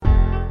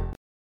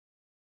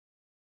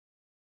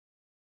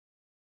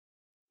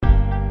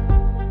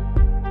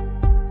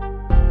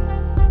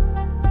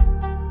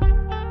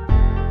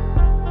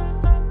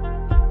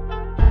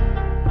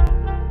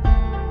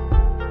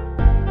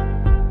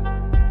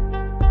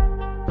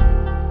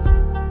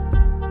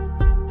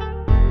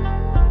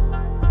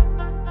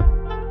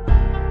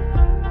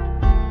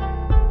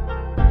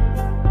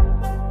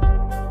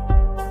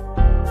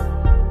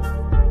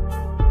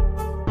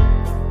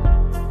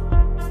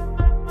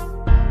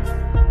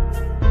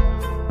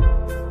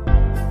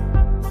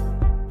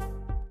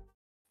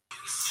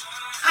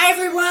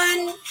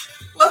everyone.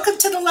 Welcome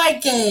to the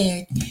Light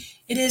Gate.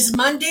 It is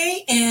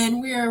Monday, and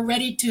we are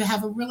ready to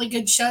have a really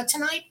good show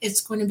tonight.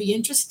 It's going to be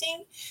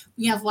interesting.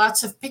 We have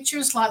lots of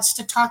pictures, lots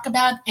to talk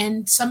about,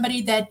 and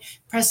somebody that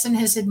Preston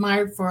has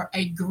admired for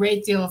a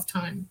great deal of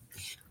time.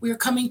 We are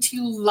coming to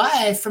you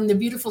live from the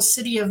beautiful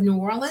city of New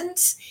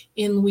Orleans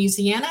in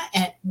Louisiana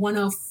at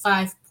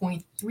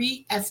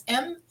 105.3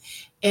 FM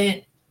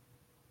and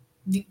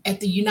at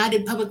the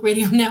United Public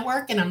Radio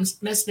Network, and I'm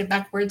messing it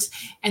backwards,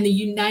 and the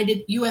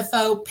United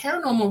UFO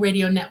Paranormal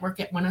Radio Network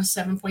at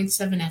 107.7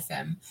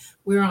 FM.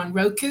 We're on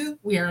Roku,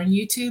 we are on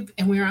YouTube,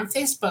 and we are on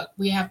Facebook.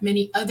 We have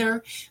many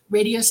other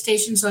radio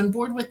stations on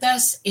board with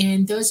us,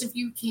 and those of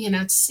you who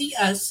cannot see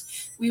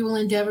us, we will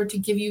endeavor to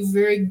give you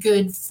very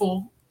good,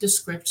 full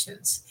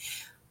descriptions.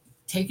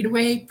 Take it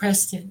away,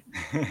 Preston.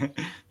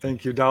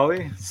 Thank you,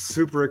 Dolly.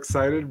 Super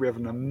excited. We have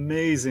an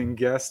amazing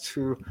guest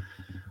who,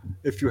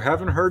 if you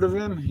haven't heard of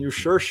him, you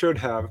sure should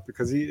have,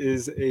 because he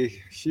is a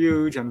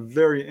huge and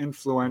very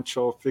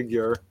influential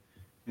figure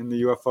in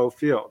the UFO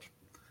field.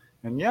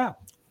 And yeah,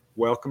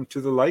 welcome to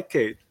the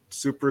Lightgate.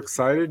 Super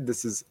excited.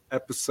 This is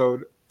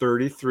episode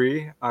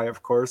 33. I,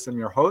 of course, am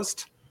your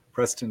host,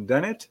 Preston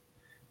Dennett,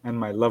 and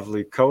my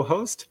lovely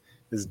co-host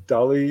is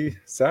Dolly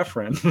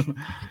Safran,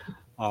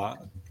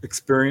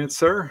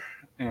 experiencer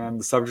and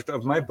the subject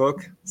of my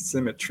book,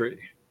 Symmetry.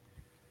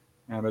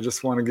 And I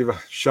just want to give a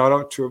shout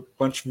out to a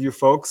bunch of you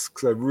folks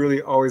because I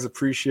really always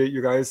appreciate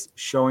you guys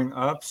showing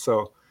up.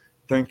 So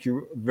thank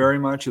you very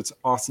much. It's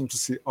awesome to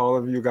see all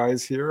of you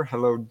guys here.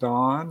 Hello,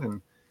 Dawn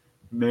and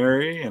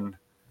Mary and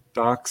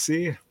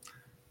Doxy.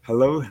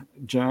 Hello,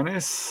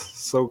 Janice.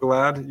 So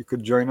glad you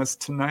could join us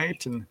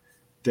tonight. And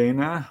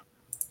Dana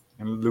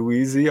and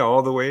Louise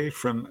all the way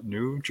from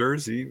New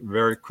Jersey.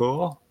 Very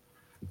cool.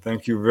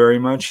 Thank you very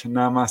much.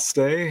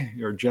 Namaste.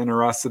 Your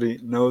generosity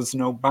knows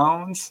no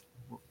bounds.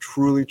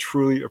 Truly,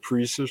 truly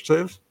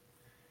appreciative.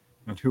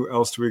 And who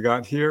else do we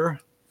got here?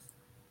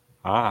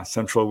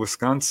 Central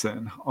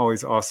Wisconsin.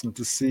 Always awesome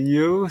to see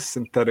you.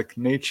 Synthetic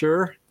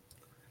Nature.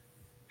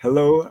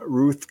 Hello,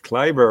 Ruth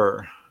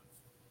Kleiber.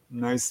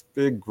 Nice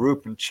big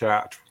group in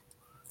chat.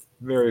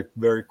 Very,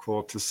 very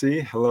cool to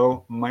see.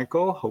 Hello,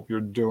 Michael. Hope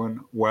you're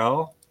doing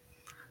well.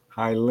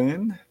 Hi,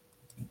 Lynn.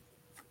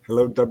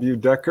 Hello, W.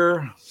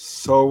 Decker.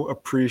 So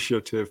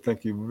appreciative.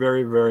 Thank you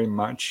very, very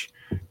much.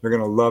 You're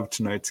going to love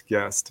tonight's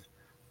guest.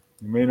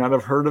 You may not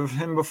have heard of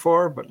him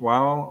before, but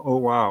wow, oh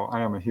wow,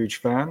 I am a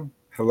huge fan.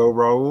 Hello,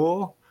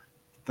 Raul.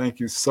 Thank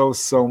you so,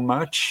 so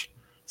much.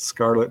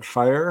 Scarlet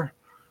Fire.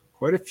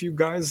 Quite a few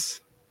guys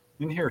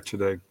in here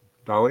today,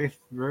 Dolly.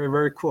 Very,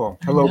 very cool.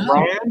 Hello,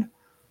 Brian.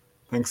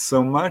 Thanks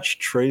so much.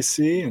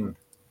 Tracy and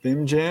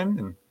Bimjin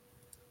and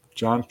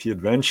John P.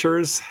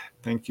 Adventures.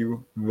 Thank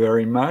you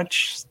very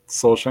much.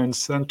 Soulshine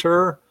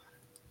Center.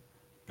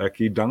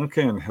 Becky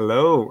Duncan.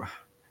 Hello.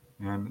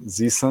 And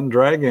Z-Sun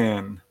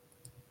Dragon.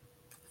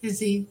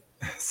 Izzy.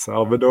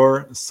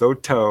 Salvador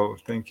Soto,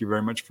 thank you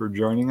very much for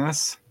joining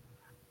us.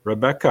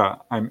 Rebecca,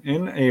 I'm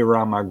in a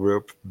Rama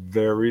group.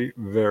 Very,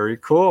 very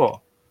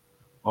cool.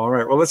 All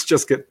right, well, let's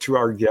just get to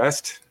our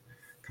guest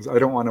because I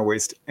don't want to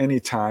waste any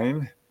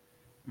time.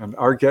 And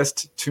our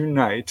guest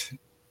tonight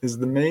is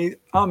the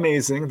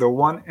amazing, the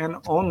one and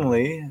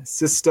only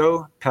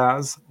Sixto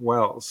Paz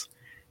Wells.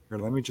 Here,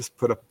 let me just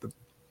put up the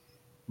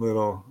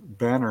little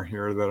banner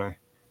here that I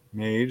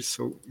made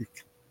so you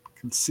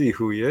can see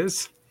who he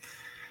is.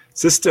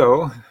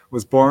 Sixto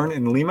was born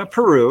in Lima,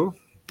 Peru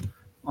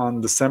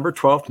on December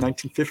 12,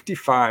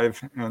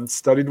 1955, and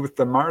studied with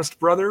the Marist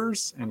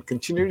brothers and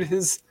continued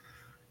his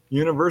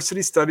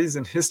university studies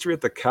in history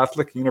at the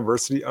Catholic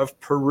University of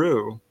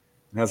Peru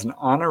and has an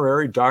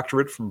honorary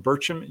doctorate from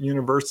Bircham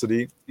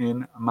University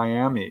in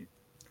Miami.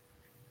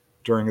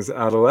 During his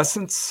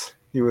adolescence,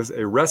 he was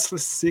a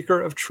restless seeker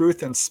of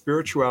truth and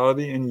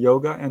spirituality in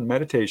yoga and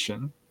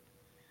meditation,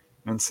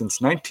 and since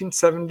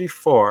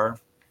 1974,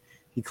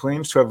 he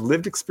claims to have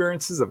lived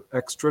experiences of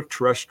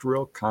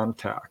extraterrestrial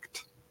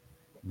contact.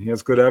 And he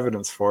has good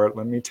evidence for it,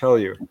 let me tell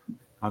you.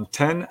 On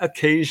 10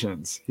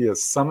 occasions, he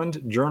has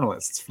summoned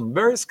journalists from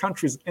various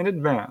countries in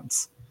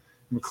advance,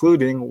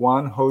 including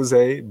Juan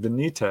Jose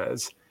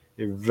Benitez,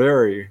 a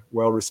very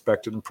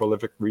well-respected and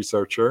prolific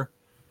researcher,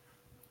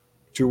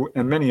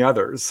 and many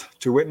others,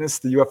 to witness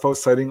the UFO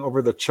sighting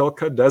over the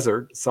Chilca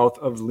Desert south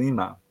of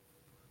Lima.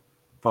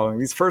 Following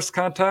these first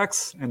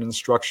contacts and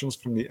instructions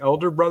from the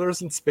elder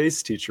brothers and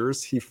space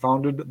teachers, he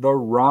founded the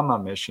Rama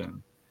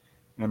mission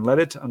and led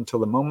it until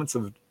the moments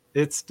of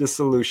its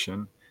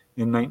dissolution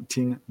in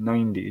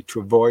 1990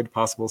 to avoid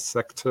possible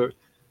sectarianism.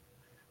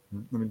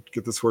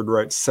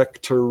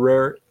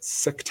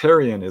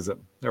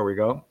 There we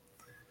go.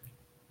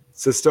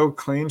 Sixto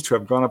claims to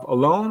have gone up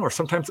alone or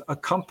sometimes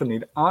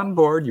accompanied on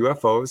board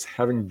UFOs,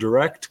 having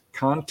direct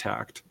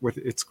contact with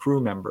its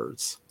crew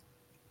members.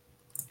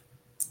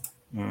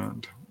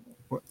 And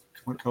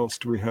what else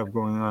do we have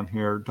going on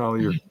here?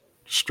 Dolly, you're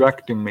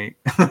distracting me.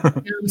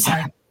 I'm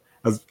sorry.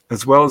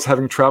 As well as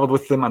having traveled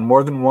with them on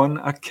more than one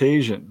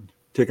occasion,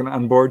 taken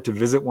on board to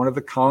visit one of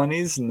the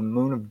colonies in the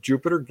moon of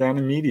Jupiter,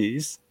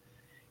 Ganymedes.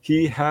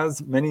 He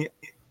has many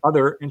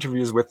other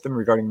interviews with them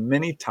regarding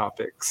many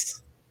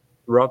topics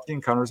throughout the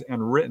encounters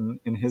and written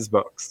in his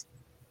books.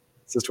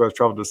 Sixto has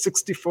traveled to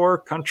 64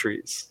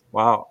 countries.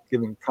 Wow,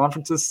 giving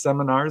conferences,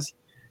 seminars,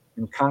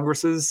 and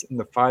congresses in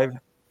the 5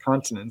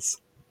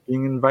 continents,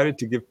 being invited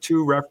to give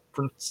 2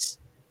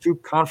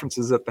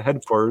 conferences at the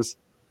headquarters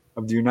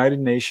of the United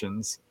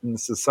Nations and the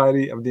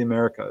Society of the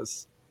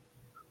Americas.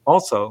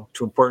 Also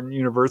to important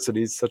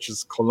universities such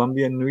as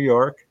Columbia in New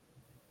York,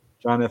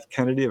 John F.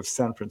 Kennedy of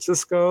San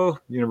Francisco,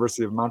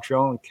 University of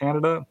Montreal in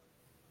Canada,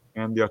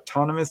 and the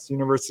Autonomous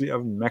University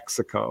of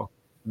Mexico.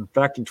 In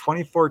fact, in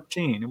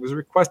 2014, it was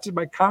requested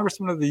by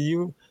congressmen of the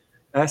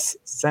U.S.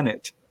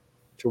 Senate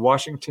to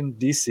Washington,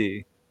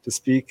 D.C. to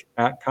speak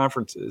at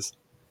conferences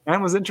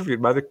and was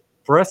interviewed by the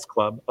press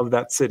club of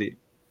that city.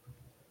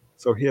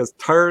 So he has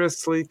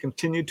tirelessly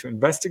continued to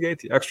investigate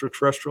the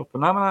extraterrestrial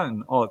phenomena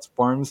in all its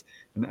forms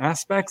and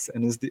aspects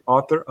and is the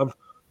author of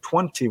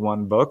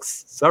 21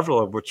 books, several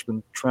of which have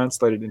been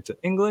translated into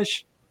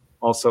English,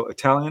 also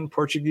Italian,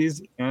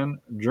 Portuguese, and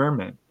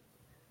German.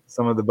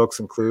 Some of the books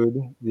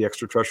include The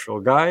Extraterrestrial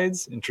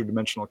Guides,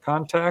 Interdimensional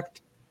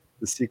Contact,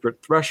 The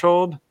Secret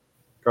Threshold,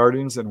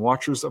 Guardians and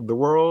Watchers of the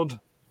World,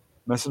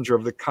 Messenger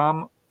of the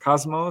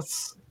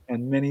Cosmos,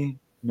 and many,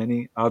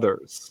 many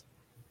others.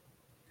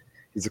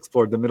 He's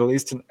explored the Middle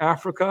East and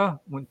Africa,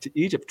 went to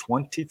Egypt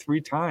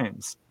 23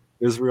 times,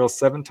 Israel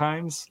 7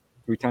 times,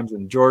 3 times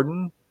in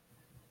Jordan,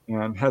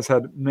 and has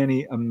had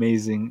many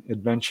amazing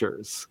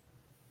adventures.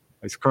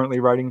 He's currently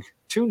writing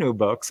 2 new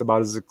books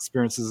about his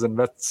experiences and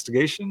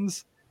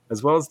investigations,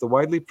 as well as the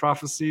widely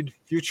prophesied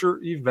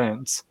future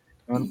events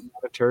and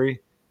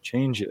planetary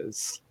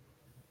changes.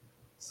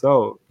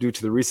 So, due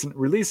to the recent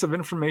release of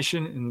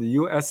information in the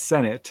U.S.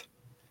 Senate,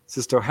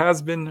 Sixto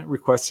has been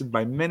requested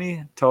by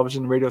many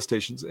television and radio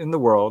stations in the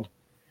world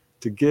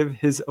to give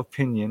his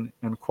opinion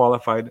and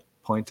qualified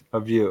point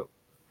of view.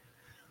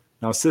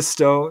 Now,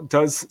 Sixto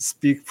does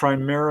speak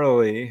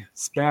primarily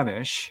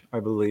Spanish, I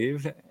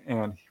believe,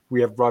 and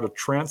we have brought a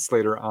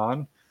translator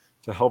on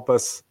to help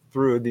us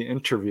through the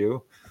interview.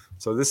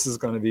 So this is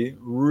going to be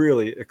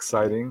really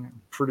exciting.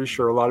 I'm pretty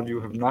sure a lot of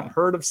you have not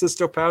heard of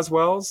Sixto Paz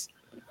Wells.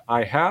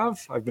 I have.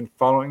 I've been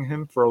following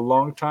him for a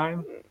long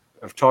time.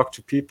 I've talked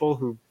to people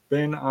who've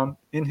been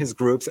in his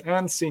groups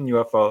and seen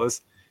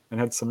UFOs and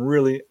had some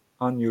really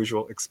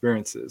unusual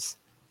experiences.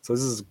 So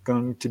this is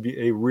going to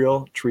be a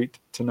real treat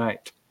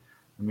tonight.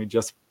 Let me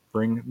just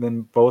bring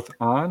them both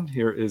on.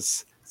 Here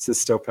is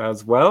Sixto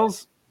Paz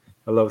Wells.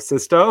 Hello,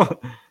 Sixto.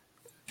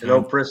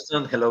 Hello,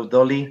 Preston. Hello,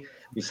 Dolly.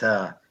 It's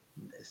a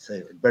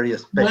very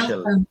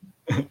special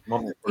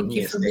moment for Thank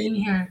me. you for being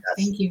here.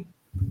 Thank you.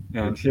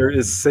 And here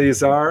is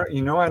Cesar.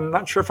 You know, I'm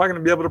not sure if I'm going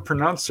to be able to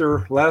pronounce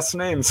your last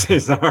name,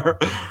 Cesar.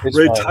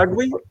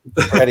 Retagui?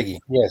 Retagui.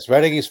 Yes,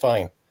 Retagui is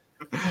fine.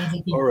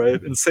 All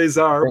right. And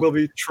Cesar will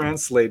be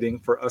translating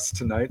for us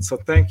tonight. So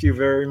thank you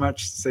very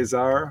much,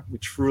 Cesar. We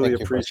truly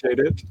appreciate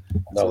it.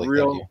 It's a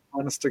real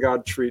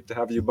honest-to-God treat to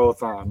have you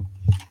both on.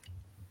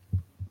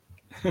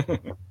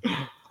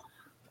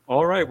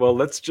 All right. Well,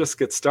 let's just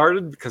get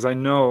started because I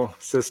know,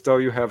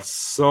 Sixto, you have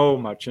so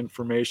much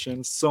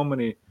information, so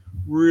many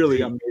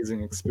really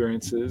amazing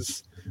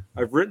experiences.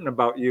 I've written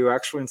about you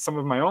actually in some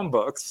of my own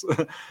books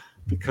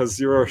because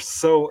you're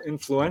so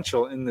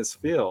influential in this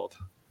field.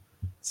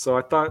 So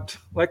I thought,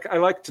 like I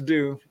like to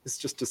do, is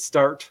just to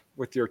start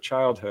with your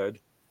childhood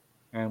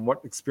and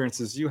what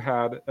experiences you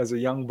had as a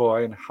young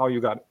boy and how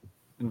you got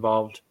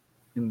involved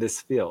in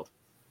this field.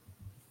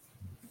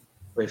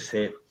 Pues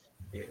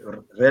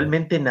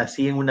realmente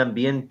nací en un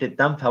ambiente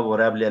tan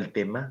favorable al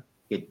tema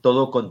que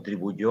todo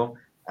contribuyó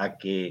a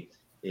que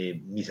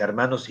mis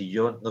hermanos y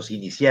yo nos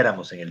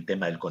iniciáramos en el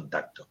tema del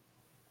contacto.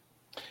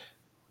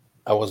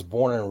 I was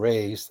born and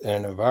raised in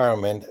an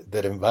environment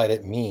that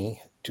invited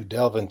me to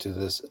delve into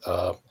this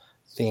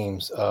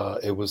themes.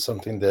 It was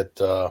something that,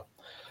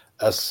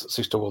 as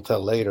Sixto will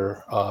tell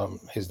later,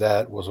 his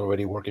dad was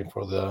already working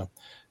for the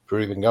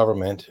Peruvian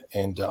government,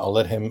 and I'll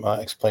let him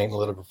explain a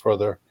little bit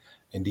further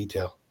in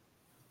detail.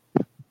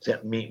 O sea,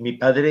 mi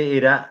padre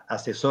era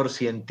asesor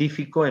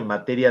científico en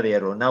materia de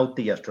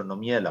aeronáutica y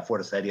astronomía de la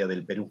Fuerza Aérea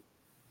del Perú.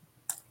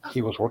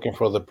 He was working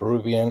for the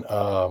Peruvian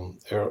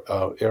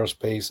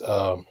aerospace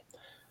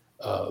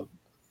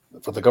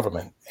for the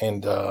government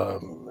and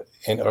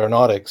in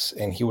aeronautics,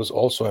 and he was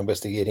also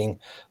investigating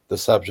the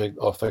subject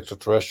of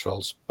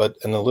extraterrestrials, but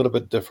in a little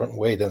bit different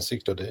way than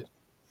Sixto did.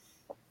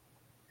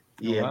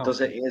 Y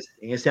entonces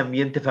en ese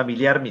ambiente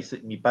familiar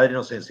mi padre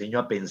nos enseñó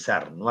a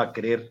pensar, no a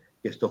creer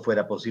que esto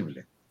fuera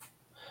posible.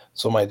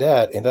 So my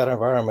dad in that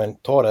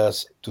environment taught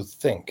us to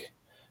think,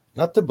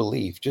 not to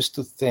believe, just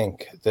to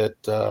think that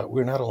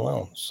we're not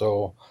alone.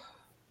 So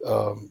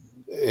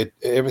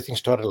everything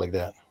started like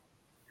that.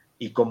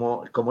 Y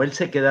como él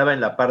se quedaba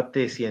en la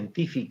parte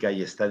científica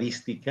y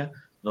estadística,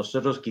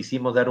 nosotros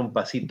quisimos dar un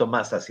pasito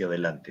más hacia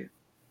adelante.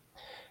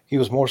 He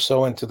was more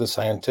so into the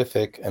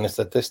scientific and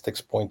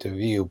statistics point of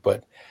view,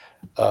 but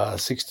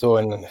Sixto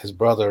and his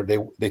brother,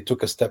 they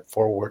took a step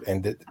forward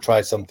and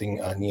tried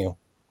something new.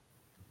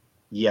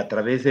 Y a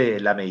través de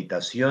la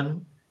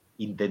meditación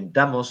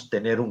intentamos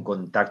tener un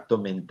contacto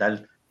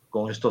mental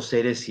con estos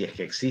seres si es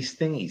que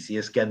existen y si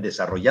es que han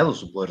desarrollado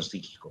su poder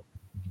psíquico.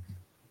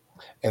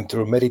 And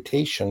through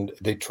meditation,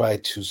 they try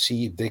to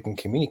see if they can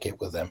communicate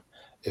with them.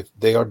 If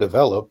they are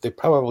developed, they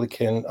probably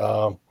can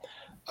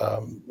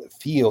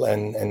feel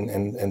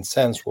and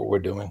sense what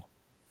we're doing.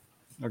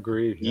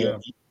 Agreed. Y,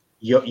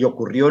 Yeah. y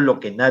ocurrió lo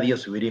que nadie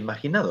se hubiera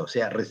imaginado. O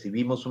sea,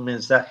 recibimos un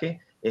mensaje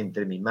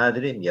entre mi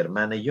madre, mi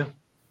hermana y yo.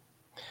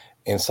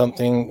 And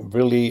something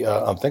really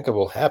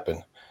unthinkable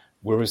happened.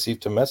 We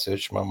received a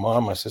message, my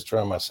mom, my sister,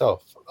 and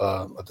myself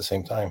at the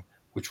same time,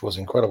 which was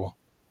incredible.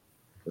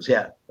 O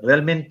sea,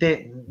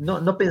 realmente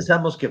no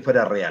pensamos que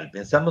fuera real,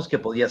 pensamos que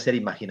podía ser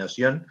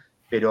imaginación,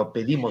 pero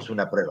pedimos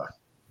una prueba.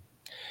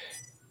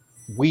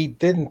 We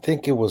didn't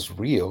think it was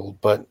real,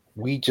 but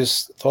we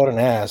just thought and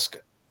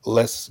asked,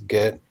 let's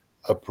get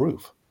a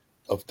proof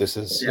of this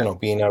O is, sea,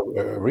 being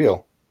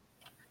real.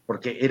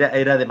 porque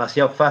era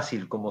demasiado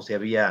fácil como se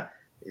había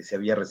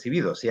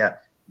recibido. O sea,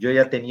 yo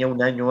ya tenía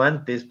un año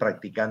antes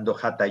practicando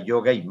Hatha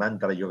Yoga y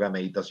Mantra Yoga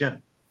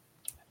Meditación.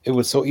 It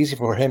was so easy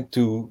for him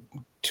to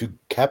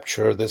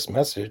capture this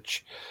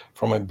message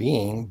from a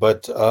being,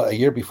 but a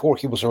year before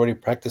he was already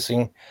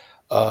practicing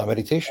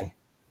meditation.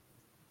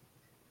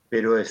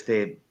 Pero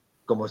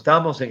como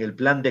estábamos en el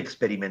plan de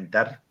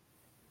experimentar,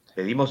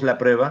 pedimos la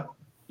prueba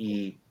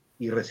y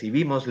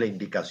recibimos la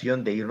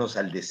indicación de irnos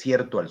al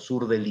desierto al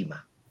sur de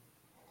Lima.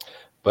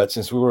 But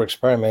since we were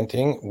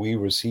experimenting, we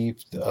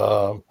received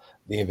the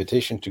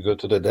invitation to go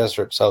to the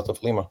desert south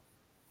of Lima.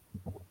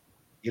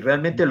 Y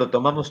realmente lo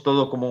tomamos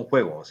todo como un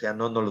juego, o sea,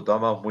 no nos lo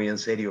tomamos muy en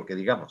serio, que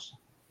digamos.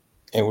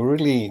 And we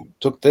really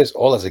took this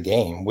all as a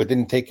game. We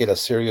didn't take it as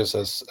serious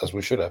as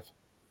we should have.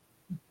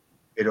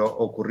 Pero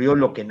ocurrió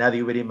lo que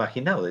nadie hubiera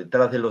imaginado.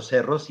 Detrás de los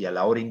cerros y a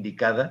la hora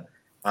indicada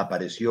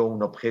apareció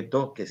un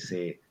objeto que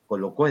se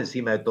colocó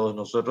encima de todos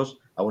nosotros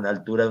a una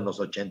altura de unos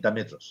 80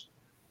 metros.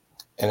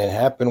 And it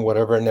happened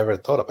whatever I never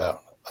thought about.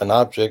 An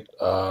object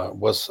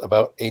was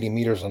about 80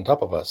 meters on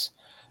top of us.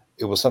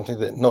 It was something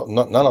that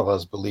none of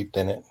us believed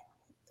in it.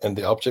 And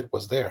the object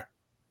was there.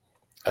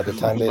 At the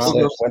time Y they said,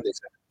 nosotros, when they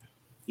said,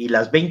 y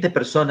las 20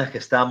 personas que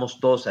estábamos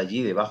todos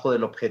allí debajo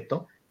del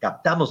objeto,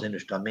 captamos en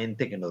nuestra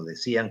mente que nos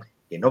decían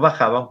que no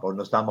bajaban porque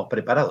no estábamos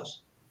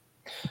preparados.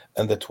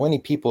 and the 20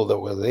 people that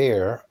were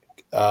there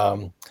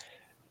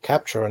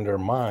capture in their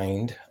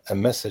mind a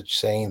message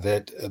saying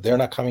that they're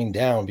not coming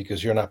down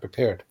because you're not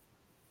prepared.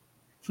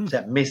 O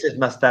sea, meses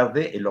más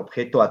tarde el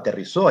objeto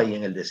aterrizó ahí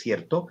en el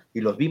desierto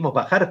y los vimos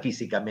bajar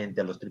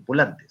físicamente a los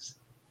tripulantes.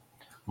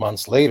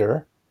 Months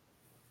later,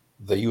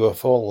 the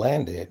UFO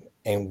landed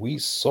and we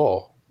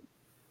saw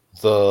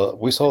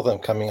them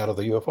coming out of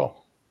the UFO.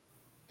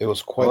 It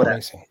was quite Ahora,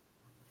 amazing.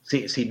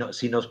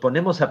 si nos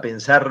ponemos a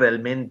pensar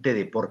realmente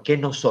de por qué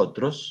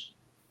nosotros,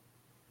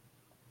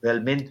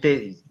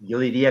 realmente yo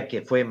diría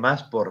que fue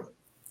más por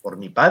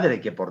mi padre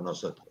que por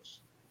nosotros.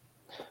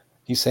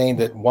 He's saying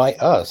that why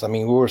us? I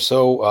mean, we were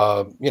so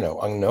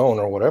unknown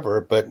or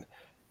whatever, but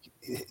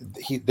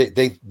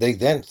they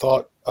then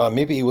thought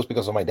maybe it was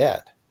because of my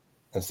dad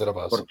instead of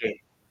us.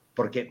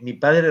 Porque mi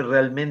padre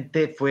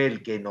realmente fue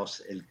el que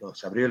nos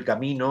abrió el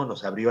camino,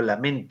 nos abrió la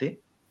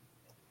mente.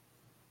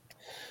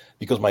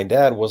 Because my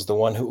dad was the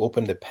one who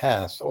opened the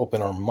path,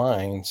 opened our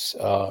minds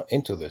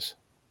into this.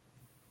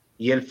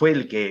 Y él fue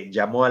el que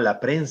llamó a la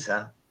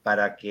prensa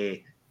para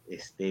que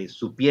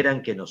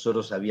supieran que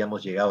nosotros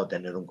habíamos llegado a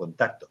tener un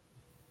contacto.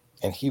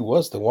 And he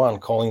was the one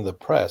calling the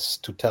press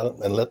to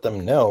tell and let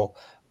them know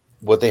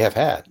what they have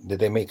had. Did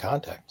they make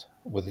contact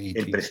with the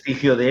ETs? El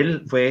prestigio de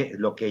él fue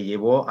lo que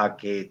llevó a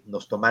que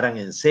nos tomaran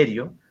en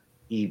serio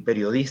y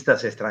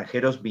periodistas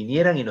extranjeros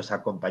vinieran y nos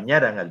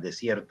acompañaran al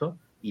desierto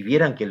y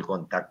vieran que el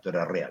contacto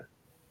era real.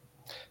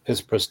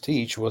 His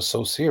prestige was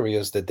so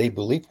serious that they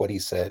believed what he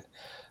said.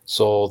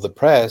 So the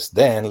press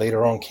then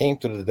later on came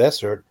to the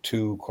desert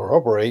to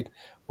corroborate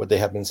what they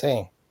have been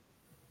saying,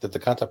 that the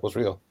contact was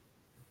real.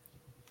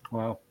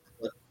 Wow.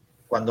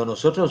 Cuando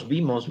nosotros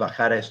vimos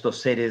bajar a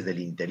estos seres del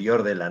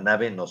interior de la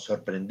nave, nos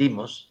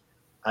sorprendimos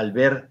al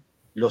ver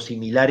lo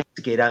similares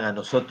que eran a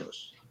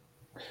nosotros.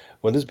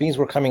 When these beings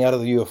were coming out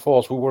of the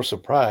UFOs, we were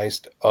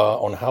surprised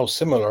on how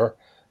similar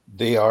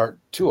they are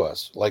to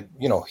us, like,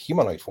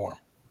 humanoid form.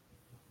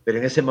 Pero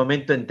en ese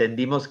momento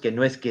entendimos que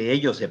no es que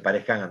ellos se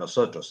parezcan a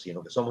nosotros,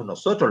 sino que somos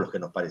nosotros los que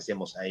nos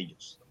parecemos a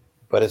ellos.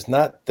 But it's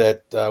not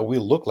that we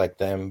look like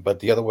them, but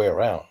the other way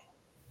around.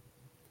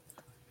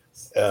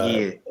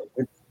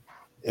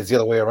 It's the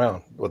other way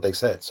around, what they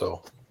said.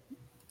 So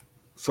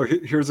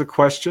here's a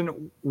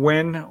question.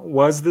 When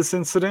was this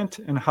incident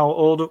and how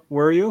old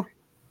were you?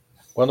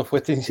 ¿Cuándo fue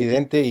este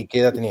incidente y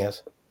qué edad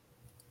tenías?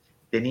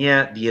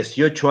 Tenía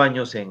 18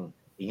 años en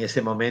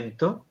ese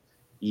momento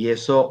y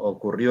eso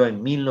ocurrió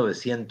en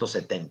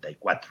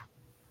 1974.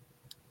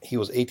 He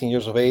was 18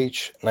 years of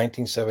age,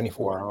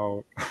 1974.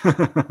 Wow.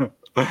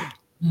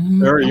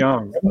 Very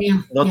young.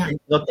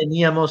 No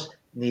teníamos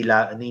ni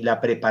la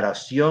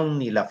preparación,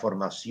 ni la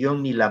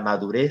formación, ni la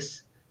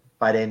madurez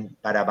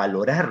para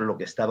valorar lo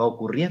que estaba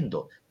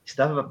ocurriendo.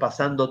 Estaba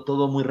pasando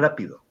todo muy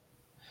rápido.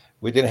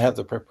 We didn't have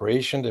the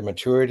preparation, the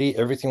maturity.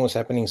 Everything was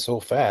happening so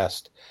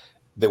fast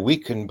that we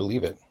couldn't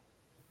believe it.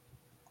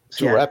 O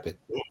Too sea, rapid.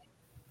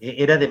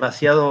 era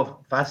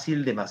demasiado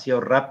fácil,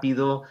 demasiado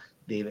rápido,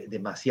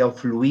 demasiado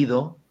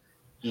fluido,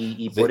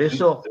 y por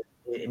eso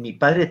mi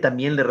padre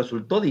también le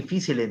resultó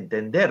difícil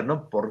entender,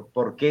 ¿no?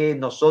 ¿Por qué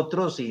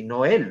nosotros y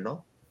no él,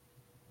 ¿no?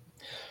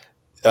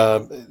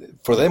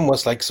 For them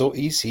was like so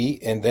easy,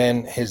 and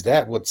then his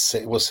dad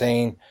was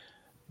saying,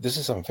 "This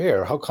is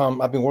unfair. How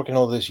come I've been working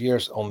all these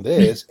years on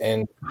this,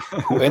 and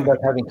who end up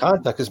having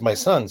contact is my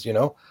sons, you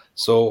know?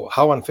 So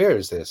how unfair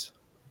is this?"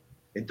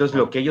 Entonces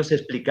lo que ellos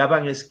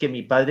explicaban es que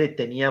mi padre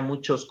tenía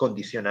muchos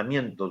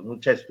condicionamientos,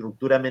 mucha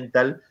estructura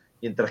mental,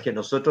 mientras que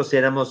nosotros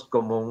éramos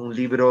como un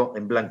libro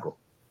en blanco.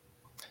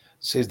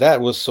 His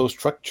dad was so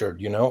structured,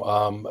 you know,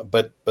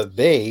 but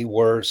they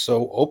were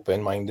so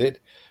open-minded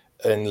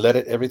and let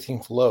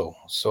everything flow.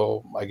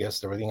 So I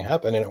guess everything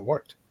happened and it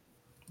worked.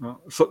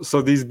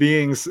 So these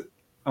beings,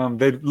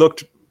 they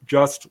looked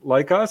just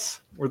like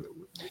us? What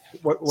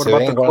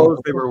about the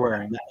clothes they were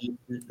wearing?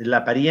 La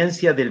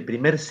apariencia del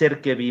primer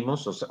ser que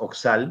vimos,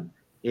 Oxal,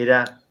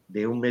 era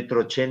de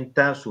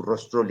 1,80 m, su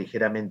rostro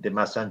ligeramente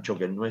más ancho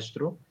que el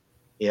nuestro,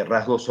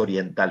 rasgos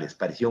orientales,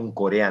 parecía un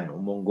coreano,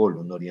 un mongol,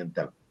 un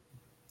oriental.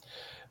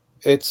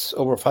 It's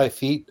over 5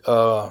 feet,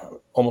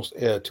 almost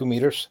 2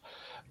 meters.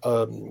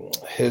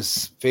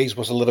 His face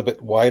was a little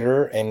bit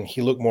wider and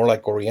he looked more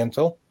like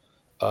Oriental.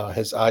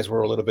 His eyes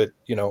were a little bit,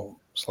 you know,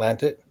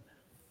 slanted,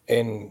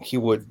 and he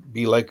would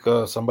be like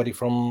somebody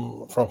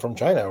from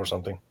China or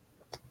something.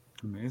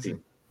 Amazing.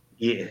 Sí.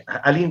 Y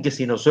alguien que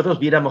si nosotros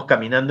viéramos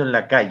caminando en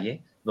la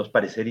calle, nos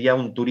parecería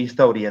un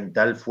turista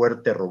oriental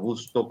fuerte,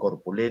 robusto,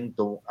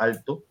 corpulento,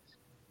 alto,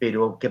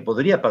 pero que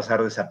podría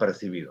pasar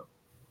desapercibido.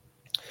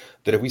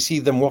 That if we see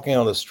them walking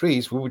on the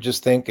streets, we would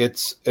just think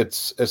it's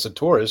a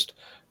tourist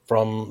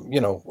from, you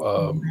know,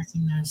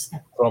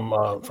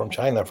 from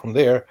China, from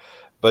there,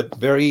 but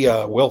very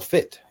well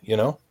fit, you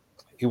know.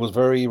 He was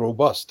very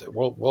robust,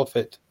 well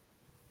fit.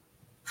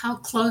 How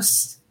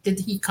close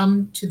did he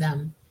come to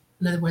them?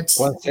 In other words,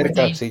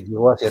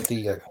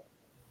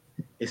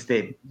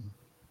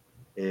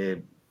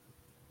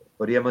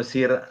 podríamos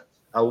decir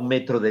a 1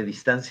 metro de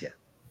distancia.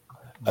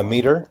 A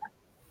meter.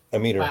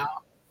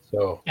 Wow.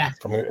 So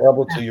from your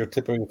elbow to your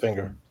tip of your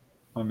finger.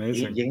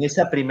 Amazing. Y en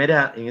esa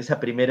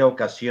primera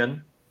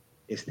ocasión,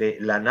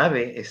 la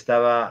nave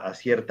estaba a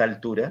cierta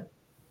altura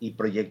y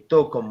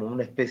proyectó como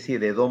una especie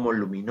de domo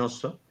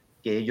luminoso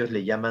que ellos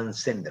le llaman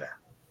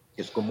sendra,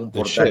 que es como un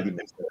portal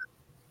dimensional.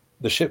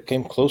 The ship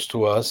came close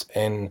to us,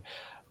 and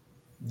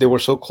they were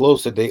so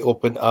close that they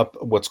opened up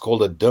what's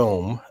called a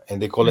dome,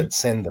 and they call it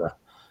sendra,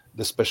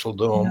 the special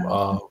dome,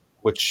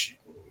 which,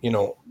 you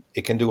know,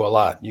 it can do a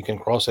lot. You can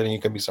cross it and you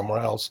can be somewhere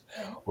else,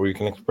 or you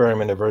can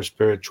experiment a very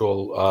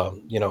spiritual,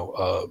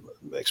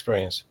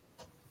 experience.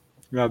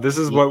 Yeah, this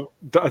is what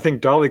I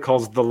think Dolly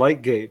calls the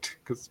light gate,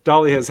 because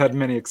Dolly has had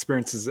many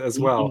experiences as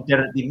well.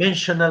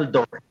 Interdimensional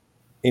door.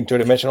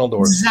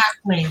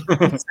 Exactly.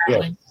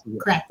 Yes.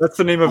 Correct. That's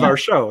the name of our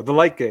show, the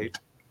light gate.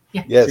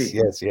 Yeah. Yes.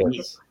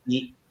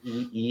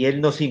 Y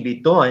él nos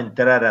invitó a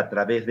entrar a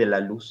través de la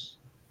luz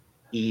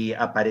y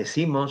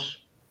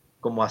aparecimos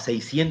como a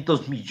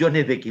 600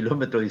 millones de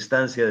kilómetros de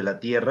distancia de la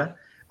Tierra,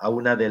 a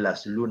una de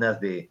las lunas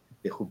de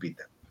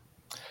Júpiter.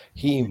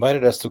 He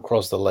invited us to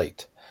cross the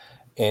light.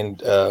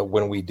 And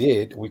when we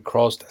did, we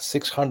crossed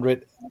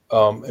 600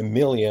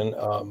 million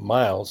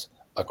miles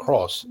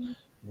across.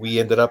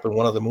 We ended up in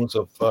one of the moons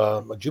of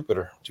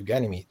Jupiter, to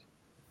Ganymede.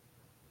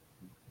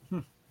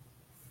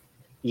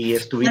 Y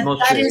estuvimos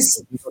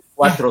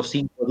 4 o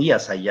 5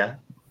 días allá.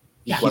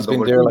 Y he's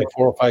been there like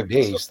 4 or 5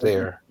 days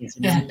there.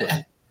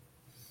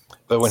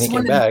 But when he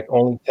came back,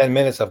 only 10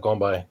 minutes have gone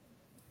by.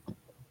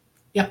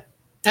 Yep.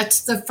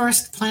 That's the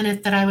first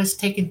planet that I was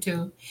taken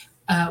to.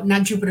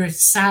 Not Jupiter,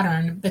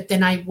 Saturn, but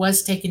then I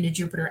was taken to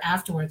Jupiter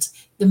afterwards.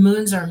 The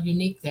moons are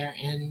unique there,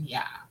 and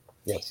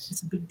yes,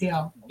 it's a big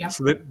deal. Yep.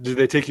 So did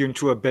they take you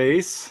into a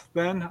base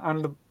then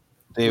on the?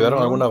 ¿Te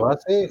llevaron alguna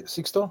base,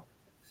 Sixto?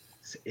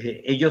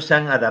 Ellos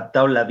han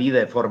adaptado la vida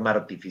de forma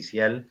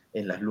artificial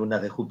en las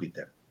lunas de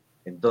Júpiter.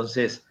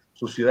 Entonces,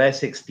 sus ciudades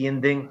se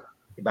extienden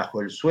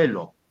bajo el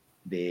suelo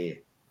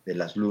de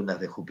las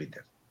lunas de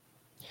Júpiter.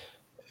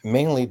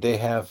 Mainly, they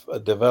have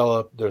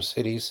developed their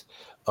cities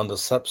on the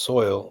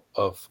subsoil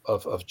of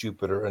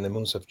Jupiter and the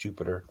moons of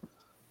Jupiter.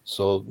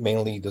 So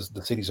mainly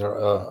the cities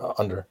are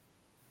under.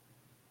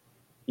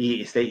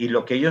 Y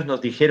lo que ellos nos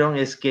dijeron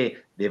es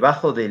que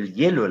debajo del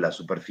hielo de la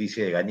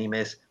superficie de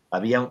Ganímedes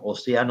habían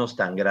océanos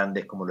tan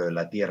grandes como lo de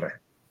la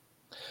Tierra.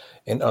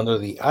 And under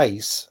the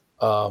ice,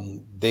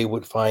 they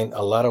would find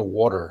a lot of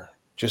water,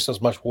 just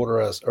as much water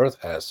as Earth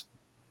has.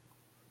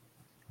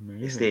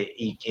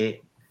 Y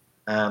que,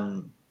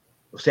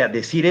 o sea,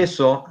 decir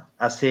eso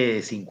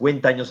hace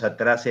 50 años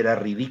atrás era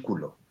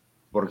ridículo,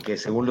 porque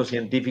según los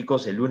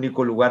científicos, el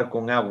único lugar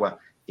con agua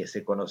que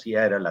se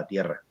conocía era la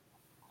Tierra.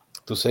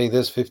 To say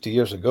this 50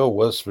 years ago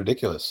was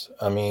ridiculous.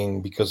 I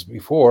mean, because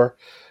before,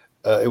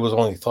 it was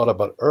only thought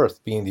about Earth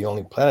being the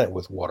only planet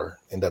with water,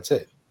 and that's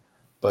it.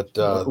 But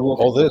Hubo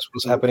all que, this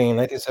was happening in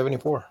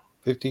 1974,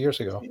 50 years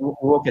ago.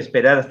 hubo que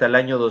esperar hasta el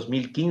año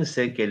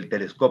 2015 que el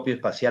telescopio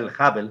espacial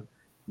Hubble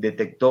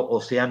detectó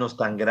océanos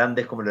tan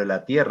grandes como el de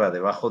la Tierra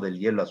debajo del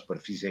hielo a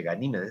superficie de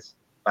Ganímedes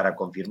para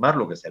confirmar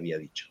lo que se había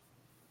dicho.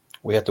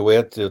 We had to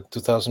wait till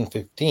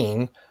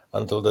 2015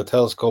 until the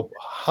telescope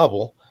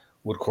Hubble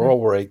would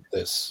corroborate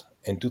this.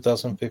 In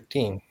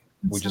 2015,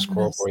 we just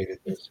corroborated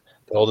this.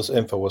 That all this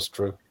info was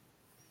true.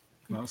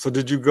 So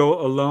did you go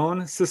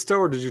alone, Sixto,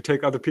 or did you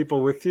take other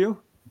people with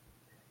you?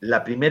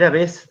 La primera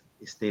vez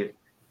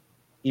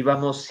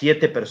íbamos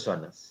 7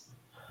 personas.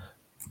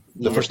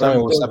 The first time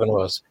it was 7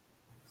 of us.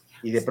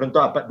 Y de pronto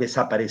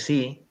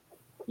desaparecí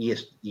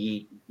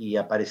y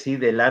aparecí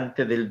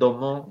delante del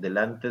domo,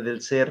 delante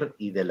del ser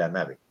y de la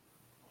nave.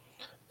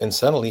 And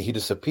suddenly he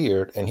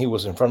disappeared, and he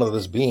was in front of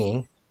this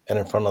being and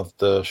in front of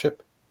the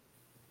ship.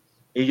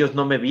 Ellos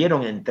no me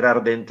vieron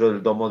entrar dentro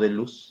del domo de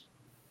luz,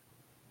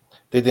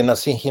 They did not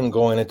see him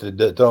going into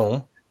the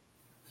dome,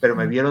 pero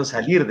me vieron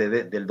salir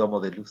del domo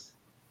de luz.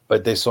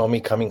 but they saw me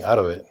coming out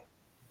of it.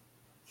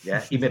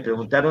 ¿Ya? Y me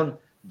preguntaron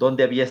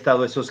dónde había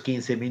estado esos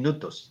 15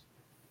 minutos.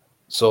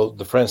 So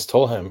the friends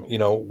told him,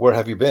 where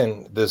have you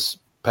been this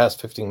past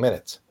 15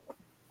 minutes?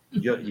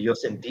 Yo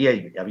sentía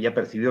y había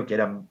percibido que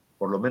eran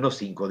por lo menos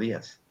 5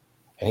 días.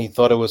 And he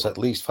thought it was at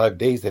least 5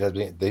 days that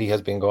he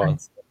has been gone.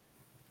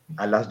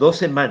 A las 2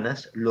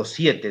 semanas, los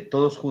 7,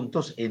 todos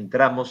juntos,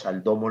 entramos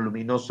al domo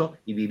luminoso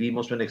y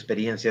vivimos una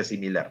experiencia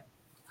similar.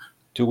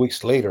 2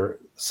 weeks later,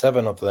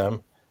 7 of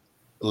them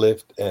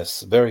lived a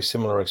very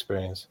similar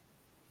experience.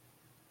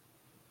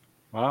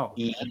 Wow.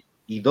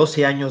 Y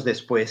 12 años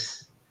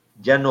después,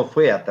 ya no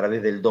fue a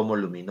través del domo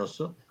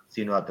luminoso,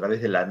 sino a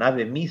través de la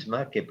nave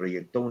misma que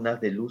proyectó un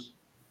haz de luz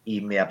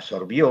y me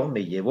absorbió,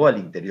 me llevó al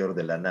interior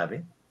de la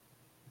nave,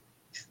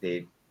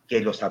 que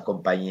los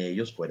acompañe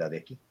ellos fuera de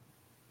aquí.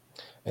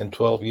 And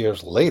 12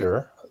 years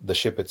later, the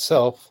ship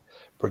itself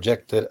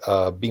projected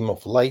a beam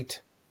of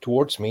light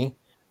towards me.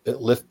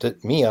 It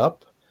lifted me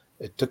up.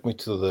 It took me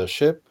to the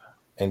ship,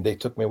 and they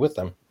took me with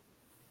them.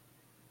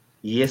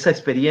 Y esa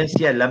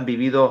experiencia la han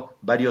vivido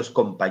varios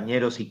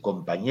compañeros y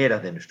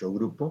compañeras de nuestro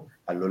grupo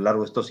a lo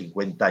largo de estos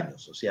 50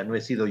 años. O sea, no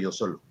he sido yo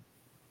solo.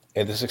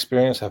 And this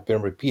experience has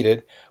been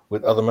repeated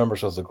with other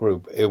members of the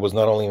group. It was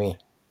not only me.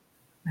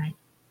 Right.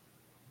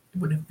 It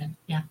would have been,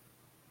 yeah.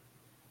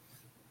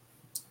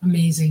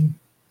 Amazing.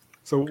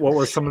 So what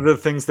were some of the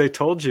things they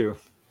told you?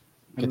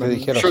 I'm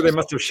sure they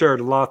must have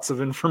shared lots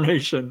of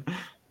information.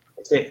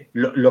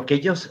 Lo que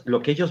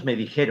ellos me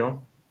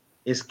dijeron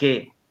es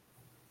que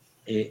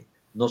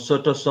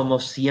nosotros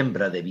somos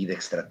siembra de vida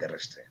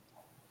extraterrestre.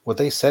 What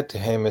they said to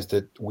him is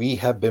that we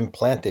have been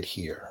planted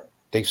here.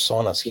 They've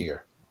sown us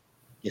here.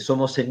 Que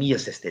somos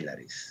semillas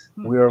estelares.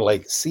 We are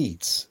like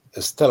seeds,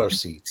 stellar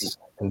seeds,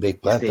 and they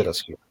planted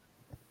us here.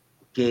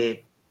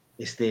 Que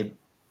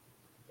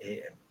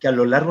a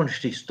lo largo de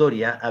nuestra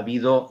historia ha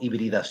habido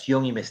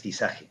hibridación y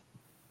mestizaje.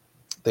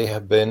 They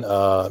have been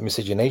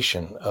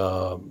miscegenation,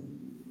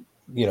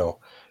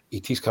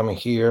 ETs coming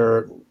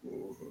here,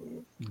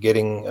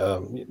 getting,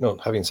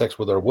 having sex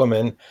with our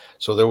women.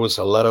 So there was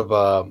a lot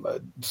of,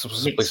 this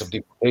was a place of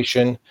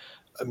deportation.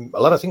 A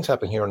lot of things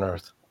happen here on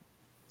Earth.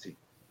 Sí.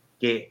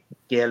 Que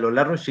a lo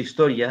largo de nuestra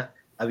historia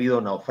ha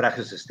habido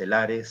naufragios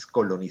estelares,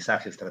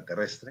 colonizaje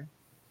extraterrestre.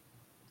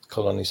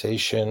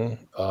 Colonization,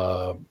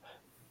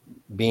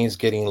 beings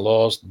getting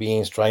lost,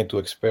 beings trying to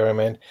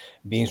experiment,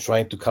 beings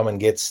trying to come and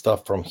get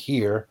stuff from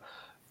here,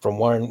 from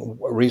one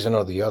reason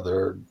or the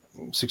other.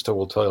 Sixto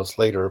will tell us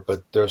later,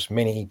 but there's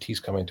many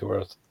ETs coming to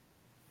Earth.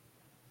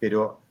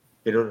 Pero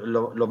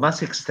lo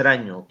más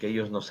extraño que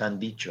ellos nos han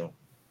dicho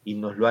y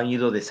nos lo han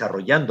ido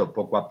desarrollando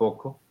poco a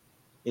poco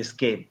es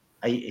que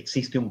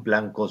existe un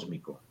plan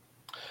cósmico.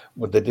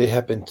 What they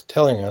have been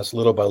telling us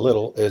little by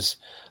little is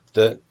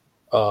that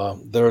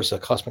there's a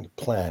cosmic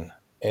plan,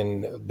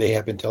 and they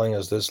have been telling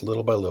us this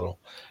little by little.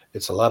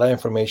 It's a lot of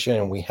information,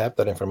 and we have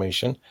that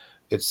information.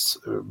 It's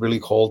really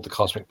called the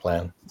cosmic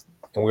plan,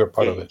 and we're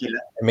part of it.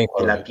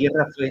 La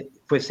Tierra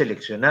fue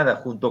seleccionada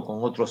junto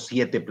con otros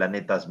 7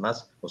 planetas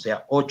más, o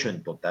sea, 8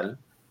 en total,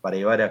 para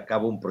llevar a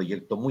cabo un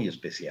proyecto muy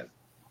especial.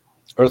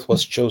 Earth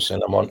was chosen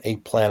among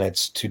 8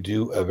 planets to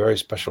do a very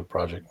special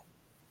project.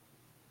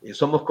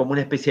 Somos como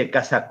una especie de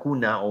casa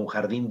cuna o un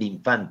jardín de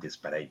infantes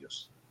para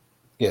ellos.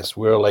 Yes,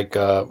 we're like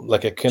a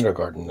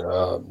kindergarten,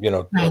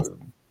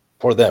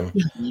 for them.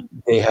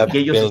 They have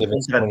been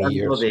living so many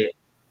years.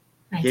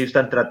 Que ellos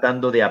están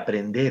tratando de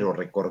aprender o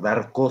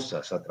recordar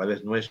cosas a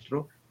través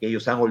nuestro que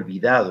ellos han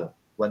olvidado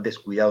o han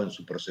descuidado en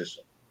su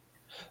proceso.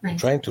 Right.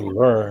 Trying to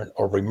learn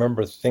or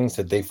remember things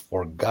that they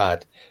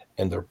forgot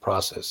in their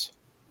process.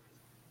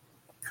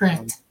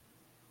 Correct.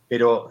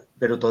 Pero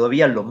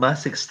todavía lo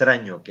más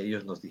extraño que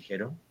ellos nos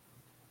dijeron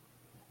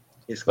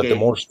es the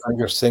more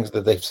strangest things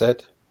that they've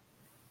said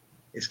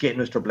es que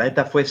nuestro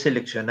planeta fue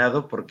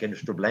seleccionado porque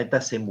nuestro planeta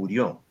se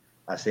murió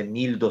hace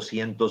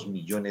 1,200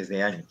 millones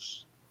de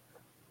años.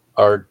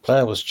 Our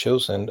planet was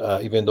chosen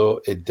even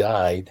though it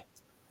died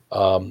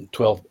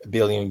 12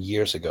 billion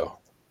years ago.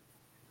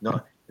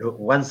 No,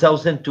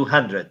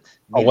 1,200.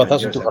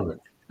 1,200.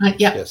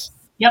 Yep. Yes.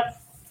 Yep.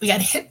 We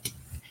got hit.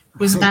 It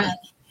was bad.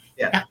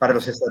 Yeah. Para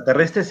los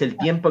extraterrestres, el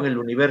tiempo en el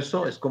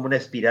universo es como una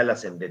espiral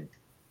ascendente.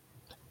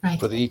 Right.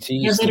 For the ETs,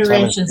 There's the time and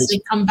iterations. space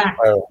They come back.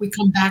 spiral. We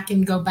come back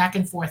and go back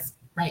and forth.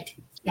 Right.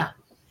 Yeah.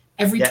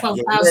 Every Ya,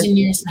 12,000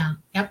 years now.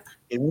 Yep.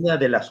 En una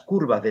de las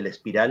curvas de la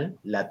espiral,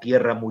 la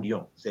Tierra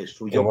murió, se In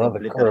destruyó one of the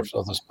completamente. curves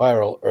of the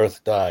spiral,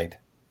 Earth died.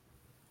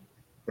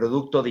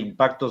 Producto de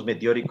impactos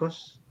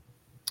meteóricos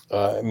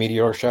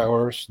Meteor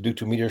showers, due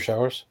to meteor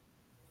showers,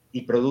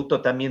 y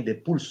producto también de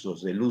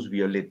pulsos de luz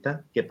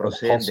violeta que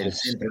proceden del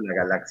pulses. centro de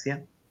la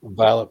galaxia,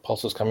 Violet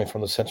pulses coming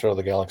from the center of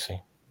the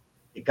galaxy.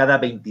 que cada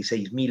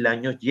 26.000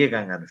 años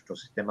llegan a nuestro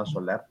sistema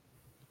solar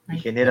y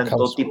Right. generan It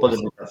comes todo tipo de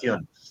to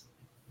mutaciones.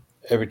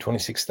 Every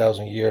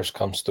 26,000 years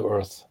comes to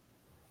Earth,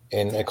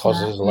 and it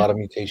causes a lot of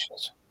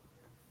mutations.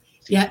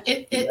 Sí. Yeah,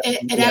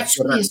 it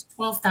actually is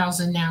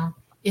 12,000 now.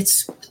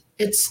 It's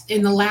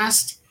in the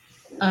last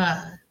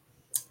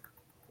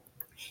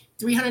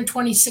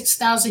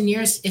 326,000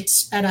 years, it's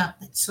sped up.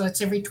 So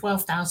it's every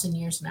 12,000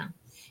 years now.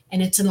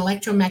 And it's an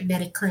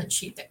electromagnetic current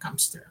sheet that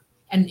comes through.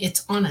 And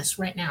it's on us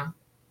right now,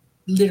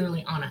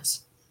 literally on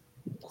us.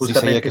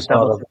 Justamente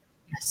estamos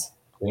Yes.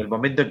 en el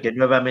momento en que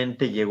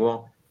nuevamente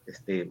llegó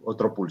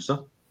otro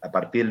pulso, a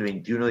partir del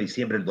 21 de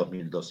diciembre del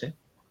 2012.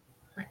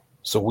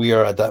 So we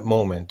are at that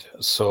moment.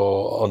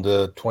 So on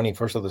the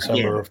 21st of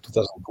December of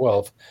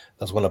 2012,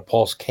 that's when a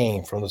pulse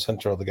came from the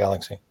center of the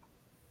galaxy.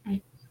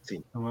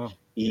 Sí. Oh, wow.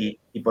 Y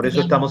por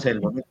eso estamos en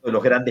el momento de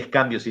los grandes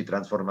cambios y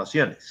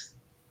transformaciones.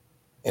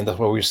 And that's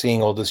why we're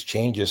seeing all these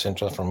changes and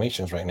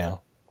transformations right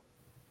now.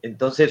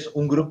 Entonces,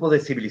 un grupo de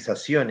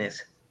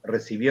civilizaciones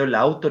recibió la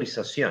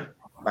autorización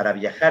para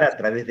viajar a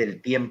través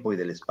del tiempo y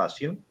del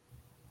espacio.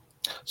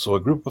 So a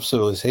group of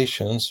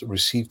civilizations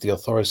received the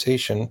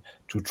authorization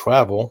to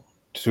travel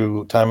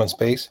through time and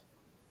space.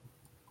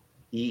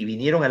 Y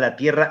vinieron a la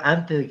Tierra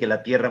antes de que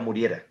la Tierra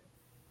muriera.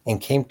 And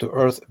came to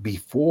Earth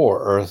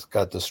before Earth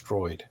got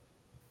destroyed.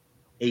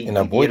 And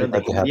avoided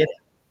that to happen.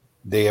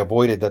 They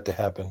avoided that to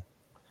happen.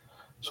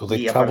 So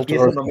they Y traveled to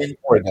Earth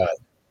before it died.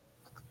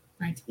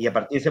 Right. Y a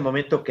partir de ese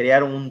momento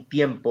crearon un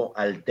tiempo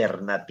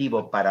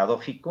alternativo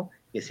paradójico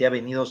que se ha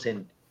venido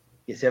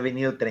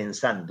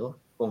trenzando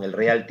con el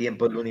real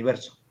tiempo del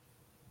universo.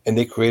 And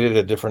they created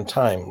a different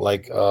time,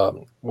 like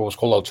what was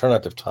called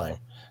alternative time.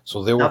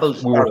 So we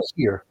were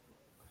here,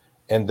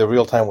 and the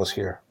real time was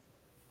here.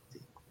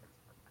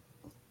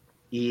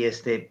 Y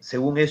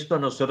según esto,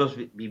 nosotros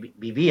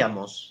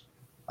vivíamos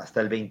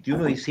hasta el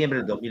 21 de diciembre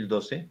del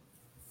 2012,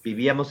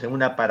 vivíamos en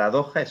una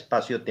paradoja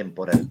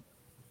espacio-temporal.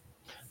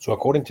 So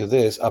according to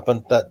this, up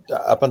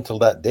until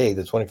that day,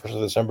 the 21st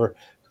of December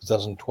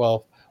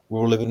 2012, we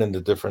were living in a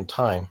different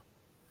time,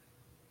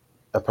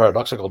 a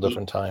paradoxical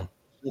different time.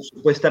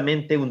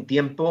 Supuestamente un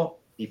tiempo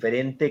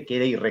diferente que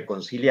era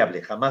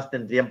irreconciliable. Jamás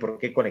tendrían por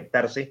qué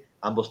conectarse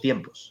ambos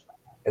tiempos.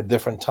 A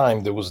different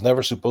time that was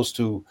never supposed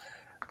to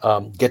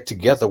get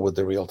together with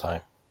the real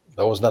time.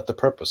 That was not the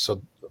purpose.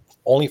 So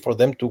only for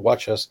them to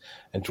watch us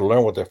and to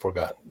learn what they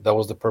forgot. That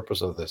was the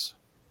purpose of this.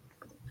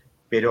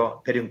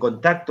 Pero en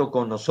contacto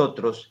con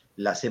nosotros,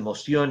 las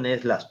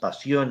emociones, las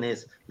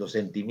pasiones, los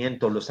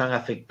sentimientos los han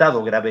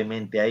afectado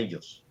gravemente a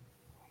ellos.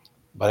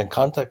 But in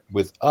contact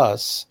with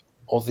us,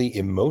 all the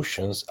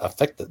emotions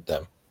affected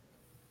them.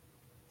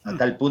 A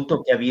tal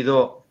punto que ha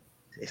habido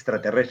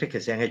extraterrestres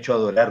que se han hecho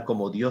adorar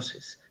como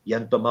dioses y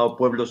han tomado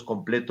pueblos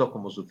completos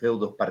como sus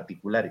feudos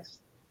particulares.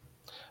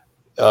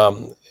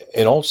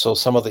 And also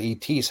some of the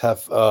ETs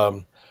have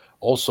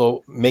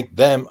also make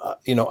them,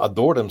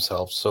 adore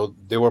themselves. So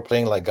they were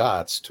playing like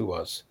gods to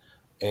us,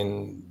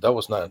 and that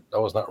was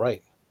not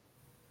right.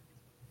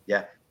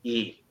 Ya,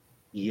 y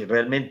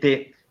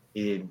realmente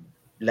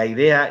la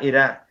idea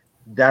era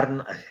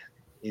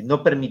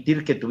no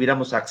permitir que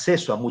tuviéramos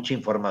acceso a mucha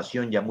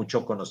información y a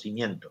mucho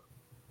conocimiento.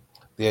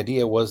 The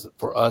idea was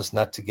for us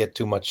not to get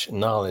too much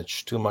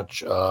knowledge, too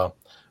much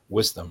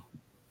wisdom.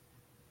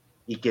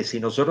 Y que si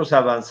nosotros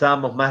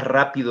avanzábamos más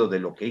rápido de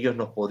lo que ellos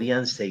nos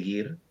podían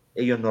seguir,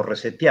 ellos nos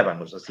reseteaban,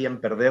 nos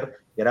hacían perder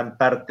gran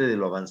parte de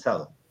lo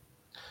avanzado.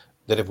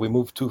 That if we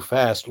moved too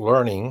fast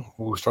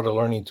we started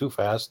learning too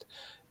fast,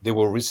 they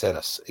will reset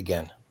us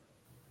again.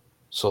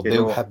 So they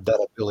have that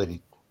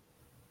ability.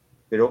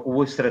 Pero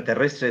hubo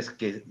extraterrestres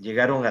que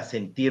llegaron a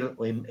sentir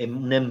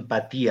una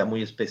empatía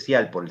muy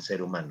especial por el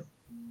ser humano.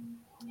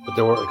 But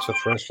there were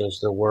extraterrestrials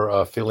that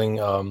were feeling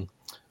a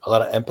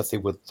lot of empathy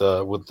with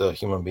the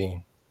human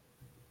being.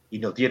 Y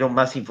nos dieron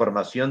más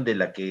información de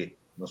la que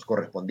nos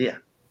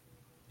correspondía.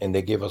 And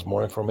they gave us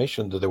more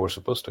information than they were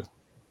supposed to.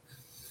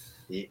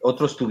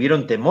 Otros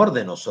tuvieron temor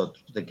de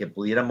nosotros, de que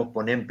pudiéramos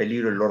poner en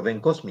peligro el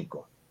orden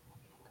cósmico.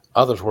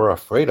 Others were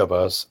afraid of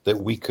us that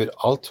we could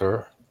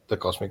alter the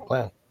cosmic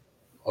plan,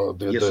 or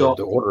the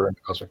order in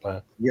the cosmic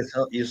plan.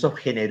 Y eso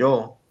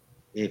generó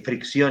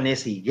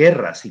fricciones y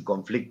guerras y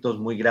conflictos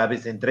muy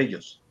graves entre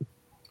ellos.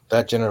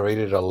 That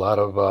generated a lot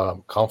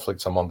of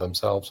conflicts among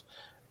themselves,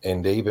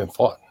 and they even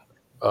fought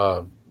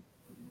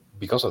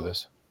because of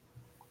this.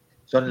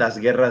 Son las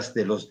guerras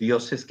de los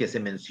dioses que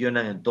se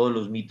mencionan en todos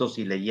los mitos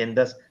y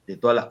leyendas de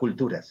todas las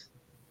culturas.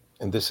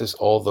 And this is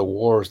all the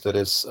wars that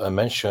is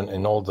mentioned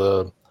in all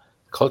the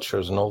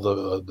cultures and all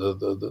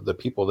the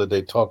people that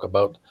they talk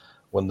about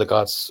when the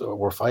gods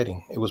were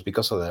fighting. It was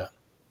because of that.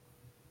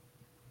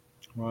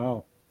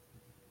 Wow.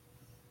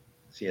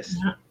 Así es.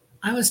 Yeah.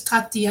 I was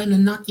taught the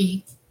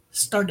Anunnaki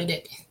started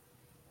it.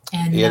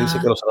 And Ella dice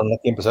que los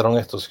Anunnaki empezaron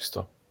esto,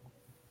 Sixto.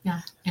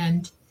 yeah,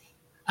 and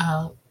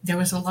there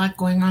was a lot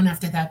going on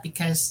after that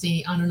because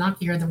the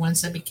Anunnaki are the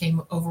ones that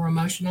became over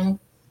emotional,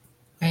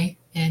 okay,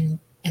 and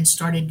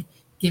started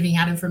giving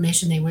out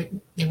information they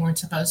weren't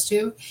supposed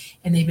to,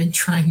 and they've been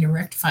trying to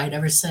rectify it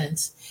ever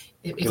since.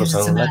 Que los Because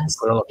it's a Anunnaki mess.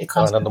 fueron los que It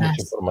estaban caused a dando mucha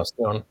mess.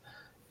 información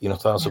y no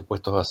estaban Yeah.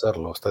 supuestos a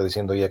hacerlo. Está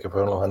diciendo ella que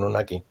fueron los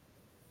Anunnaki.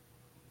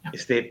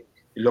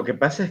 Lo que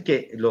pasa es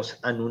que los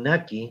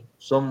Anunnaki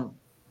son,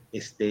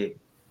 es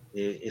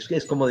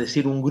como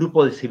decir un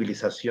grupo de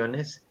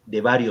civilizaciones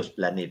de varios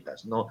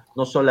planetas,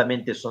 no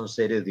solamente son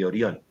seres de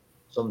Orión,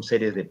 son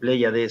seres de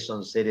Pléyades,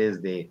 son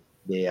seres de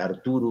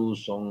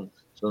Arcturus, son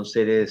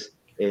seres,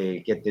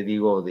 ¿qué te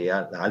digo?, de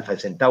Alfa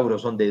Centauro,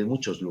 son de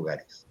muchos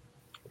lugares.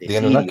 De The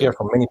Anunnaki Sirio. are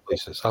from many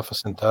places. Alpha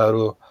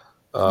Centauri,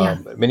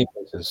 many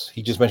places.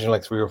 He just mentioned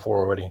like 3 or 4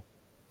 already.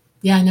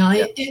 Yeah, no,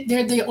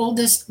 they're the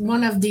oldest,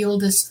 one of the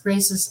oldest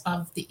races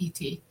of the ET.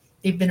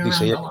 They've been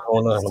Dice around ella a que lot. fue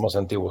uno de los más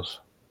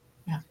antiguos.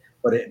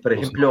 Por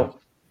ejemplo,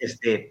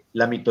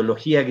 la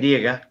mitología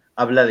griega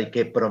habla de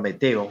que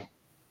Prometeo,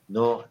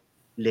 ¿no?,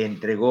 le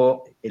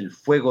entregó el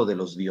fuego de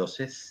los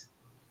dioses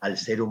al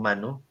ser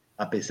humano,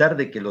 a pesar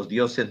de que los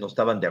dioses no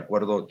estaban de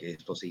acuerdo que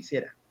esto se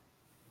hiciera.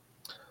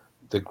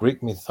 The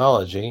Greek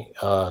mythology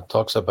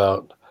talks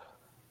about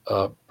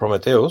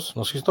Prometheus.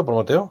 ¿No es esto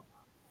Prometeo?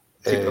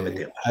 Sí,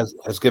 Prometeo.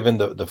 Has given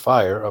the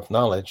fire of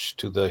knowledge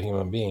to the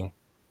human being.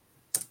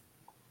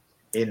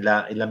 En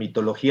la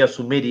mitología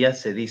sumeria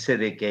se dice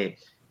de que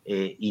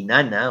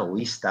Inanna o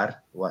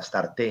Istar o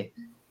Astarte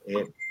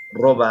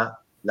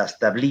roba las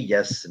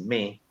tablillas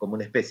Me como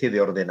una especie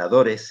de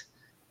ordenadores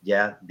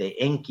ya de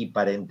Enki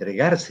para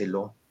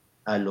entregárselo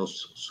a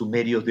los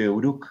sumerios de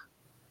Uruk.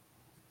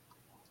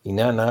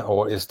 Inanna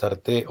or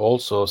Astarte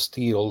also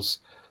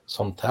steals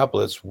some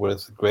tablets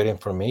with great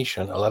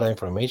information, a lot of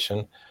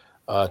information,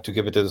 to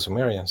give it to the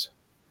Sumerians.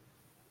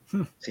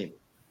 Sí,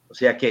 o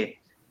sea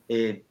que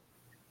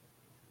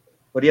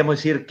podríamos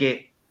decir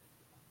que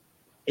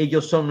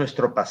ellos son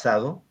nuestro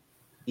pasado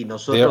y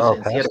nosotros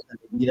en cierta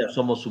medida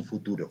somos su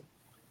futuro.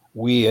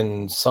 We,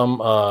 in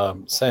some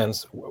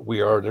sense,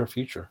 we are their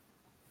future.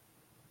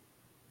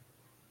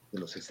 De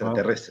los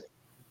extraterrestres.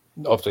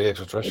 Of the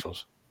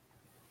extraterrestrials.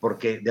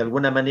 Porque de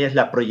alguna manera es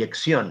la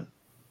proyección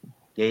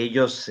que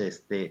ellos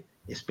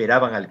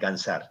esperaban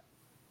alcanzar,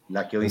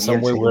 la que hoy día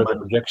el ser we're the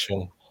humano.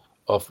 projection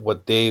of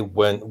what they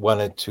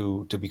wanted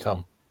to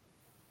become.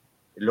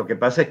 Lo que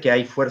pasa es que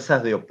hay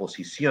fuerzas de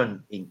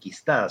oposición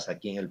enquistadas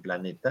aquí en el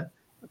planeta,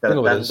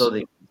 tratando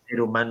de que el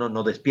ser humano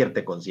no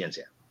despierte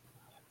conciencia.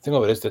 The thing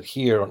of it is that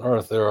here on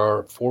Earth there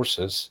are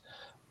forces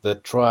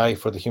that try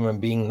for the human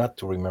being not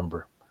to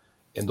remember,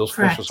 and those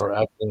forces are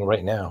acting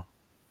right now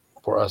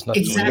for us not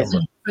to remember.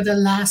 Exactly. For the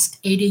last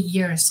 80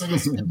 years, it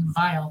has been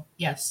vile.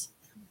 Yes.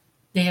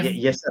 They have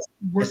Y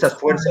esas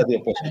fuerzas de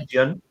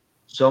oposición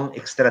son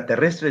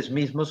extraterrestres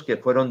mismos que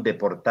fueron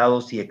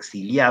deportados y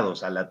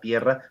exiliados a la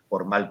Tierra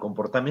por mal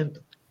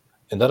comportamiento.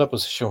 And that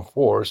opposition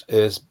force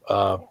is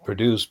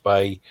produced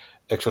by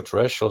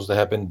extraterrestrials that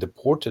have been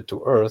deported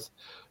to Earth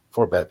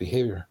for bad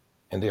behavior,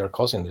 and they are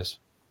causing this.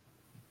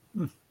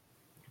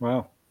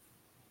 Wow.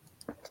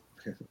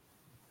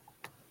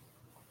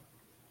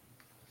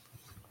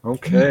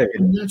 Okay.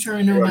 I'm not sure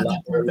I know about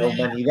that part. La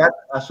humanidad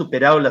ha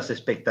superado las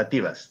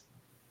expectativas.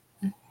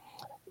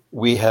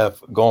 We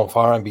have gone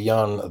far and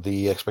beyond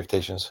the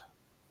expectations.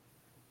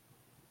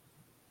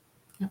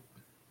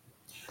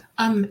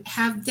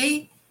 Have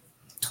they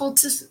told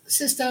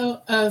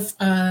Sixto of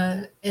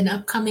an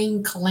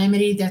upcoming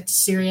calamity that's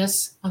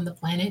serious on the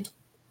planet?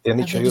 ¿Han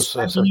dicho ellos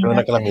acerca de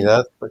una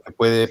calamidad que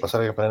puede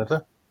pasar en el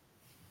planeta?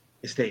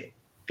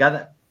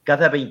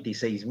 Cada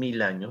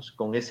 26.000 años,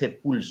 con ese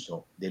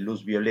pulso de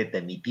luz violeta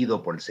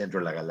emitido por el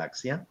centro de la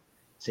galaxia,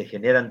 se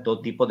generan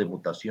todo tipo de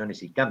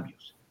mutaciones y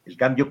cambios. El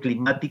cambio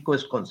climático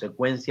es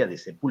consecuencia de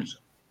ese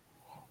pulso.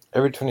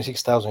 Every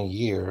 26,000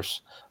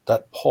 years,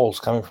 that pulse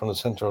coming from the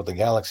center of the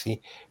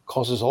galaxy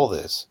causes all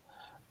this.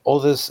 All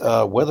this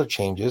weather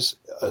changes.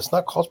 It's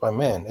not caused by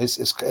man. It's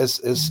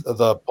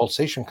the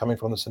pulsation coming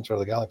from the center of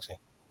the galaxy.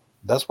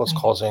 That's what's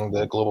causing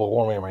the global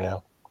warming right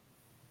now.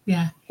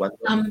 Yeah.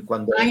 I'm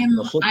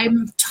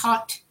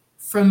taught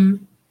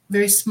from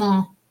very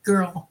small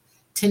girl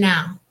to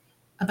now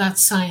about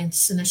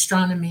science and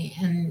astronomy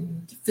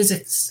and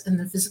physics and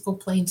the physical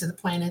planes of the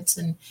planets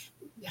and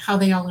how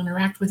they all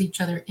interact with each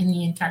other in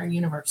the entire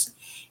universe.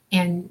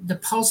 And the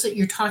pulse that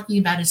you're talking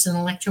about is an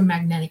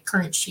electromagnetic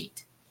current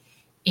sheet.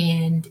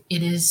 And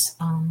it has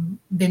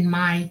been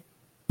my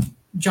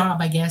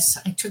job, I guess.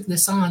 I took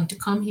this on to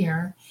come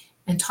here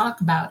and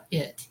talk about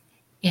it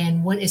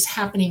and what is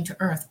happening to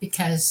Earth,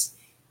 because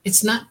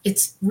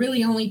it's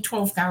really only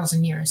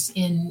 12,000 years,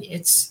 and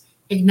it's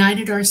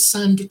ignited our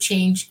sun to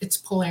change its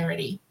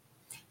polarity.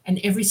 And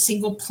every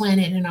single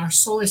planet in our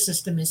solar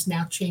system is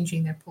now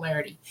changing their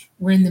polarity.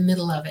 We're in the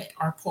middle of it.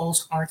 Our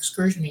poles are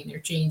excursioning, they're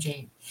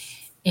changing.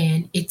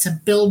 And it's a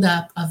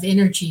buildup of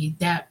energy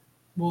that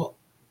will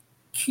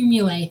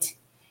accumulate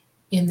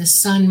in the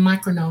sun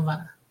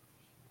micronova.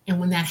 And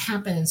when that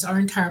happens, our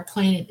entire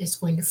planet is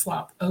going to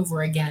flop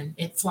over again.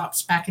 It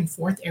flops back and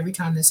forth every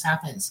time this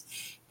happens.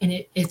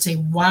 And it's a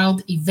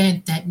wild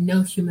event that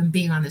no human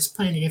being on this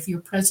planet, if you're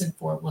present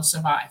for it, will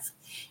survive.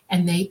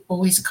 And they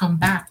always come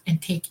back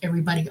and take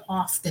everybody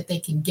off that they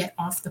can get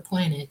off the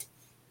planet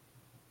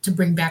to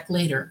bring back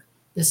later.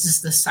 This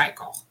is the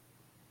cycle.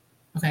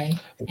 Okay.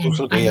 And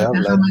I don't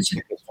know how much.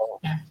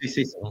 Yeah.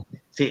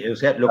 Sí, o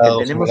sea, lo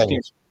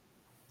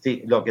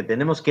que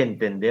tenemos que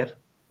entender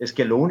es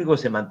que lo único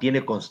que se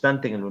mantiene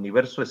constante en el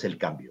universo es el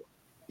cambio.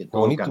 Que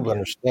todo What we need cambia. to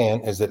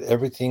understand is that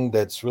everything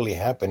that's really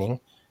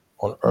happening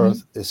on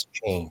Earth is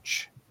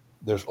change.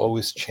 There's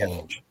always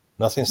change.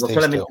 Nothing No stays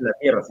solamente still. la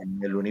Tierra, sino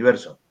en el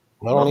universo.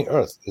 Not only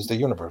Earth, it's the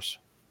universe.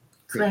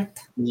 Correct.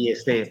 Y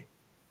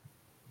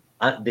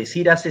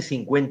decir hace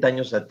 50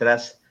 años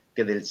atrás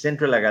que del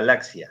centro de la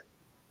galaxia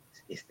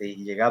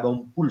llegaba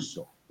un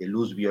pulso de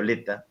luz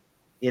violeta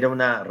era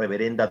una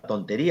reverenda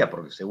tontería,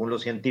 porque según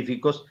los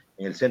científicos,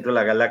 en el centro de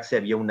la galaxia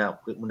había un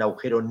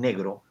agujero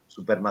negro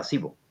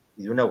supermasivo,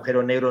 y de un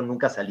agujero negro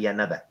nunca salía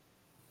nada.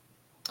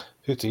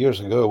 50 years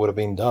ago, it would have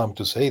been dumb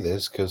to say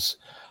this, because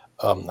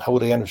how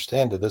would they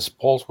understand that this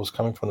pulse was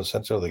coming from the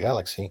center of the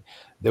galaxy?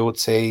 They would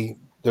say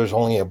there's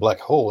only a black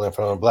hole, and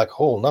from a black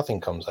hole,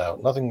 nothing comes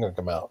out. Nothing can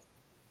come out.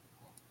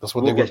 That's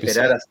what they would be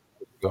saying.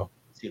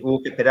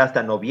 Hubo que esperar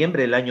hasta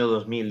noviembre del año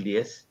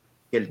 2010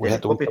 que el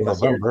telescopio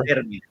espacial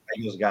Fermi de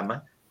rayos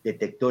gamma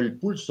detectó el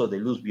pulso de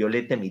luz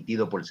violeta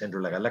emitido por el centro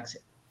de la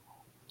galaxia.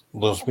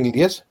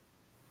 ¿2010?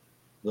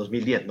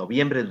 2010,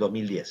 noviembre del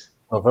 2010.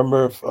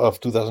 November of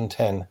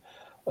 2010,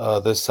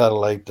 this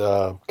satellite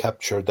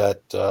captured that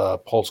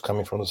pulse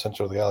coming from the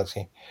center of the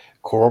galaxy,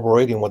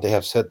 corroborating what they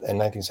have said in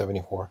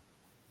 1974.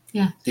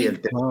 Yeah. Sí, el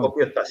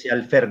telescopio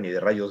espacial Fermi de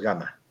rayos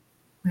gamma.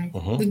 Right.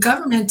 The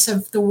governments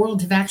of the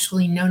world have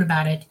actually known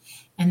about it,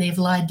 and they've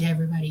lied to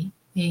everybody.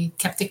 They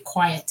kept it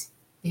quiet.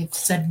 They've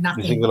said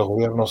nothing. Dicen que los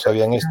gobiernos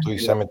sabían esto y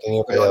se han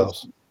mantenido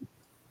callados.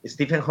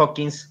 Stephen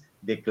Hawking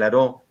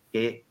declaró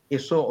que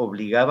eso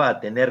obligaba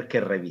a tener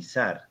que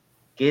revisar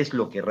qué es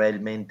lo que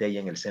realmente hay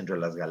en el centro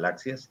de las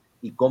galaxias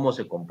y cómo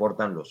se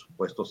comportan los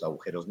supuestos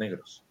agujeros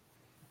negros.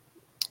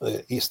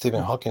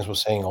 Stephen Hawking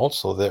was saying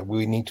also that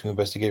we need to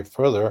investigate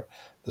further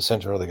the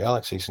center of the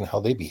galaxies and how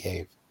they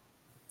behave,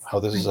 how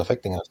this is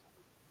affecting us.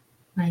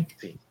 Right.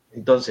 Sí.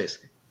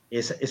 Entonces,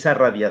 esa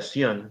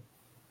radiación,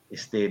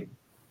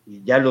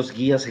 ya los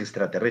guías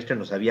extraterrestres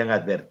nos habían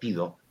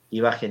advertido que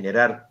iba a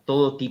generar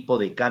todo tipo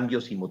de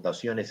cambios y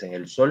mutaciones en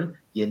el Sol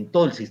y en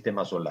todo el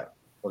sistema solar,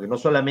 porque no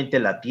solamente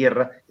la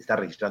Tierra está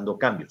registrando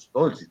cambios,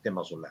 todo el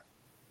sistema solar.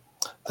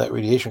 That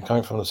radiation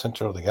coming from the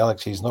center of the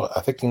galaxy is not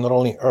affecting not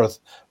only Earth,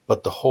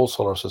 but the whole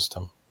solar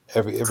system.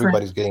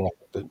 Everybody's getting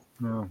affected.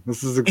 No,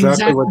 this is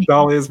exactly what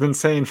Dolly has been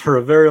saying for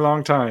a very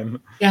long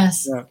time.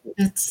 Yes. Yeah.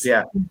 O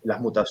sea,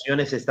 las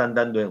mutaciones se están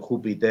dando en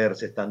Júpiter,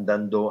 se están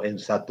dando en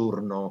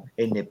Saturno,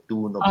 en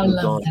Neptuno,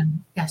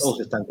 Plutón,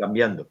 todos están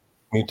cambiando.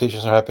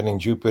 Mutations are happening in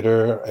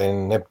Jupiter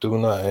and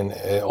Neptune, and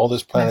all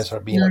these planets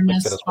are being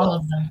affected as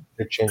well.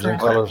 They're changing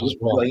colors as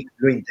well.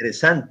 Lo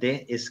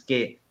interesante es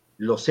que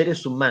los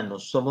seres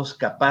humanos somos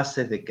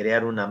capaces de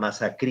crear una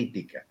masa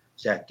crítica. O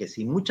sea, que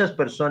si muchas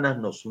personas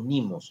nos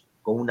unimos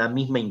con una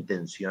misma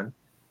intención,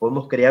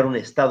 podemos crear un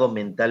estado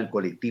mental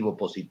colectivo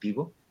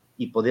positivo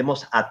y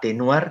podemos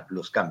atenuar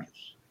los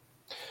cambios.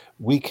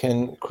 We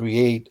can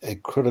create a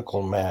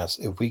critical mass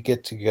if we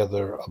get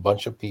together a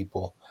bunch of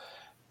people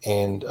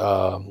and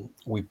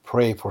we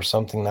pray for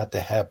something not to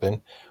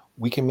happen.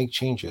 We can make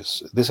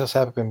changes. This has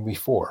happened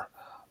before.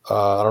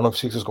 I don't know if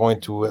Sixto is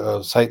going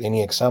to cite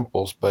any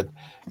examples, but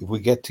if we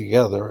get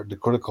together, the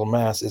critical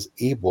mass is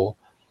able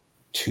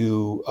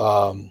to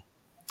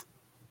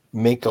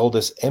make all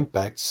these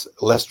impacts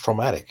less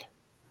traumatic.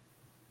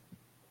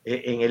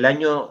 En el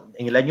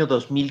año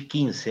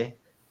 2015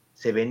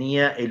 se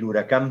venía el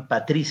huracán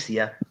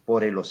Patricia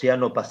por el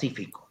Océano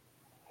Pacífico.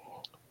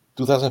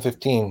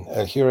 2015,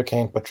 a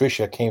hurricane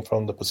Patricia came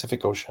from the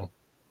Pacific Ocean.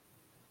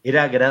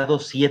 Era grado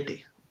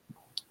 7.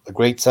 A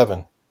grade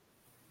 7.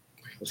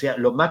 O sea,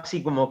 lo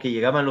máximo que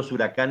llegaban los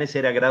huracanes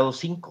era grado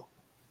 5.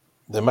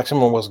 The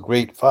maximum was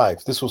grade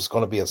 5. This was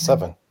going to be a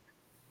 7.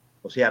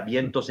 O sea,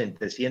 vientos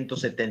entre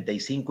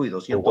 175 y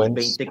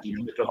 220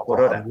 kilómetros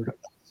por hora.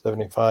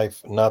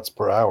 75 knots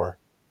per hour.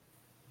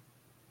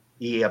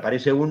 Y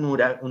aparece un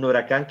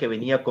huracán que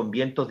venía con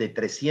vientos de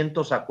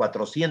 300 a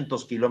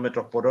 400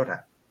 kilómetros por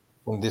hora.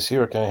 This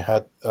hurricane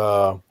had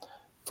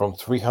from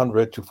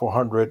 300 to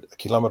 400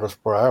 kilometers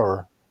per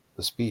hour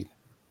the speed.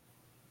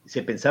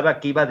 Se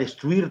pensaba que iba a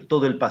destruir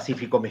todo el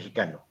Pacífico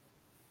mexicano.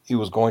 He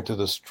was going to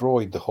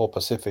destroy the whole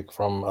Pacific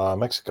from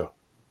Mexico.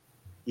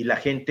 Y la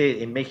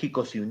gente en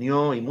México se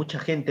unió, y mucha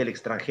gente del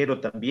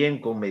extranjero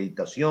también, con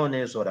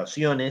meditaciones,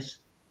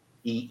 oraciones,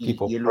 y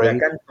el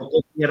huracán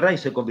tocó tierra y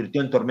se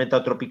convirtió en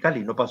tormenta tropical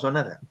y no pasó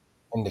nada.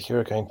 and the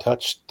hurricane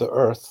touched the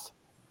Earth,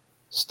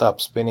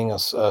 stopped spinning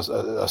as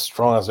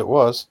strong as it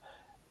was,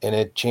 and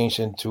it changed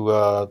into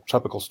a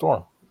tropical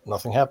storm.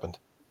 Nothing happened.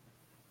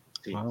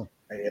 Sí. Wow.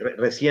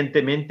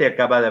 Recientemente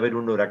acaba de haber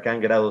un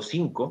huracán grado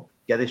 5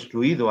 que ha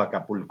destruido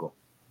Acapulco.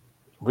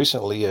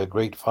 Recently, a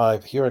grade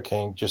 5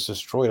 hurricane just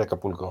destroyed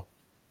Acapulco.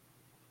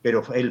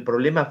 Pero el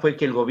problema fue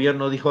que el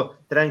gobierno dijo,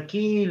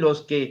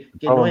 tranquilos, que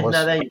no es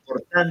nada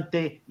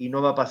importante y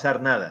no va a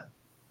pasar nada.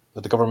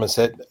 But the government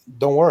said,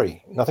 don't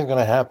worry, nothing's going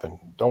to happen.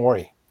 Don't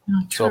worry.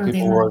 So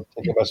people were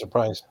taken by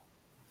surprise.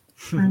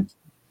 Right.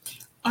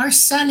 Our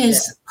sun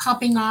is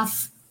popping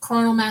off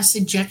coronal mass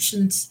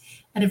ejections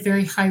at a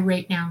very high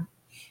rate now.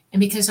 And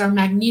because our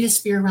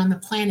magnetosphere around the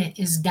planet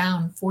is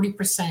down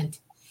 40%,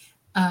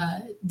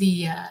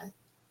 the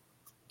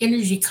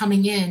energy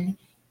coming in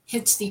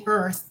hits the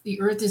Earth.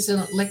 The Earth is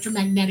an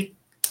electromagnetic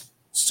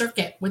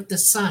circuit with the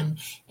sun,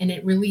 and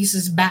it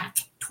releases back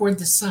toward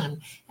the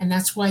sun. And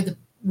that's why the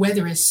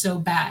weather is so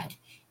bad,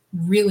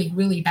 really,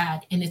 really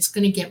bad. And it's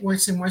going to get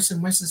worse and worse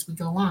and worse as we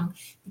go along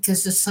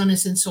because the sun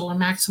is in solar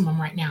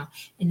maximum right now,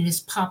 and it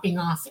is popping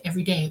off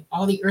every day.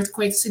 All the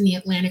earthquakes in the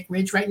Atlantic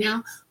Ridge right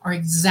now are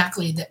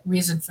exactly the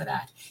reason for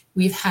that.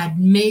 We've had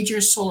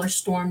major solar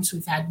storms.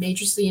 We've had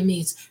major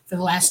CMEs for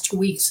the last 2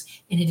 weeks,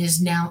 and it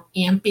is now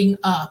amping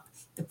up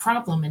the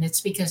problem. And it's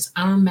because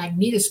our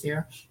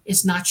magnetosphere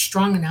is not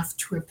strong enough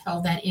to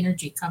repel that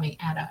energy coming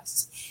at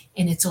us.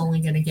 And it's only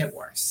going to get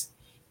worse.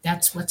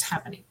 That's what's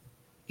happening.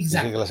 Dice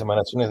que las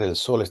emanaciones del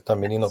Sol están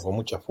viniendo con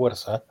mucha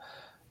fuerza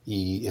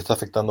y está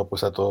afectando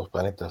pues a todos los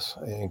planetas,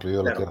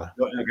 incluido la Tierra.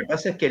 Lo que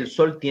pasa es que el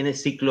Sol tiene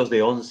ciclos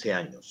de 11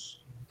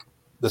 años.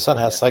 The sun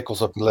has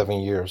cycles of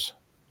 11 years.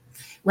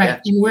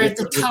 Right, and we're at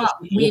the top.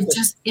 We've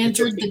just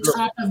entered the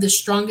top of the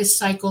strongest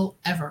cycle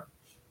ever.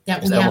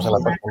 That we have. Estamos en la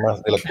parte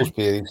más de la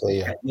cúspide, dice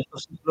ella. Y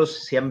estos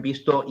ciclos se han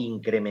visto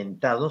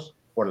incrementados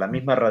por la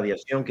misma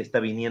radiación que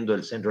está viniendo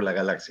del centro de la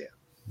galaxia.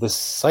 The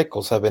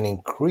cycles have been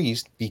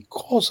increased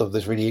because of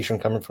this radiation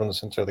coming from the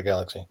center of the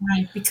galaxy.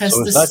 Right, because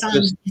so the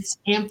sun, it's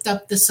amped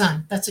up the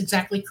sun. That's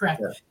exactly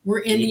correct. Yeah. We're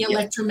in the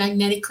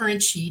electromagnetic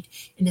current sheet,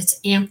 and it's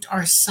amped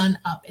our sun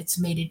up. It's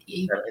made it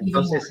even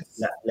Entonces,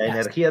 more. La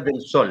energía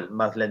del Sol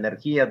más la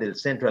energía del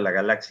centro de la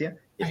galaxia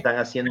están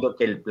haciendo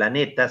que el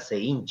planeta se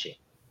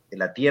hinche, que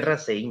la Tierra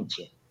se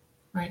hinche.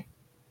 Right.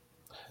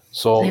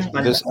 So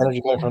this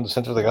energy coming from the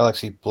center of the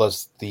galaxy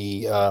plus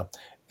the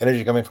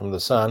energy coming from the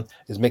sun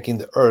is making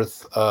the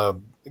Earth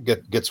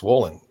get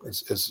swollen.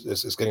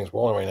 It's getting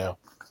swollen right now.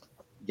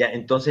 Ya,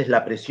 entonces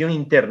la presión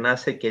interna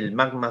hace que el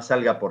magma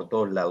salga por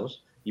todos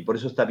lados y por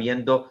eso está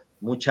habiendo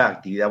mucha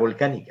actividad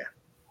volcánica.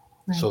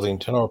 Right. So the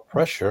internal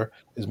pressure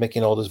is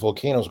making all these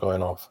volcanoes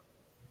going off.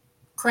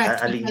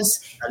 Correct,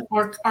 because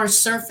our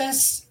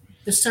surface,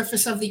 the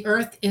surface of the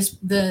Earth, is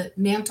the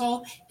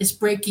mantle is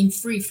breaking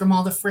free from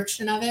all the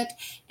friction of it,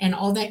 and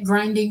all that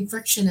grinding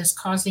friction is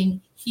causing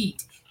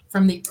heat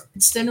from the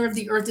center of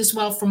the Earth as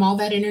well, from all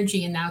that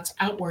energy, and now it's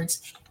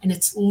outwards, and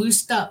it's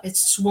loosed up,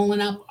 it's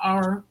swollen up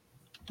our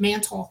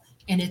mantle,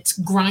 and it's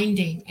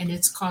grinding, and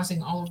it's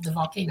causing all of the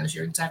volcanoes.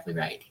 You're exactly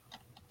right.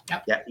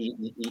 Yep. Ya,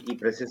 y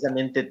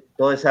precisamente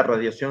toda esa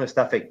radiación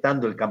está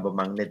afectando el campo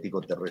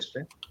magnético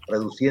terrestre,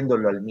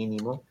 reduciéndolo al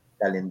mínimo,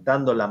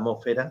 calentando la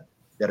atmósfera,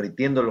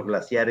 derritiendo los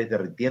glaciares,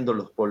 derritiendo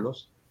los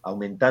polos,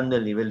 aumentando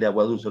el nivel de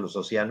agua dulce de los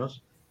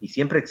océanos, y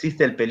siempre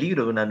existe el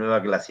peligro de una nueva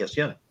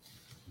glaciación.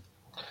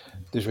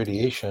 This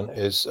radiation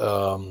is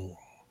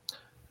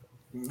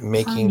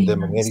making the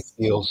magnetic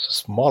fields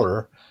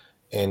smaller,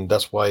 and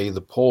that's why the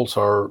poles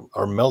are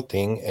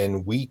melting,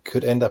 and we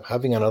could end up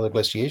having another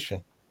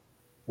glaciation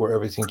where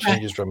everything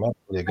changes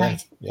dramatically again.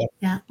 Right.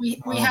 Yeah.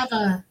 We have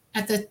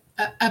at the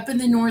up in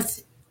the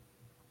north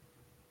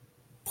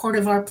part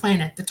of our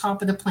planet, the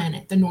top of the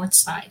planet, the north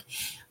side,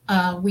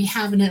 we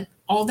have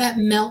all that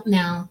melt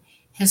now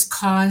has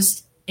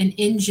caused an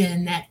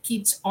engine that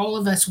keeps all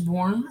of us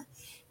warm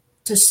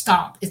to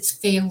stop. It's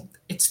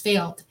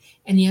failed,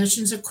 and the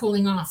oceans are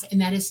cooling off,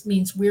 and that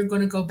means we're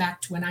going to go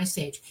back to an ice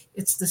age.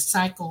 It's the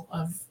cycle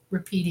of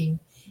repeating,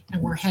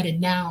 and we're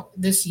headed now.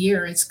 This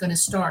year, it's going to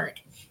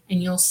start,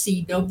 and you'll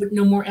see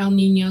no more El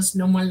Niños,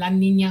 no more La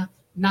Niña,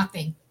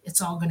 nothing.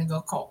 It's all going to go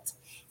cold,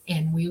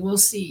 and we will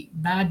see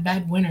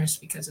bad winters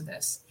because of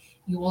this.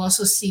 You will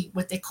also see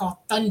what they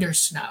call thunder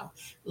snow,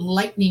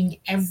 lightning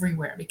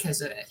everywhere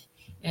because of it.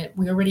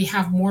 We already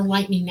have more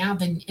lightning now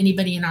than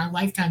anybody in our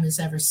lifetime has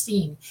ever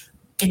seen.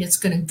 And it's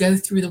going to go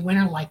through the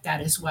winter like that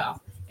as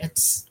well.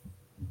 It's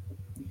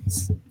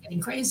getting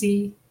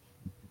crazy.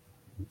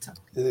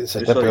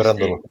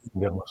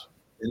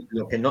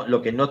 Lo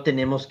que no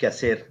tenemos que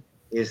hacer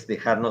es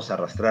dejarnos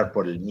arrastrar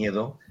por el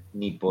miedo,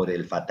 ni por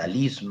el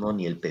fatalismo,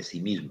 ni el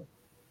pesimismo.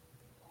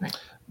 Right.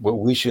 What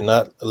we should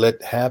not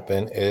let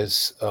happen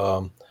is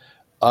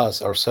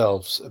us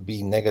ourselves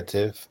be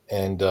negative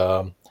and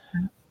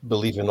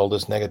believe in all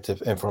this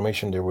negative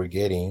information that we're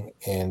getting,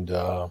 and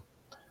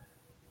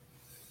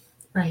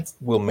right.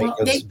 will make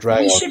us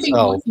drag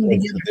ourselves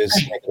into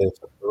this negative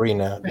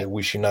arena. Right. That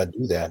we should not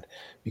do that,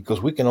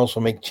 because we can also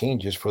make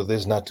changes for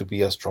this not to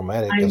be as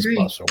traumatic as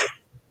possible.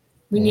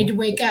 We need to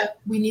wake up.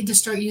 We need to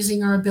start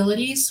using our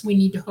abilities. We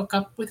need to hook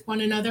up with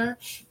one another.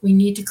 We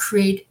need to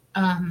create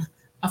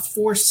a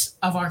force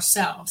of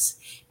ourselves.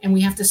 And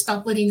we have to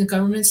stop letting the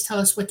governments tell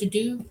us what to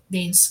do.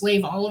 They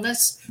enslave all of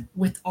us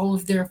with all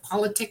of their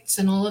politics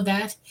and all of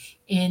that.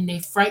 And they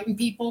frighten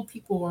people.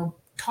 People are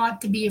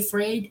taught to be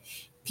afraid.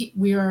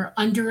 We are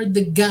under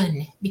the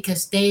gun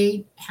because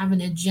they have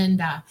an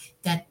agenda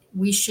that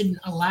we shouldn't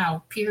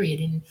allow, period.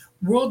 And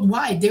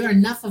worldwide, there are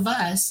enough of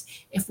us.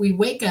 If we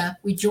wake up,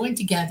 we join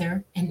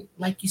together, and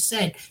like you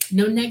said,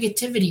 no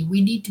negativity.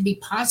 We need to be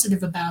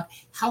positive about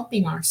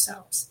helping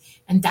ourselves.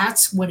 And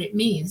that's what it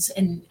means.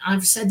 And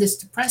I've said this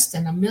to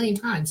Preston a million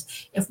times.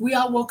 If we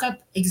all woke up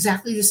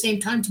exactly the same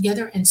time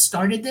together and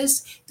started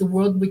this, the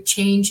world would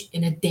change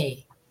in a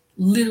day,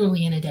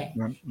 literally in a day.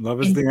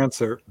 Love is the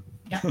answer.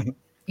 Yeah,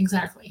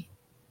 exactly.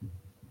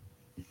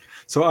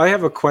 So I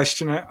have a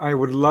question I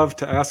would love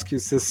to ask you,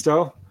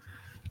 Sixto.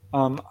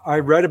 I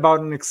read about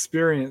an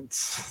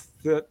experience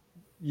that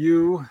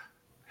you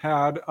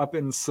had up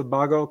in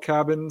Sebago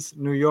Cabins,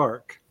 New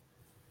York,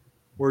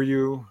 where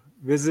you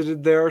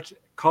visited there,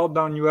 called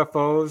down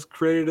UFOs,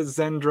 created a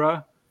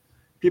Zendra.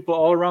 People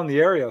all around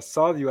the area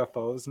saw the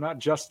UFOs, not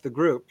just the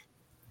group.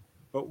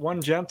 But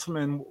one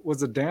gentleman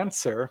was a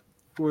dancer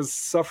who was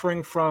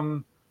suffering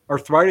from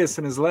arthritis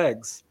in his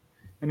legs,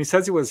 and he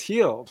says he was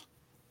healed.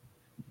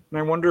 And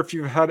I wonder if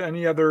you've had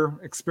any other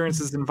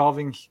experiences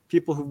involving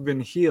people who've been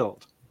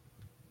healed.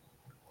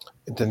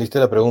 ¿Entendiste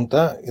la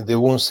pregunta? De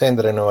un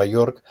centro en Nueva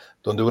York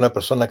donde una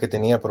persona que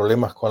tenía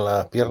problemas con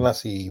las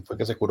piernas y fue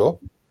que se curó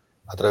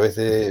a través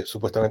de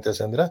supuestamente el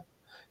Sendra.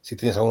 ¿Si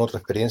tienes alguna otra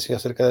experiencia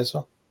acerca de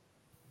eso?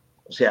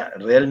 O sea,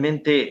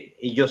 realmente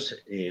ellos,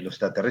 los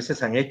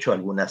extraterrestres, han hecho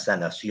algunas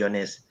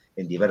sanaciones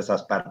en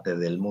diversas partes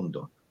del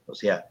mundo. O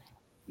sea,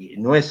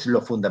 no es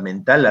lo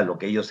fundamental a lo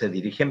que ellos se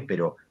dirigen,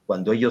 pero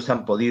cuando ellos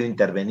han podido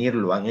intervenir,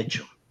 lo han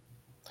hecho.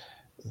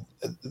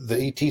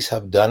 The ETs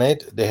have done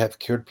it. They have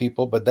cured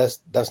people, but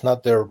that's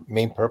not their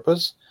main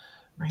purpose.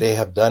 Right. They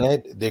have done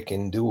it. They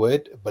can do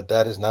it, but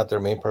that is not their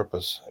main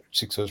purpose.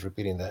 Sixto is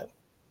repeating that.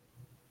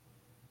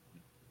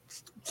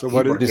 So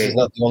what is, this is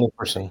not the only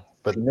person.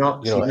 But,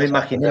 no, si no,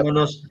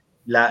 imaginémonos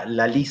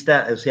la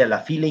lista, o sea, la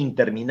fila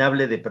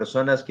interminable de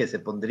personas que se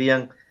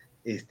pondrían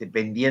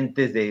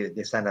pendientes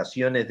de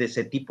sanaciones de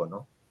ese tipo,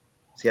 ¿no?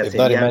 O sea, if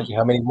not, imagine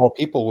how many more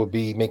people would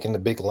be making the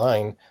big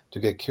line to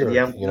get cured,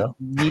 you know?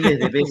 Miles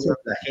de veces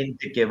la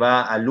gente que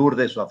va a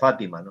Lourdes o a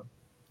Fátima, ¿no?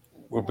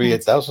 Would be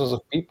thousands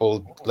of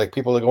people, like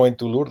people are going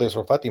to Lourdes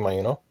or Fátima,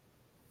 you know?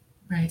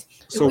 Right.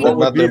 So what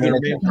would be their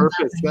main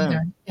purpose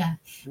then? Yeah.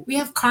 We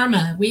have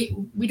karma. We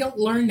don't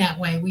learn that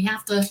way. We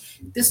have to,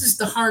 this is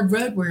the hard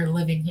road we're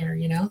living here,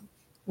 you know?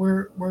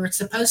 We're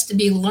supposed to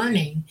be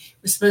learning.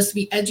 We're supposed to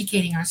be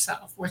educating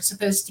ourselves. We're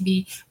supposed to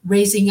be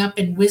raising up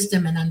in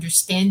wisdom and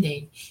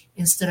understanding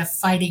instead of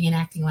fighting and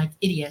acting like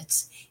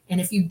idiots. And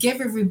if you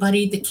give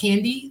everybody the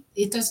candy,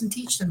 it doesn't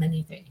teach them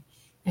anything.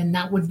 And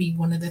that would be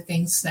one of the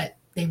things that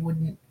they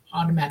wouldn't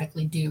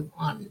automatically do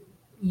on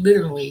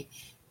literally.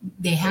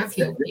 They have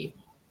healed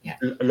people. Yeah.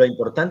 Lo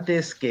importante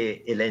es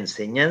que la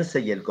enseñanza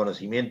y el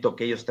conocimiento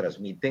que ellos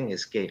transmiten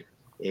es que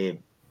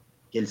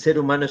el ser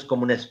humano es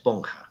como una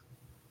esponja.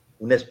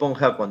 Una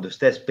esponja, cuando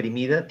está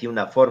exprimida, tiene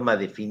una forma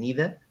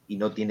definida y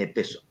no tiene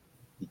peso,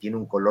 y tiene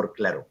un color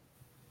claro.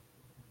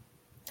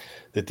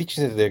 The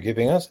teaching that they're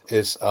giving us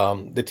is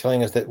they're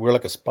telling us that we're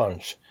like a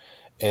sponge.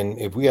 And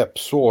if we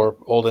absorb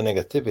all the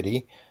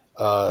negativity,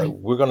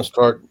 we're going to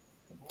start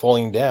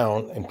falling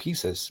down in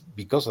pieces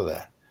because of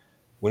that.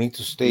 We need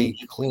to stay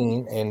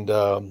clean and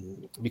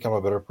become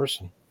a better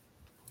person.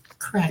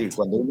 Correct. Sí,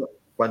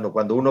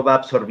 cuando uno va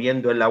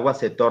absorbiendo el agua,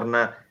 se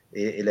torna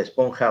la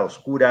esponja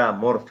oscura,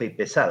 amorfa y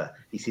pesada.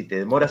 Y si te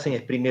demoras en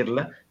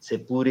exprimirla, se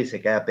pudre y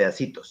se cae a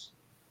pedacitos.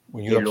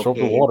 When you absorb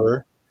the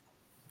water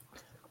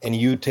and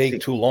you take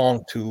too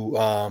long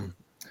to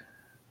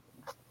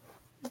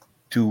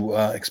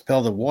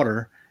expel the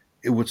water,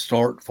 it would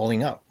start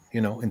falling out,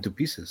 you know, into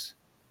pieces.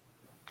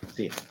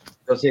 Sí.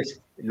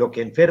 Entonces, lo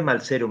que enferma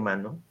al ser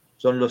humano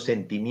son los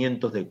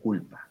sentimientos de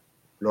culpa,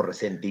 los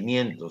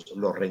resentimientos,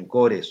 los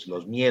rencores,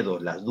 los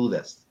miedos, las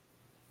dudas.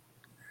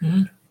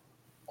 Mm-hmm.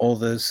 All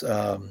these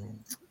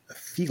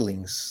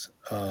feelings,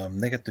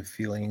 negative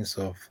feelings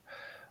of,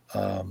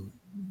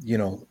 you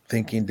know,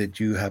 thinking that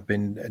you have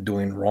been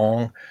doing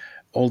wrong.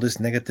 All these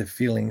negative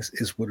feelings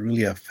is what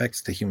really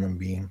affects the human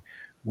being.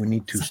 We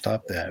need to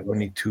stop that. We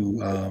need to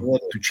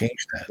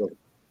change that.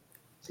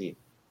 Sí.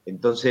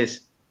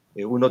 Entonces,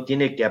 uno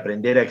tiene que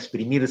aprender a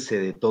exprimirse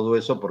de todo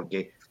eso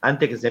porque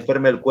antes que se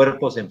enferme el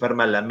cuerpo, se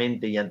enferma la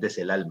mente y antes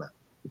el alma.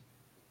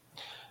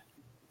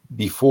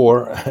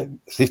 Before,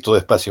 listo,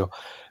 despacio.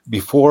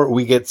 Before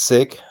we get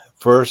sick,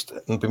 first,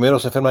 primero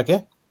se enferma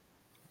 ¿qué?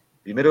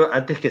 Primero,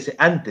 antes que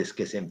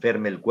se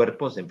enferme el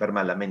cuerpo, se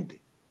enferma la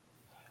mente.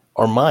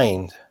 Our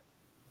mind.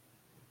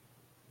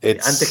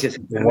 It's antes que se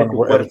enferme tu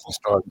cuerpo,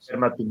 se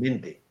enferma tu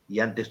mente y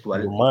antes tu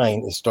alma. Your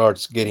mind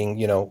starts getting,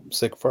 you know,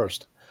 sick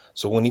first.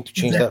 So we need to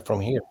change that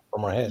from here,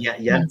 from our head.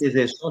 Y antes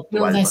de eso,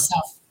 tu alma.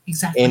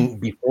 Exactly. And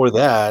before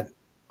that,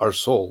 our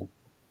soul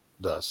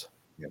does.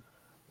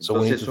 So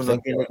we need Entonces to uno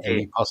think tiene and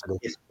be que positive.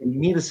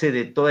 exprimirse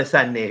de toda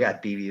esa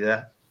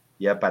negatividad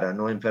ya para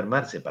no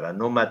enfermarse, para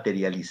no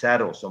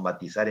materializar o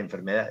somatizar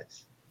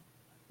enfermedades.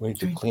 We need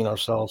to Right. clean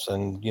ourselves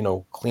and, I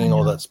clean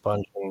all know. that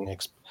sponge and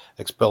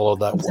expel all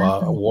that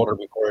Exactly. water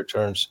before it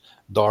turns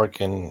dark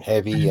and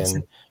heavy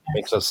and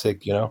makes us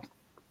sick, Yep.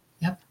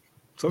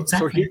 So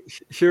Exactly.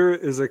 here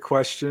is a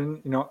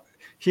question.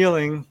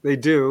 Healing they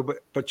do,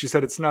 but you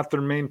said it's not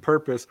their main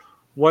purpose.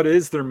 What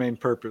is their main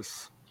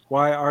purpose?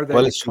 Why are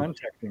 ¿Cuál they es su,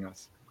 contacting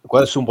us?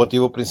 cuál es su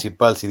motivo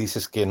principal si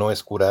dices que no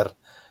es curar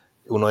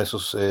uno de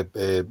sus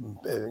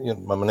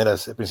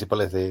maneras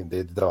principales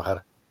de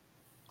trabajar?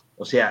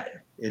 O sea,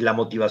 la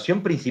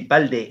motivación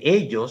principal de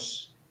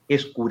ellos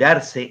es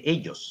curarse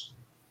ellos.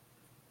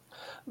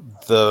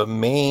 The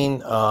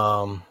main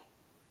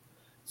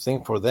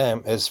thing for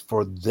them is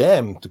for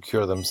them to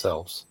cure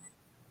themselves.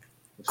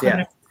 O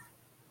sea,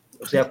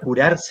 Correct.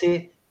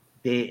 curarse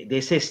de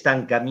ese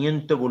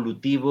estancamiento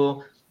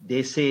evolutivo,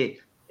 de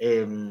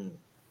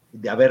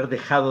haber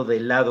dejado de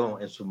lado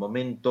en su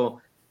momento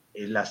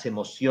las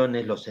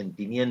emociones, los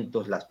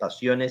sentimientos, las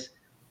pasiones,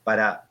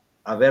 para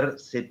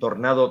haberse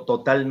tornado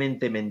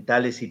totalmente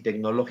mentales y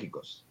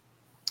tecnológicos.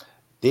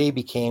 They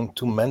became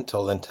too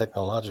mental and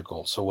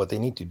technological. So what they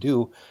need to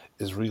do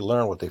is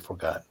relearn what they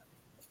forgot,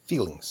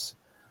 feelings.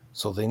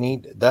 So they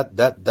need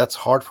that's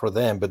hard for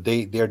them, but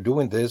they're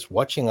doing this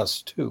watching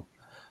us too.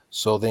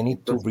 So they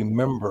need to Entonces,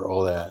 remember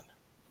all that.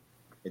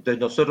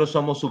 nosotros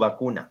somos su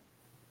vacuna,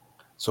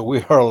 So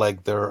we are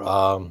like their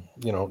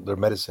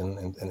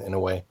medicine in a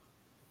way.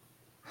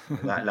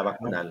 la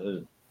vacuna.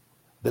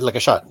 They're like a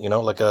shot,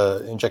 like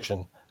a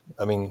injection.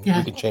 I mean, Yeah.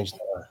 we can change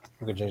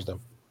them.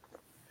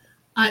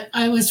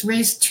 I was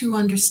raised to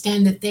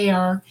understand that they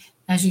are,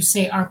 as you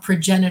say, our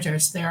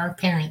progenitors. They're our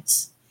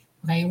parents.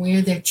 Okay,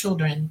 we're their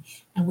children,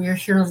 and we're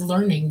here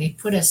learning. They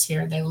put us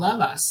here. They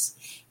love us.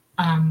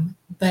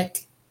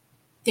 But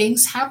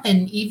things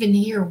happen even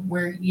here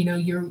where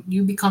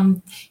you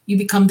become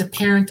the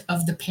parent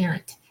of the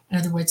parent. In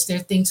other words, there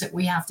are things that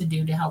we have to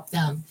do to help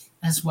them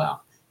as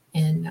well,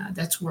 and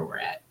that's where we're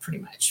at. Pretty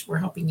much, we're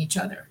helping each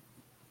other.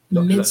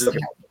 Lo Immensely que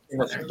helping each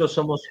other. nosotros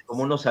somos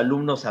como unos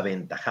alumnos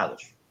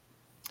aventajados.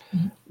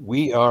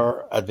 We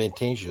are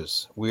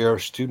advantageous. We are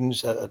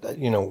students.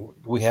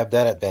 We have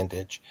that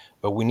advantage,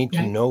 but we need to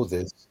Right. know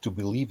this to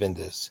believe in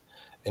this,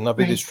 and not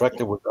be Right.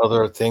 distracted with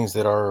other things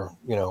that are,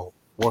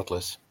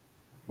 worthless.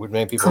 With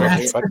many people are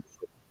Correct. distracted.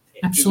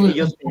 Absolutely.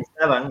 Ellos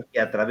pensaban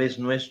que a través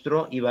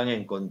nuestro iban a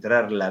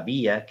encontrar la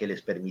vía que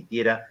les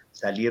permitiera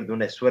salir de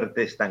una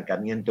suerte de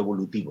estancamiento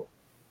evolutivo.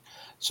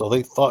 So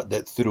they thought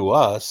that through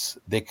us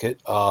they could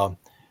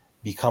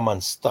become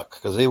unstuck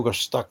because they were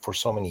stuck for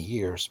so many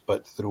years.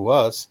 But through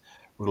us,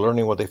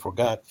 learning what they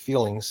forgot,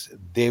 feelings,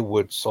 they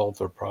would solve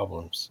their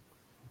problems.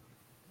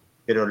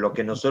 Pero lo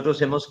que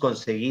nosotros hemos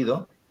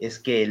conseguido es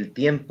que el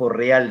tiempo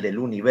real del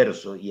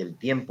universo y el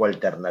tiempo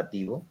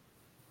alternativo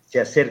se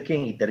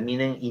acerquen y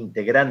terminen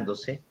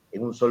integrándose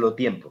en un solo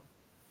tiempo.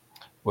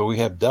 What we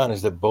have done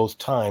is that both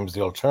times,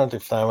 the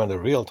alternative time and the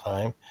real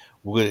time,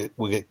 will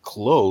get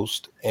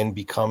closed and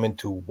become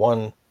into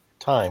one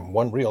time,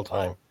 one real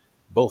time,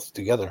 both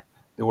together.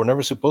 They were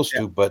never supposed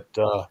to, but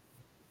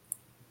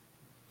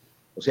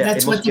O sea,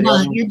 That's hemos what they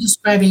creado want. You're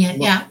describing it.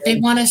 hemos Yeah. They creado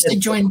un want us to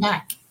proceso. join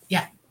back.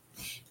 Yeah.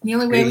 And the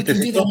only way we can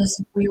do that Necesito- is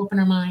if we open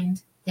our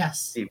mind.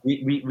 Yes. Sí,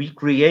 we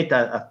create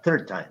a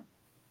third time.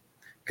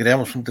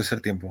 creamos un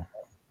tercer tiempo.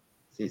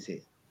 Sí,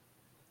 sí.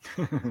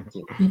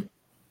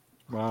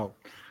 Wow.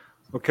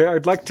 Okay,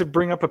 I'd like to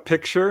bring up a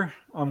picture.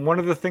 One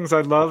of the things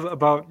I love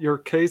about your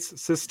case,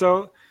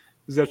 Sixto,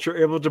 is that you're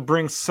able to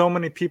bring so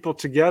many people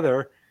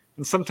together,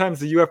 and sometimes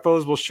the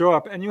UFOs will show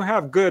up, and you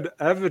have good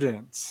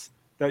evidence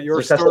that your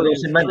Eso hace story 2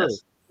 is true.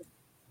 semanas.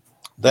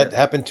 That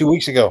happened 2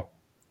 weeks ago.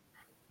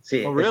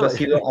 Sí, Oh, eso ha really?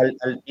 sido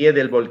al pie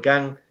del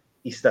volcán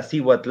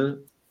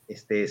Iztaccíhuatl,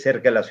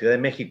 cerca de la Ciudad de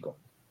México.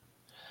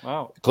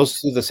 Wow.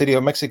 Close to the city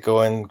of Mexico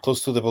and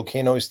close to the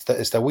volcano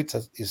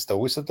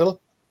Iztaccíhuatl.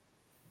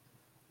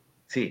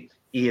 Sí,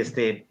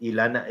 y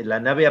la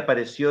nave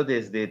apareció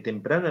desde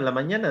temprano en la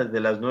mañana, desde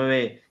las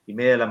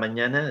 9:30 de la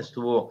mañana,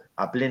 estuvo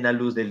a plena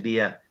luz del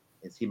día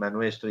encima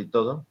nuestro y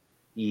todo,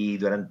 y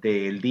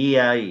durante el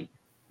día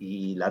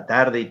y la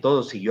tarde y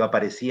todo siguió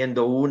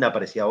apareciendo una,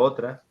 aparecía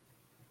otra.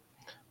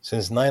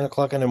 Since 9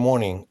 o'clock in the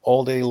morning,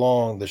 all day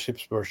long, the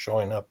ships were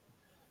showing up.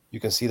 You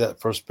can see that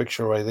first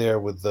picture right there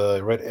with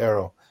the red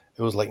arrow.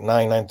 It was like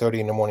 9:30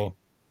 in the morning.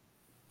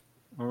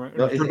 All right.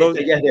 No, And for esta those,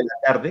 ya es de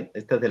la tarde,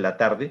 esta es de la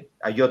tarde.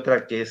 Hay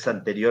otra que es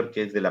anterior,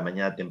 que es de la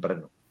mañana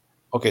temprano.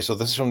 Okay, so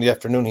this is from the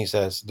afternoon, he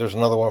says. There's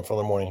another one from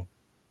the morning.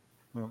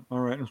 all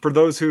right. And for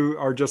those who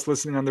are just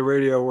listening on the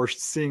radio, we're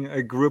seeing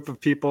a group of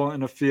people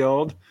in a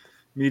field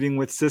meeting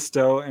with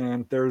Sixto,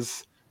 and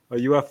there's a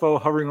UFO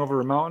hovering over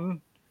a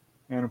mountain.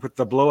 And with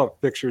the blow-up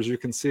pictures, you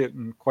can see it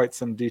in quite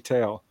some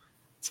detail.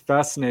 It's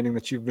fascinating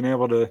that you've been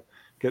able to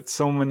get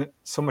so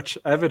much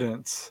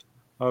evidence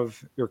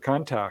of your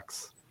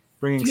contacts,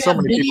 bringing so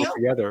many people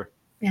together.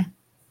 Yeah.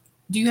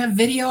 Do you have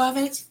video of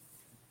it?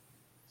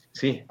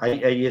 Sí, hay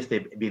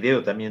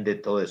video también de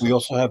todo eso. We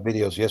also have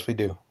videos. Yes, we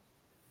do.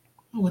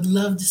 I would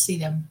love to see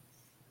them.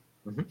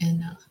 Ujú.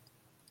 And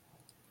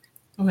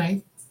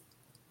okay,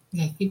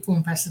 okay, keep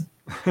going, Preston.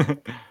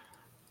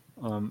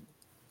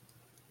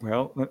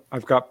 Well,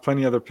 I've got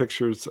plenty other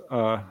pictures.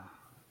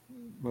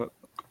 But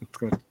it's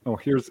gonna. Oh,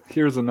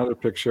 here's another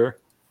picture,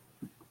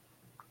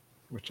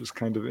 which is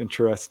kind of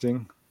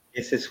interesting.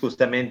 Ese es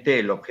justamente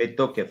el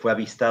objeto que fue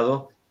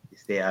avistado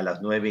a las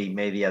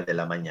 9:30 de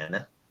la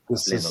mañana, a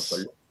This pleno is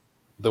sol.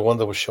 the one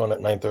that was shown at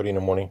 9:30 in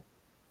the morning.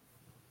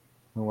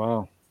 Oh,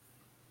 wow.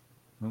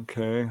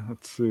 Okay,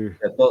 let's see. O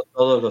sea,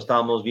 todos lo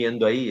estábamos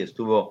viendo ahí,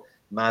 estuvo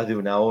más de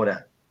una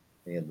hora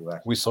en el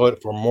lugar. We saw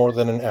it for more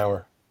than an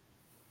hour.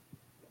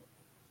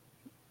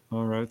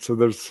 All right, so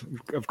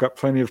I've got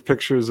plenty of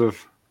pictures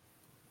of.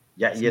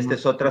 Ya, y esta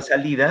es otra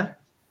salida,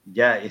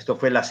 ya esto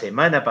fue la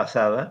semana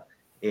pasada,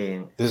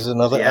 This is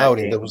another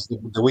outing that was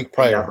the week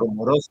en La prior.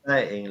 Rumorosa,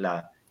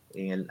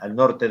 al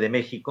norte de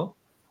México.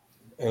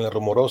 En La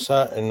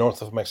Rumorosa, in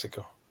north of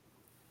Mexico.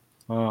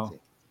 Wow. Sí.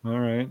 All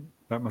right,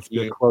 that must be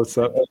Y a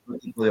close-up. otro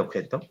tipo de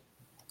objeto.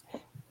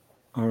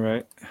 All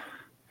right.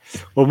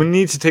 Well, we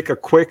need to take a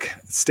quick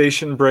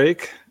station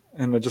break,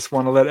 and I just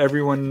want to let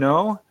everyone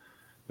know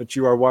that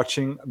you are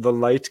watching The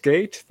Light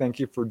Gate. Thank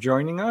you for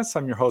joining us.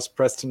 I'm your host,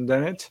 Preston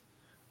Dennett.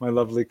 My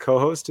lovely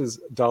co-host is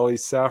Dolly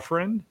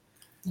Safran.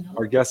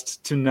 Our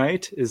guest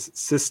tonight is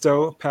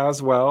Sixto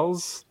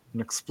Paz-Wells,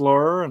 an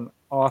explorer, an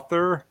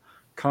author,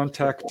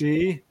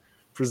 contactee,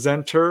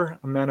 presenter,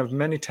 a man of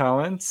many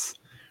talents.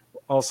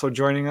 Also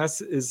joining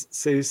us is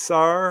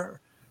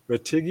Cesar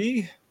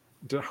Retigi.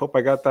 Hope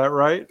I got that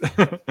right.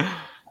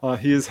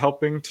 He is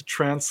helping to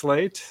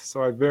translate,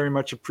 so I very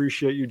much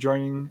appreciate you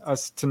joining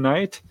us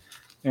tonight.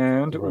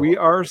 And we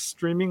are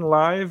streaming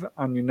live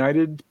on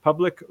United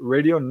Public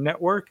Radio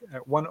Network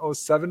at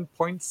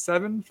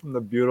 107.7 from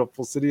the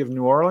beautiful city of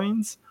New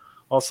Orleans.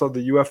 Also,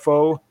 the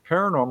UFO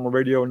Paranormal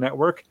Radio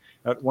Network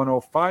at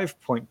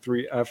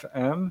 105.3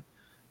 FM.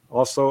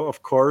 Also,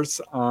 of course,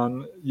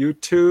 on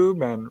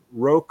YouTube and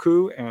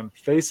Roku and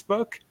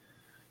Facebook.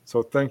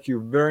 So thank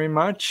you very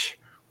much.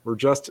 We're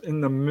just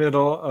in the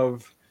middle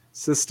of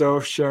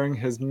Sixto sharing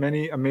his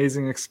many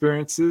amazing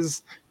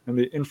experiences and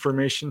the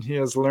information he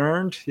has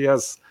learned. He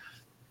has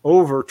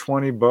over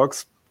 20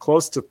 books,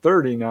 close to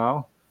 30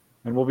 now,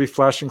 and we'll be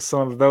flashing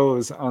some of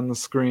those on the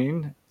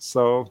screen.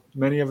 So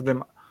many of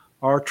them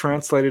are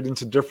translated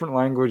into different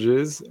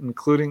languages,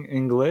 including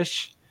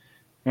English.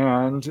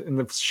 And in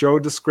the show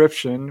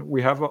description,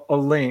 we have a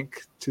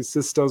link to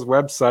Sixto's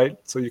website,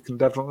 so you can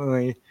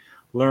definitely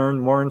learn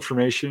more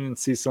information and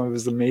see some of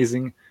his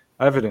amazing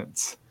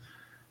evidence.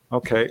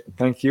 Okay,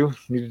 thank you.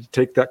 Needed to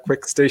take that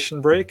quick station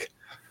break,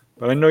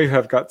 but I know you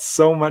have got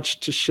so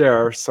much to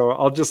share, so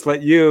I'll just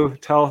let you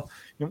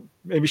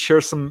maybe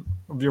share some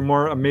of your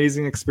more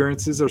amazing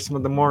experiences or some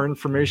of the more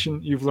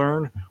information you've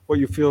learned, what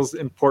you feel is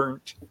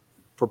important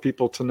for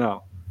people to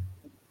know.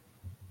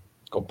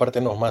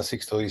 Compártenos más,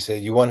 Sixto. Dice,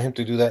 you want him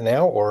to do that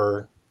now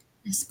or?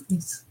 Yes,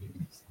 please.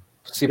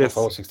 Sí, Yes.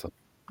 por favor, Sixto.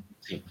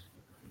 Sí.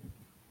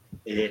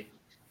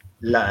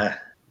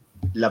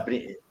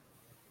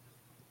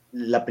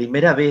 La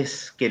primera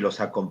vez que los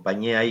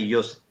acompañé a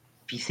ellos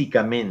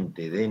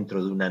físicamente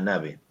dentro de una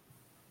nave,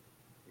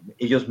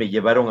 ellos me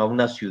llevaron a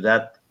una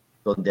ciudad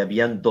donde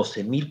habían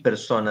 12,000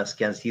 personas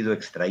que han sido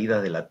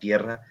extraídas de la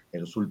Tierra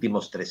en los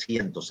últimos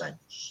 300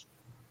 años.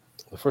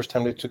 The first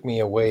time they took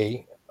me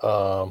away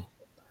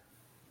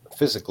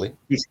physically,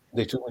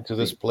 they took me to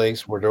this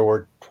place where there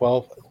were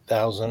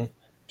 12,000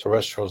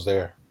 terrestrials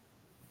there.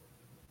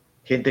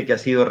 Gente que ha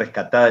sido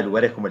rescatada de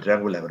lugares como el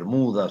Triángulo de las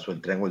Bermudas o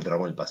el Triángulo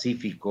del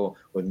Pacífico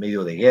o en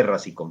medio de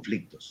guerras y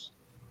conflictos.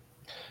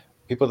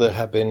 People that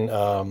have been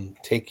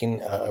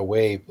taken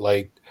away,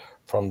 like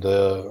from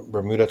the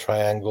Bermuda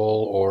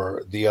Triangle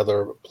or the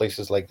other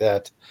places like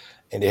that,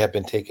 and they have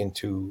been taken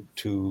to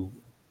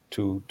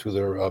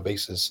their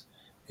bases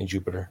in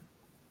Jupiter.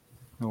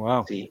 Oh,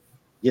 wow. Sí.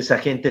 Y esa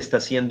gente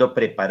estaba siendo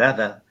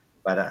preparada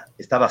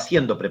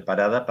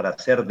para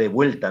ser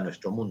devuelta a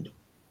nuestro mundo.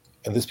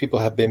 And these people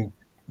have been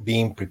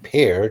being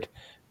prepared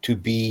to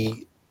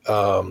be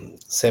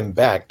sent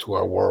back to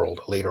our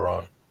world later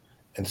on.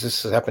 And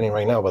this is happening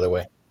right now, by the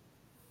way.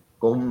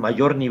 Con un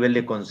mayor nivel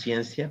de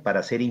conciencia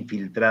para ser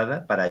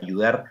infiltrada, para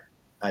ayudar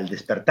al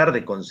despertar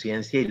de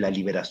conciencia y la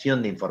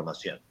liberación de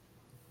información.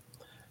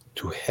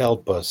 To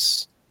help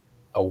us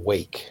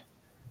awake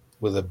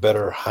with a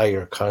better,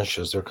 higher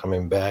conscious, they're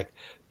coming back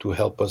to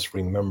help us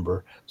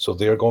remember. So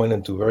they're going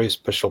into very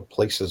special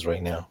places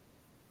right now.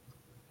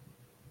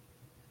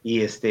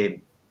 Y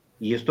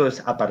esto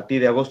es a partir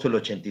de agosto del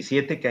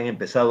 87 que han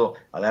empezado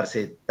a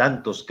darse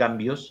tantos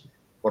cambios,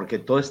 porque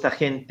toda esta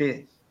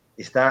gente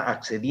está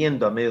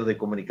accediendo a medios de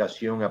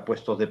comunicación, a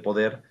puestos de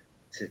poder,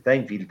 se está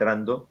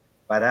infiltrando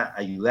para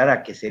ayudar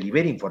a que se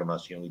libere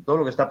información. Y todo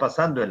lo que está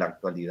pasando en la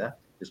actualidad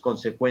es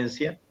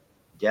consecuencia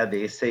ya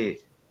de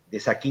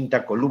esa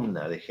quinta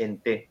columna de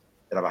gente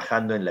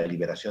trabajando en la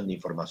liberación de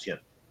información.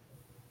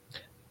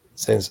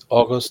 Since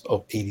August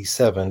of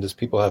 87, these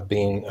people have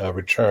been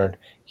returned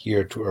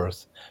here to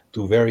Earth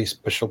to very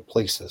special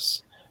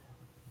places,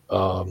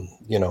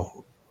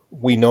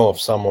 We know of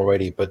some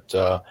already, but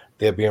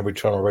they have been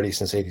returned already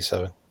since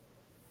 '87.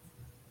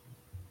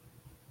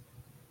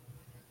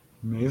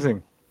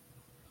 Amazing.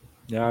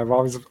 Yeah, I've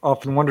always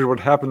often wondered what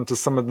happened to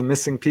some of the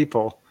missing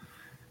people.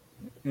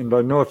 And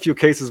I know a few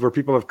cases where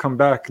people have come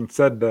back and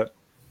said that,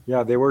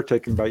 yeah, they were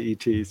taken by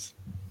ETs.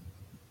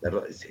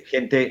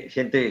 Gente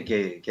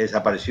que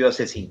desapareció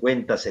hace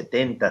 50,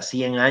 70,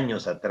 100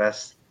 años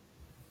atrás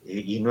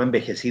y no ha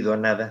envejecido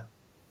nada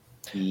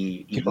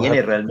y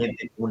viene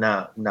realmente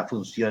una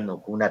función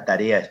o con una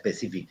tarea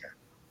específica.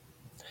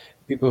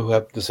 People who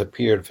have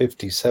disappeared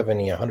 50,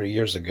 70, 100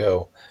 years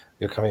ago,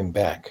 they're coming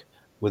back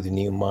with a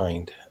new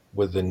mind,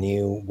 with a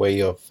new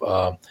way of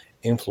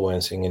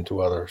influencing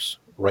into others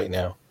right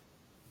now.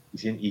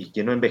 Y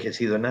que no ha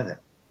envejecido nada.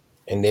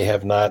 And they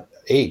have not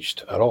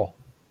aged at all.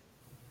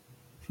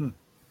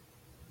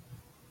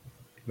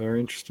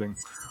 Very interesting.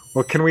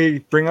 Well, can we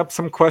bring up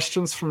some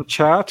questions from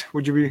chat?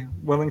 Would you be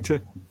willing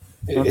to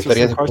answer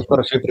some questions?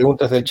 Para hacer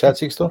preguntas del chat,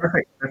 Sixto?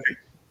 Perfect.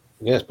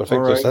 Yes,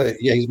 perfecto. Right.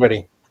 Yeah, he's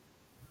ready.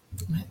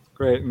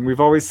 Great. And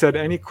we've always said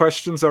any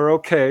questions are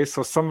okay.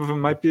 So some of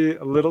them might be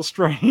a little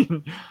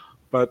strange,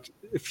 but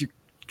if you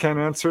can't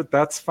answer it,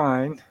 that's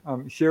fine.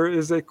 Here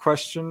is a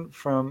question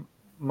from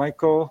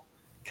Michael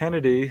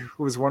Kennedy,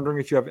 who was wondering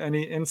if you have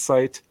any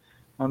insight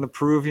on the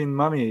Peruvian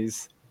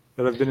mummies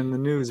that have been in the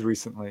news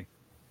recently.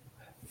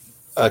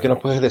 ¿Qué nos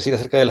puedes decir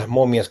acerca de las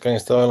momias que han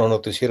estado en los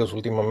noticieros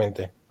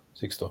últimamente,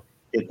 Sixto?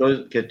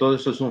 Que todo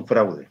eso es un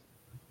fraude.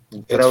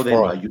 Un fraude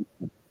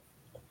mayúsculo.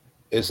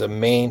 It's a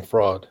main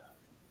fraud.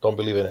 Don't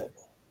believe in it.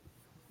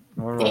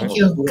 All right. Thank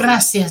you.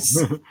 Gracias.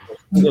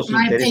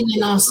 My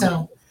opinion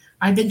also.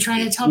 I've been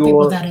trying to tell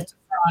people that it's a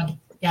fraud.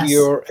 Yes.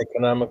 Pure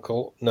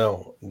economical.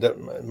 No,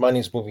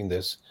 money's moving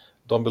this.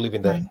 Don't believe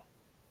in that.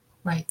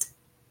 Right.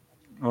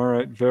 All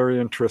right.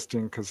 Very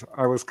interesting, because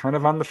I was kind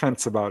of on the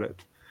fence about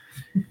it.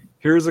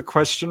 Here's a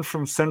question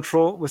from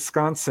Central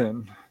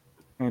Wisconsin,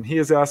 and he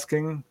is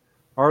asking,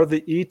 are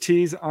the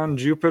ETs on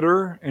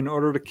Jupiter in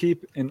order to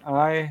keep an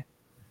eye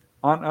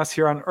on us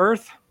here on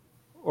Earth,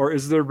 or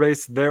is their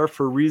base there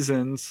for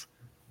reasons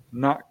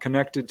not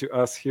connected to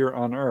us here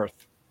on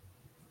Earth?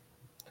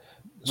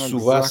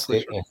 Su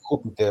base en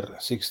Júpiter,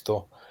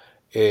 Sixto,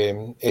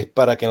 ¿es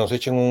para que nos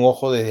echen un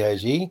ojo desde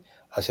allí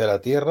hacia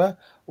la Tierra,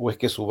 o es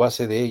que su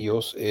base de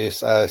ellos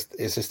es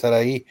estar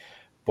ahí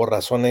por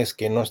razones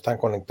que no están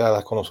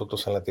conectadas con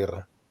nosotros en la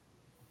Tierra?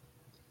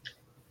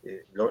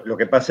 Lo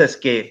que pasa es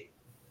que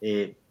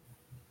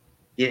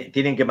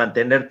tienen que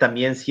mantener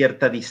también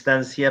cierta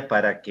distancia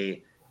para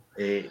que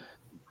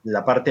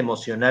la parte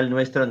emocional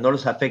nuestra no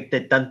los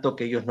afecte tanto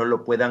que ellos no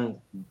lo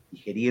puedan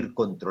digerir,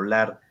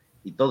 controlar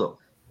y todo.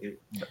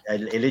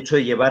 El hecho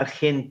de llevar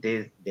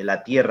gente de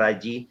la Tierra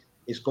allí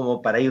es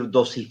como para ir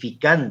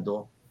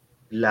dosificando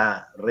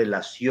la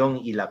relación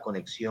y la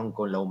conexión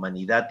con la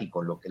humanidad y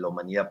con lo que la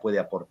humanidad puede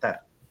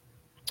aportar.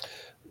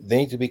 They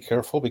need to be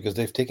careful because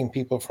they've taken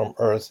people from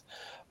Earth,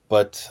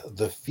 but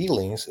the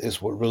feelings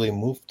is what really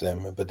moved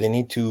them. But they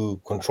need to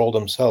control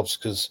themselves,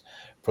 because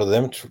for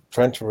them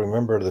trying to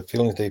remember the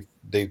feelings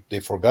they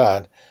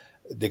forgot,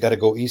 they got to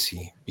go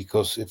easy,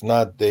 because if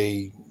not,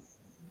 they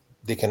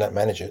cannot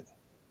manage it.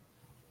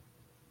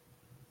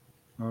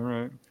 All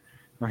right.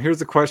 Now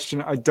here's a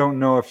question I don't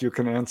know if you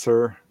can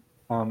answer,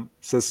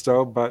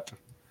 Sixto, but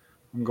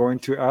I'm going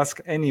to ask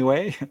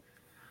anyway.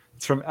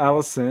 It's from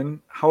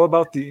Allison. How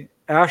about the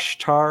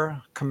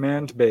Ashtar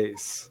Command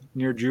Base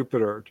near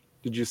Jupiter?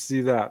 Did you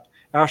see that?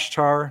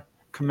 Ashtar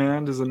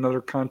Command is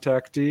another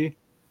contactee.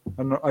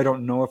 I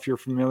don't know if you're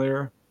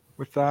familiar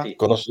with that. Sí.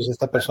 ¿Conoces a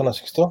esta persona,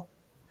 Sixto?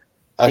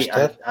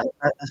 Ashtar.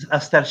 Sí,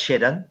 Ashtar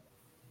Sheran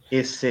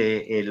es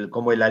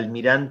como el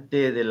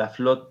almirante de la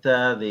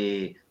flota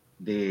de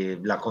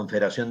la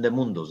Confederación de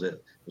Mundos,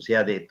 o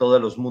sea, de todos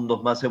los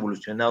mundos más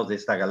evolucionados de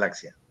esta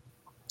galaxia.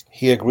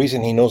 He agrees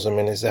and he knows him,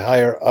 and is a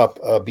higher up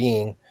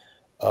being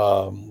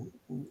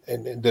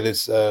that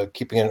is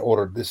keeping in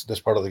order this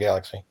part of the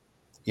galaxy.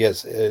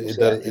 Yes, it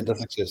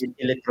does exist.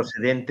 Él es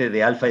procedente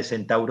de Alfa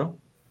Centauro.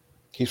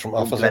 He's from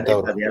Alpha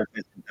Centauro. De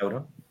Alfa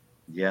Centauro.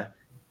 Ya.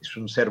 Es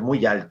un ser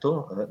muy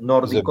alto,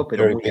 nórdico,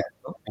 pero muy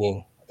alto.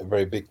 Being, a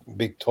very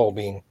big, tall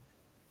being.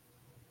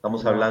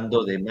 Estamos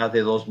hablando de más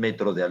de 2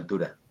 metros de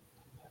altura.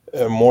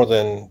 More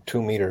than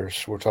 2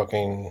 meters. We're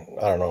talking,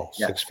 I don't know,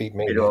 6 feet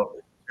maybe.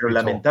 Pero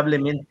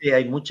lamentablemente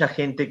hay mucha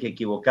gente que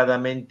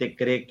equivocadamente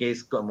cree que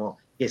es como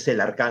que es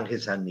el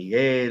arcángel San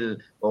Miguel,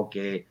 o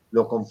que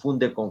lo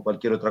confunde con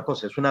cualquier otra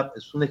cosa.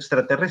 Es un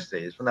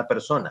extraterrestre, es una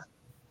persona.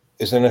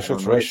 It's an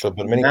extraterrestrial,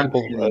 but many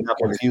people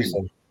confuse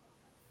them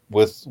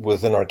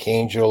with an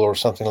archangel or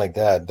something like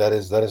that. That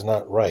is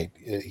not right.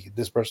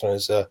 This person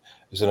is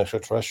an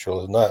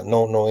extraterrestrial,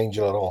 no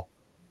angel at all.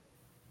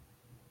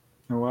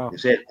 Oh, wow. O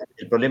sea,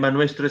 el problema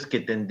nuestro es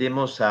que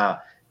tendemos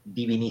a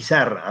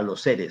divinizar a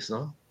los seres,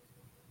 ¿no?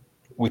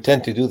 We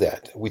tend to do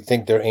that. We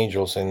think they're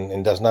angels,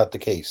 and that's not the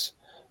case.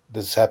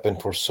 This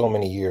happened for so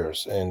many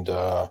years, and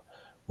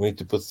we need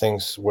to put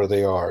things where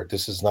they are.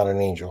 This is not an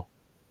angel.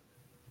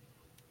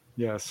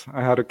 Yes,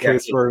 I had a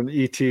case where an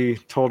ET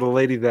told a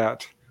lady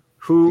that,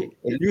 who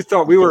you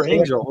thought we were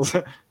angels.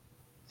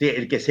 Sí,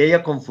 el que se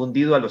haya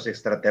confundido a los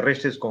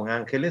extraterrestres con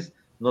ángeles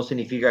no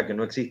significa que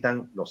no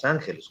existan los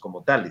ángeles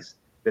como tales,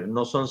 pero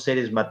no son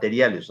seres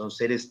materiales, son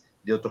seres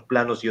de otros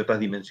planos y otras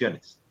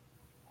dimensiones.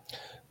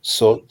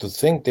 So to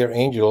think they're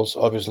angels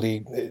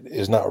obviously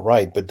is not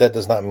right, but that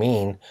does not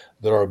mean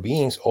there are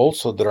beings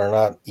also that are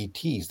not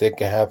ETs. They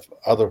can have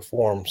other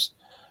forms.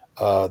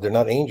 They're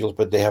not angels,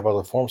 but they have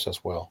other forms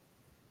as well.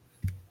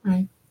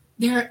 Right.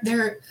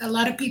 There a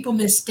lot of people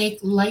mistake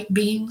light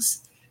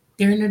beings.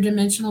 They're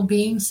interdimensional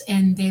beings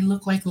and they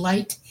look like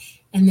light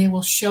and they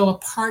will show a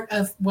part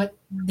of what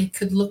they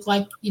could look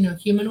like,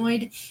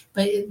 humanoid,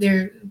 but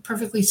they're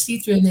perfectly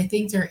see-through and they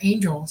think they're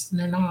angels and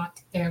they're not.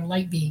 They're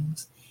light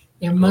beings.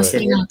 They're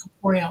mostly Gener- not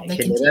corporeal. They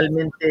can take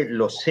Generalmente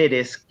los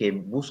seres que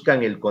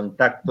buscan el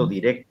contacto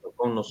directo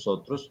con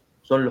nosotros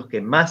son los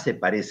que más se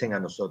parecen a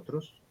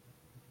nosotros.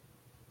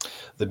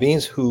 The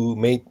beings who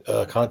made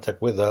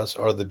contact with us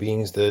are the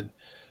beings that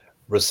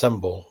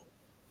resemble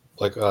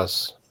like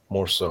us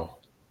more so.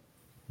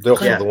 They're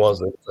also Yeah. the ones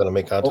that are going to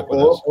make contact with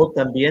us. O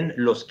también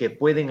los que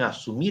pueden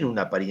asumir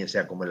una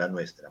apariencia como la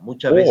nuestra.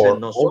 Muchas veces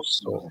no son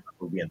los que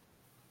estamos viendo.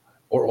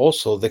 Or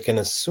also they can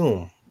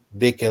assume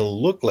they can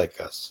look like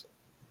us.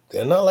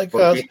 They're not like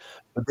Porque- us,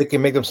 but they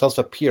can make themselves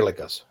appear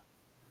like us.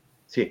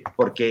 Sí,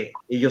 porque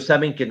ellos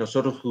saben que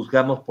nosotros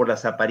juzgamos por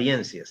las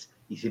apariencias.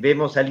 Y si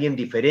vemos a alguien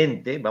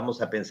diferente,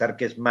 vamos a pensar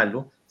que es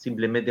malo,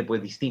 simplemente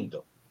pues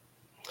distinto.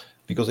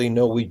 Because they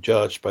know we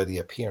judge by the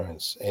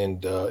appearance.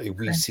 And if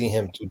we Correct. see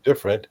him too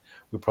different,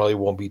 we probably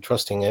won't be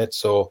trusting it.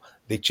 So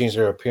they change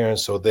their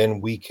appearance so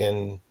then we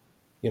can,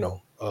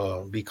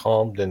 be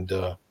calmed and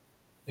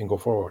go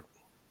forward.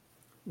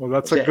 Well,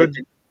 that's O sea, a good.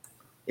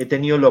 he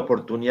tenido la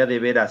oportunidad de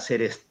ver a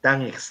seres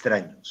tan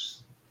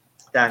extraños.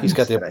 Tan He's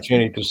got the extraños.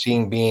 opportunity to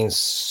seeing beings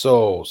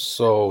so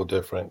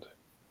different,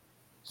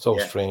 so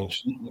Yeah.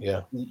 strange.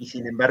 Yeah. Y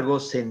sin embargo,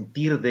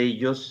 sentir de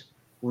ellos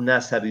una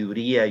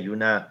sabiduría y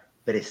una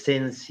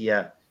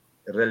presencia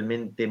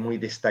realmente muy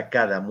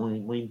destacada,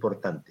 muy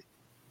importante.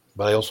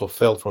 But I also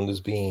felt from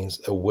these beings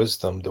a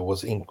wisdom that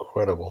was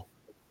incredible.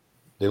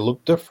 They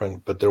looked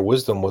different, but their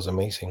wisdom was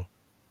amazing.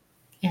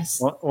 yes.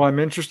 Well, I'm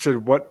interested.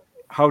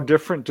 How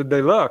different did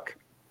they look?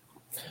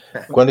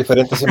 ¿Cuán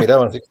diferentes se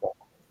miraban? Sixto?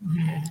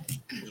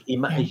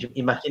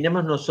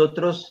 Imaginemos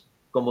nosotros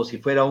como si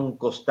fuera un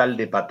costal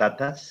de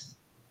patatas,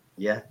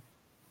 ¿ya?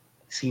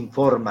 Sin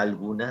forma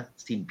alguna,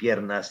 sin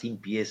piernas, sin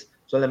pies,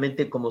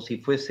 solamente como si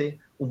fuese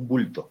un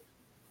bulto.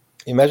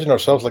 Imagine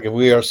ourselves like if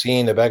we are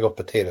seeing a bag of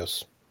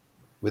potatoes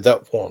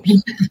without forms.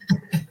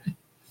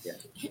 ¿Ya?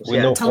 O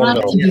With no Tell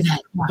them form. to do that.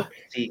 Yeah.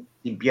 Sí,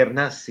 sin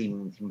piernas,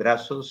 sin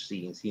brazos,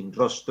 sin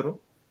rostro,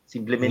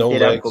 simplemente No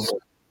era legs,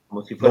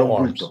 como si fuera no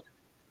un arms. bulto.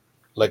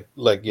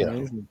 Like yeah,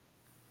 Amazing.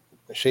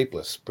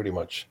 shapeless, pretty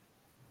much.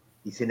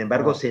 Y sin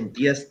embargo Wow.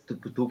 sentías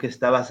tú que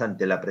estabas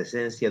ante la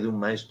presencia de un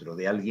maestro,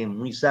 de alguien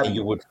muy And you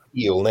sabio, would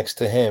feel next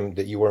to him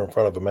that you were in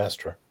front of a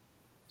master.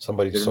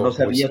 Somebody pero so no with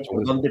sabías such por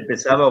wisdom. dónde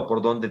empezaba o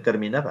por dónde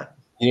terminaba.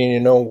 You didn't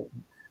even know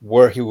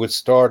where he would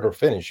start or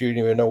finish. You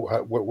didn't even know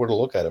where to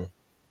look at him.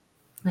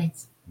 Right.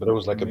 But it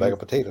was like a bag of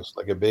Amazing. potatoes,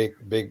 like a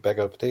big bag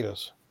of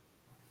potatoes.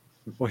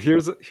 Well,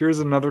 here's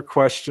another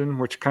question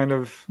which kind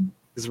of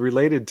is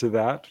related to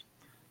that.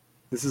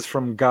 This is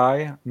from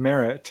Guy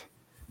Merritt,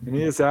 and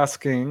he is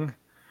asking,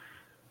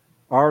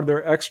 are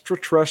there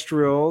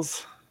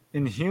extraterrestrials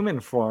in human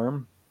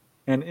form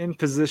and in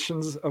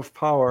positions of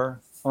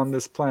power on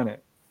this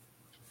planet?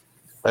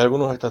 ¿Hay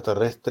algunos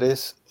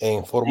extraterrestres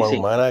en forma Sí.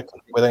 humana que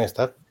puedan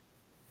estar?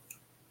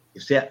 O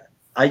sea,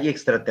 hay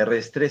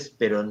extraterrestres,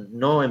 pero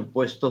no en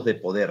puestos de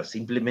poder,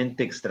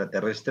 simplemente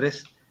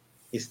extraterrestres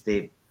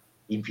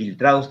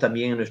infiltrados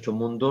también en nuestro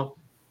mundo,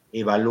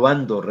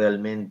 evaluando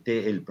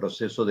realmente el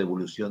proceso de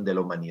evolución de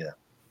la humanidad.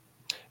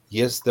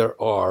 Yes, there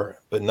are,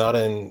 but not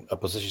in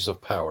positions of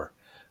power.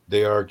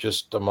 They are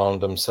just among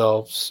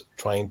themselves,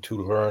 trying to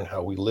learn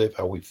how we live,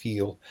 how we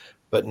feel,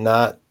 but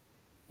not,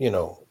 in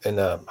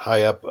a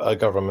high up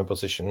government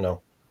position.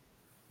 No.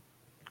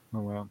 Oh,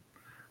 wow.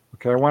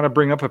 Okay, I want to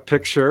bring up a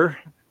picture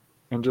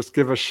and just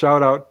give a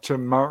shout out to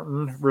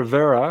Martin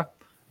Rivera,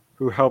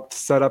 who helped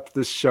set up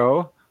this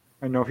show.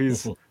 I know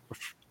he's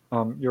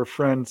your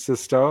friend,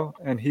 Sixto,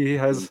 and he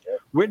has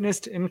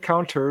witnessed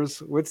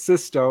encounters with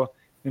Sixto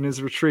in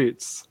his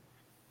retreats.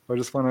 So I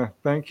just want to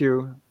thank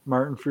you,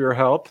 Martin, for your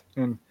help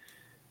in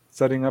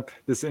setting up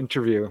this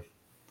interview.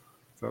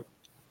 So,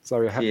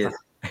 sorry. Así es.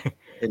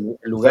 El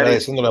Está lugar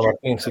es... agradeciéndole a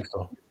Martín,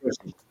 Sixto,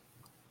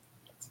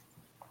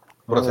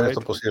 por All hacer right.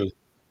 esto posible.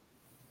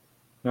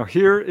 Now,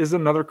 here is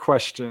another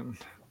question.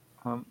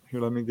 Here,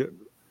 let me get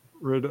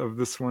rid of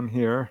this one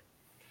here.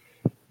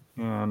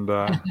 And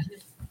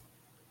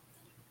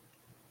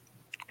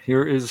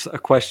here is a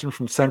question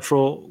from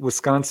Central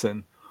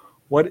Wisconsin.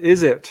 What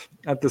is it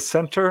at the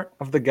center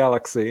of the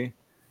galaxy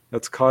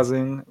that's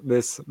causing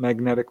this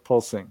magnetic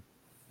pulsing?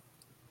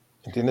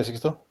 ¿Entiendes,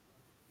 Sixto?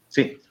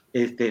 Sí,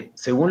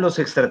 según los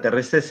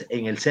extraterrestres,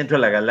 en el centro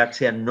de la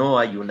galaxia no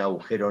hay un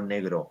agujero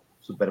negro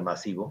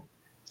supermasivo,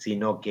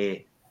 sino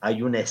que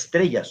hay una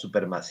estrella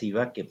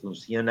supermasiva que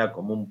funciona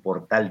como un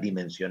portal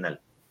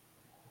dimensional.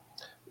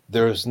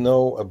 There is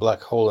no a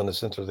black hole in the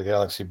center of the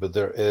galaxy, but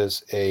there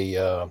is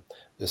a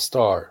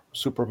star,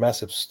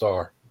 supermassive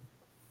star.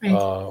 Right.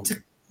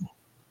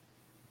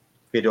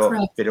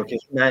 Pero que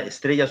es una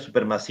estrella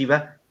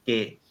supermasiva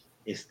que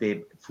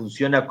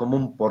funciona como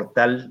un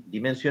portal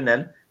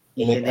dimensional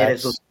y And it genera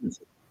esos acts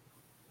pulsos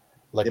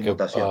like de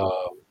mutación.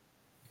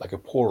 like a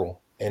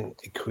portal, and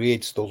it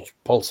creates those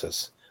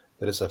pulses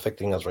that is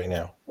affecting us right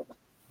now.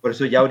 Por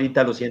eso ya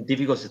ahorita los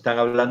científicos están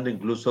hablando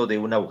incluso de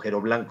un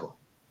agujero blanco.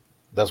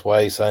 That's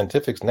why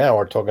scientifics now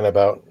are talking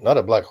about not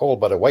a black hole,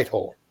 but a white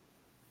hole.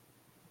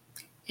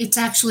 It's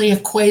actually a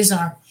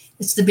quasar.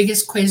 It's the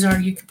biggest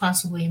quasar you could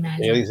possibly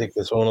imagine. Ella dice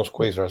que son unos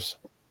quasars.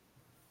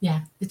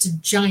 Yeah, it's a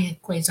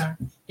giant quasar.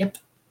 Yep.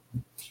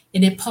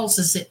 And it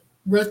pulses, it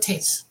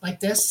rotates like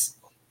this,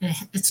 and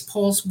its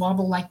poles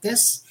wobble like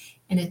this,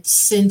 and it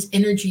sends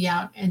energy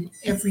out in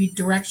every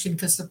direction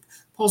because the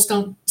poles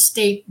don't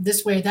stay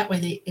this way or that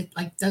way. It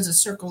like does a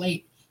circle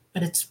 8,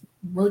 but it's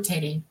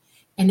rotating.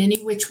 And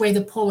any which way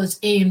the pole is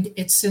aimed,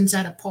 it sends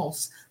out a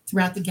pulse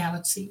throughout the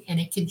galaxy, and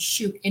it can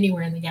shoot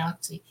anywhere in the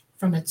galaxy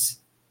from its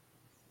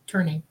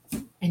turning.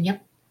 And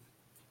yep,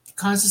 it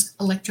causes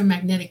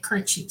electromagnetic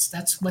current shoots.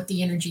 That's what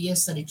the energy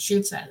is that it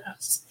shoots at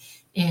us.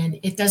 And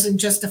it doesn't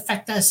just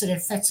affect us, it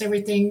affects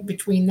everything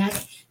between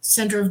that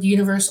center of the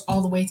universe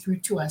all the way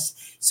through to us.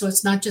 So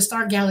it's not just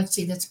our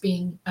galaxy that's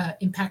being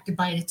impacted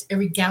by it, it's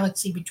every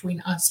galaxy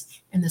between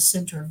us and the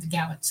center of the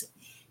galaxy.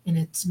 And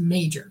it's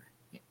major.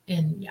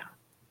 And yeah,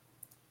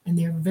 and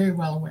they're very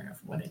well aware of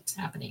what it's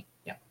happening.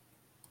 Yeah.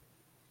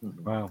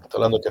 Wow. Está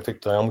hablando que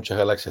afecta a muchas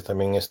galaxias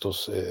también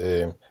estos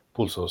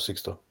pulsos,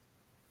 Sixto.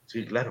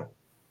 Sí, claro.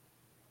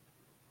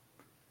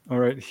 All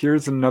right,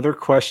 here's another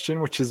question,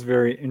 which is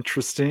very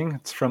interesting.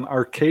 It's from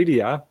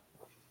Arcadia.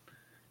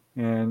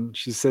 And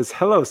she says,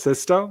 hello,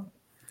 Sixto.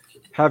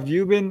 Have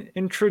you been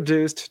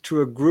introduced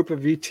to a group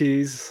of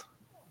ETs,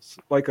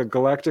 like a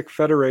galactic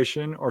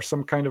federation or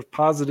some kind of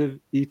positive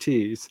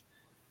ETs?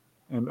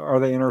 And are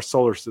they in our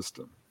solar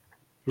system?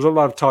 There's a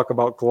lot of talk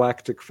about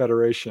galactic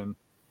federation.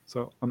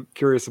 So I'm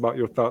curious about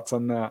your thoughts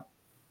on that.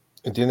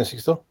 ¿Entiendes,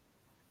 Sixto?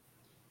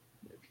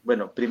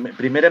 Bueno,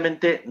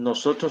 primeramente,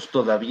 nosotros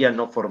todavía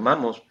no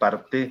formamos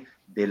parte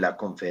de la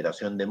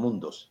Confederación de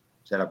Mundos.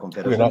 O sea, la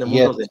Confederación de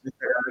Mundos de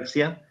nuestra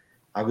galaxia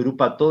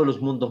agrupa a todos los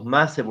mundos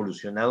más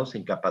evolucionados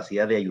en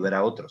capacidad de ayudar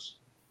a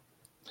otros.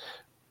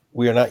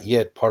 We are not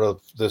yet part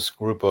of this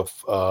group of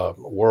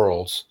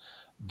worlds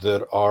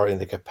that are in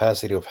the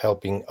capacity of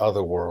helping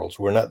other worlds.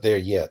 We're not there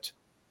yet.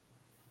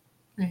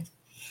 Right.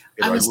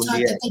 I was taught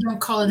that they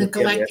don't call it a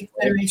galactic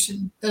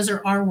federation. Those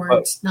are our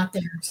words, not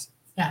theirs.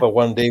 Yeah. But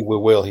one day we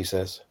will, he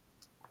says.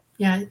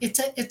 Yeah, it's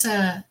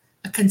a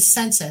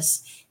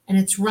consensus, and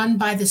it's run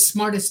by the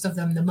smartest of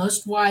them, the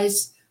most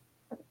wise,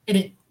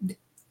 and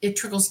it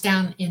trickles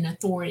down in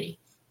authority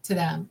to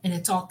them, and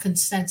it's all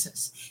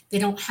consensus. They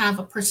don't have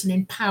a person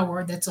in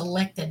power that's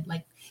elected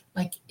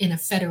like in a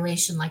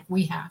federation like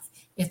we have.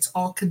 It's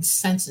all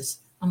consensus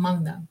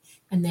among them,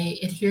 and they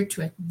adhere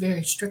to it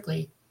very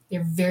strictly.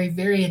 They're very,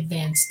 very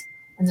advanced,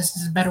 and this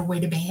is a better way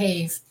to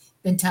behave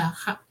than to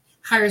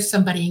hire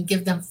somebody and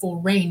give them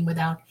full reign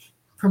without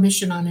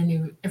permission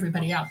on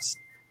everybody else.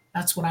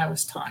 That's what I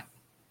was taught.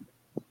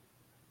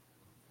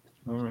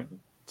 All right.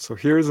 So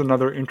here's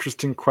another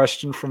interesting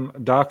question from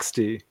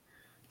Doxy,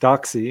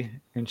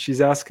 and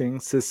she's asking,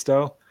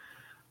 Sixto,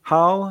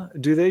 how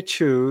do they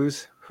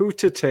choose who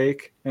to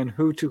take and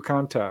who to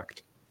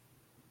contact?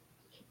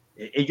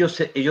 Ellos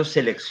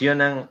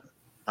seleccionan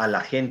a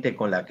la gente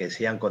con la que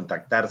desean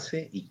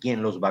contactarse y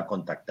quién los va a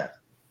contactar.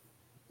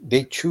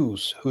 They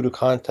choose who to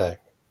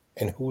contact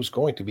and who's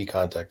going to be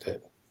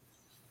contacted.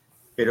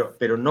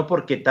 Pero no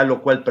porque tal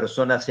o cual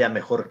persona sea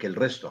mejor que el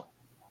resto.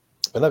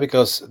 But not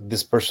because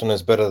this person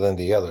is better than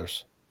the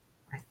others.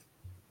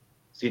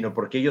 Sino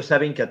porque ellos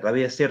saben que a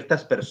través de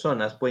ciertas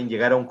personas pueden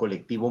llegar a un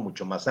colectivo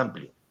mucho más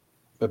amplio.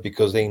 But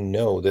because they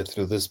know that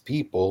through these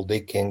people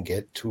they can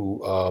get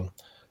to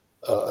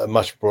a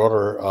much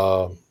broader,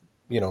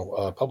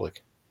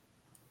 public.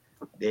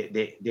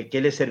 ¿De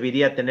qué les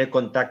serviría tener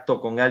contacto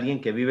con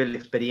alguien que vive la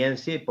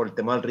experiencia y por el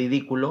temor al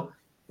ridículo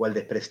o al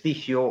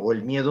desprestigio o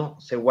el miedo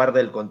se guarda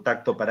el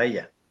contacto para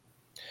ella?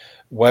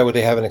 Why would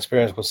they have an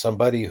experience with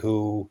somebody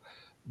who,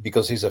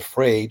 because he's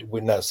afraid,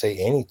 would not say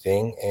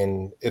anything,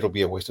 and it'll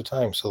be a waste of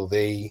time? So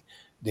they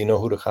know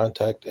who to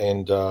contact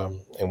and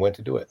when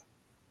to do it.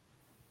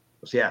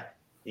 O sea,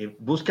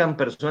 buscan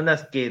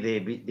personas que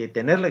de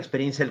tener la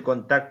experiencia del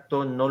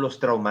contacto no los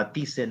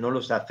traumatice, no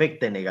los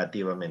afecte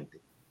negativamente.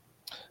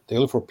 They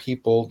look for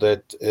people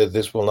that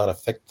this will not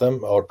affect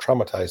them or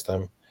traumatize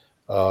them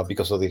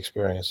because of the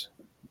experience.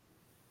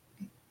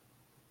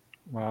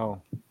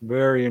 Wow,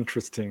 very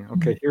interesting.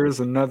 Okay, here's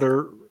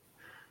another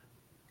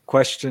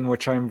question,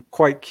 which I'm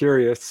quite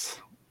curious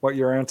what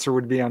your answer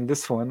would be on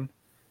this one.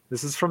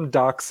 This is from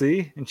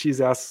Doxy, and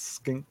she's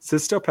asking,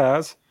 Sixto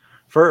Paz,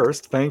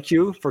 first, thank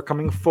you for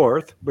coming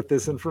forth with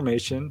this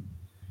information.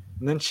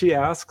 And then she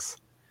asks,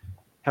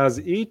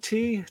 has ET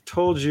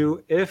told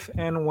you if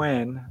and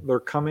when they're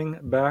coming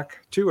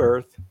back to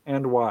Earth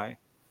and why?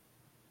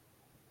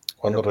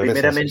 ¿Cuándo Pero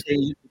regresan, primeramente,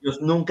 Sixto?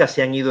 ellos nunca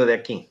se han ido de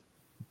aquí.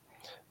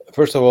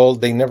 First of all,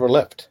 they never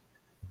left.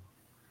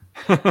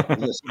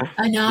 Ellos,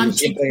 I know I'm ellos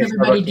siempre teaching han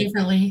estado everybody aquí.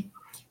 differently.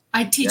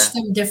 I teach ¿Ya?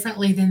 them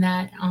differently than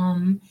that.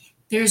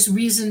 There's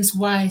reasons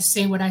why I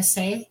say what I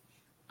say.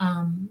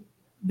 Um,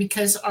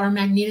 because our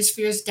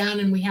magnetosphere is down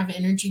and we have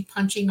energy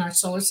punching our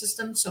solar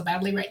system so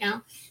badly right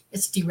now,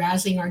 it's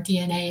derazzing our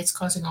DNA. It's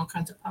causing all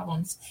kinds of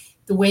problems.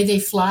 The way they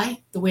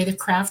fly, the way the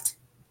craft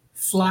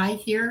fly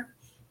here,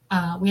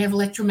 we have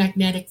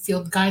electromagnetic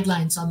field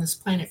guidelines on this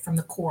planet from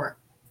the core.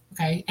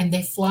 Okay, and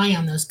they fly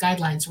on those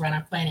guidelines around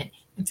our planet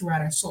and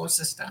throughout our solar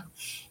system.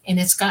 And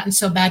it's gotten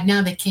so bad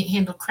now they can't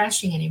handle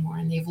crashing anymore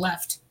and they've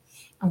left.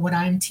 And what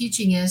I'm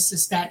teaching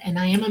is that, and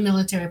I am a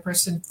military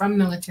person from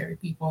military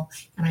people,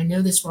 and I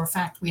know this for a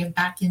fact. We have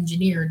back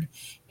engineered,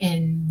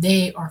 and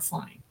they are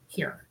flying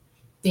here.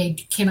 They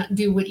cannot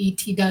do what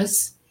ET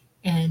does,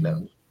 Claro. and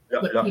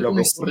what Lo people que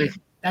are ocurre,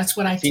 seeing. That's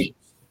what I sí, teach.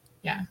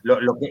 Yeah.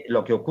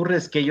 lo que ocurre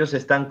es que ellos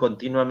están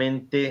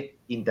continuamente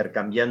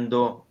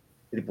intercambiando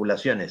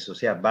tripulaciones, o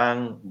sea,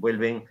 van,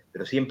 vuelven,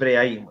 pero siempre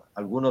hay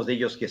algunos de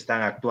ellos que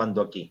están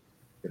actuando aquí,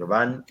 pero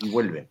van y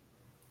vuelven.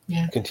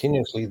 Yeah.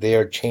 Continuously, they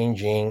are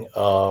changing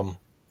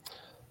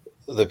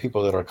the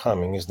people that are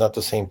coming. It's not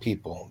the same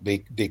people.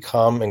 They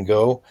come and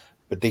go,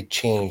 but they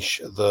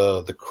change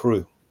the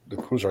crew. The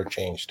crews are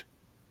changed.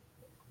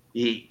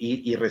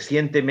 Y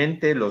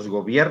recientemente los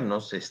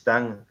gobiernos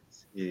están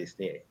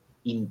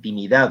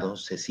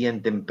intimidados, se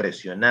sienten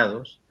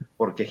presionados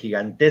porque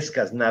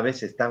gigantescas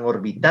naves están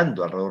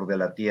orbitando alrededor de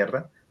la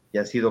Tierra y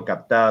han sido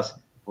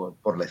captadas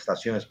por la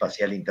Estación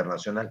Espacial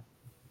Internacional.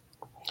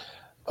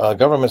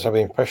 Governments are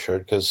being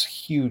pressured because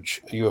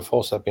huge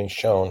UFOs have been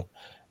shown,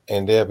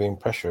 and they have been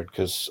pressured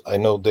because I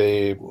know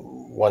they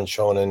one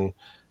shown in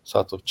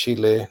south of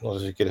Chile. No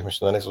sé si quieres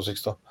mencionar eso,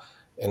 Sixto,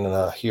 and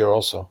here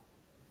also.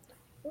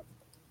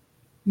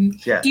 O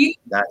sea, Do you,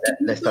 la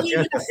do you Estación believe in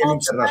a Espacial false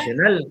flag?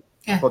 Internacional ha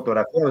Yeah.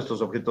 fotografiado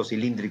estos objetos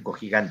cilíndricos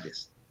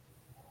gigantes.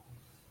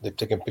 They've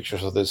taken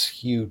pictures of this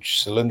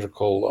huge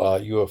cylindrical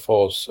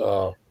UFOs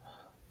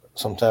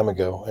some time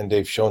ago, and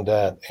they've shown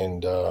that,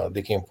 and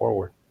they came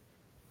forward.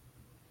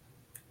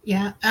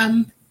 Yeah.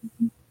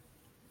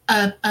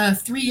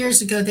 3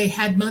 years ago, they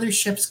had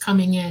motherships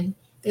coming in.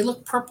 They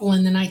look purple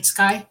in the night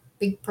sky,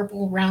 big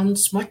purple round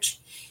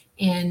smudge,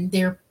 and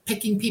they're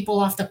picking people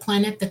off the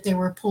planet that they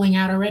were pulling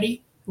out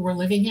already, who were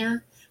living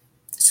here,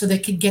 so they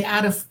could get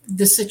out of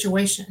the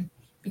situation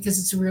because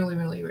it's really,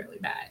 really, really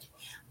bad.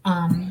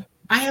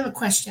 I have a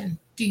question.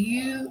 Do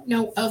you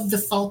know of the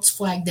false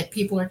flag that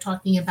people are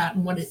talking about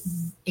and what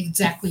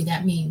exactly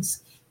that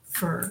means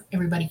for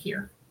everybody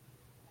here?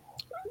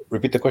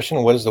 Repeat the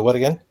question. What is the what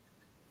again?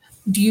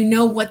 Do you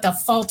know what the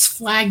false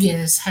flag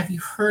is? Have you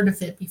heard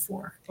of it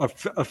before?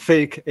 A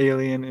fake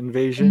alien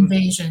invasion.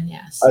 Invasion,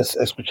 yes. ¿Has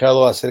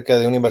escuchado acerca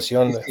de una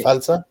invasión Sí,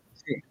 falsa?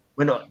 sí.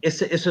 Bueno,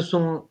 eso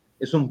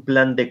es un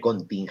plan de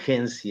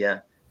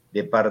contingencia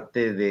de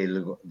parte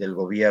del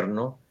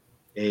gobierno.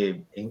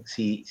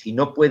 Si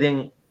no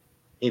pueden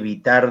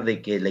evitar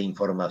de que la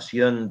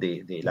información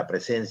de la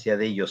presencia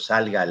de ellos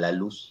salga a la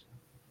luz,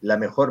 la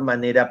mejor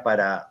manera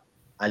para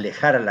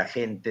alejar a la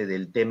gente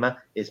del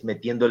tema es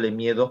metiéndole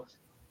miedo,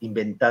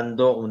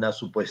 inventando una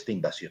supuesta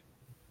invasión.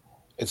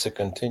 It's a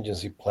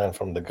contingency plan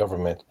from the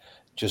government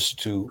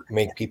just to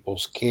make people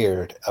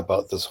scared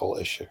about this whole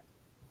issue.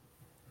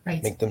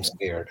 Right. Make them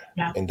scared.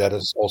 Yeah. And that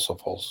is also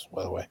false,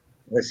 by the way.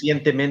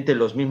 Recientemente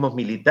los mismos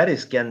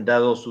militares que han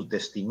dado su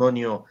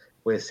testimonio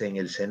pues en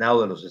el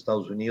Senado de los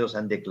Estados Unidos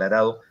han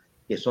declarado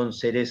que son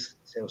seres,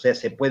 o sea,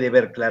 se puede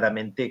ver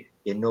claramente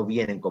que no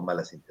vienen con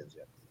malas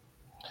intenciones.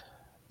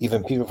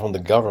 Even people from the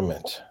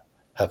government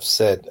have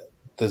said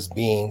these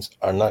beings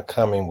are not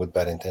coming with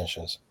bad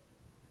intentions.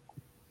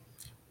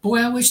 Boy,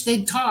 I wish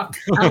they'd talk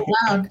out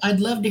loud. I'd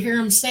love to hear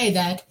them say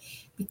that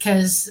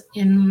because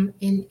in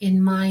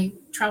my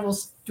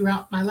travels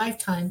throughout my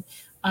lifetime,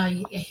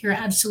 I hear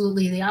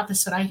absolutely the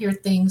opposite. I hear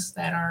things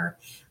that are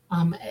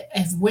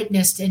have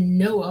witnessed and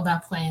know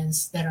about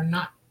plans that are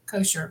not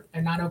kosher.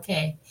 They're not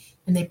okay,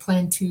 and they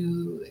plan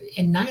to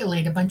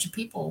annihilate a bunch of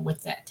people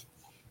with that.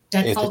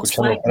 That Estoy false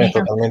escuchando flag may planes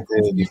have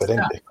totalmente mixed up.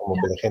 diferentes, como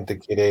Yeah. que la gente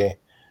quiere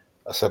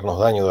hacernos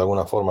daño de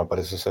alguna forma,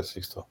 parece ser,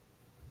 Sixto.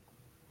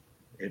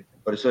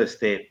 Por eso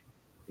ese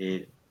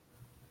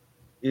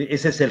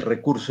es el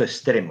recurso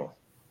extremo,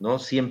 ¿no?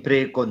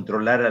 Siempre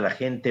controlar a la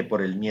gente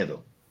por el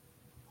miedo.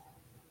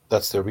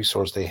 That's the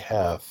resource they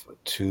have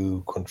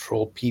to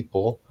control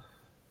people,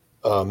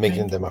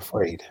 making Right. them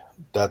afraid.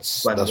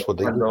 That's what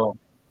they do.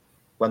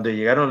 Cuando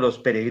llegaron los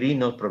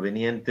peregrinos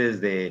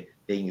provenientes de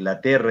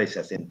Inglaterra y se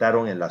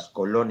asentaron en las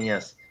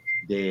colonias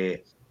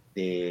del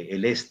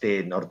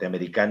este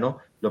norteamericano,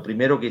 lo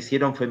primero que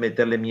hicieron fue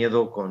meterle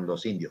miedo con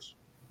los indios,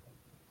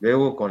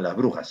 luego con las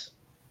brujas,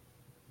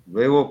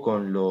 luego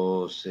con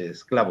los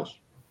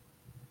esclavos.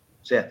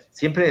 O sea,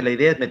 siempre la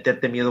idea es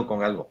meterte miedo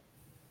con algo.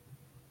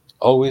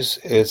 Always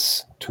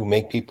is to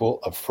make people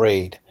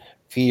afraid.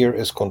 Fear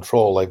is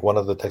control, like one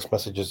of the text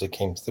messages that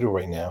came through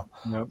right now.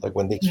 Yep. Like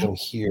when they Yep. came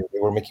here, they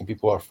were making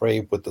people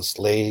afraid with the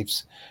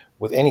slaves,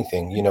 with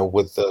anything,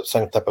 with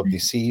some type of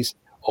disease,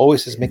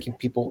 always is making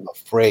people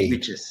afraid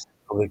Witches.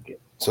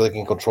 so they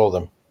can control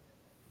them.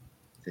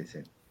 Sí,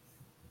 sí.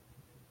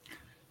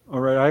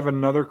 All right, I have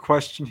another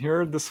question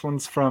here. This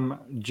one's from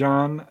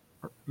John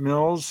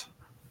Mills.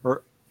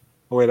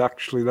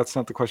 Actually, that's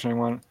not the question I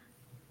want.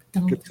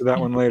 Get to that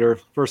one later.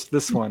 First,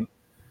 this one.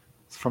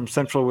 It's from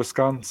Central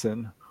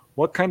Wisconsin.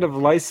 What kind of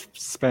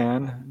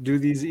lifespan do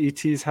these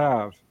ETs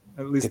have?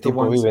 At least the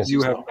ones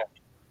you have met.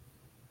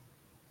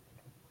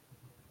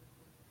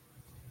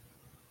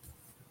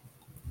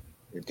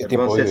 ¿Qué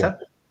tiempo viven?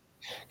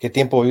 ¿Qué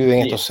tiempo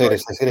viven estos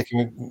seres?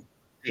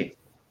 Sí,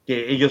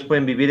 que ellos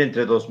pueden vivir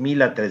entre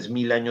 2,000 a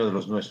 3,000 años de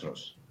los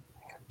nuestros.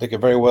 They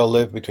could very well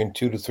live between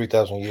 2,000 to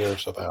 3,000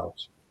 years of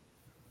ours.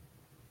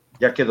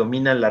 Ya que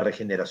dominan la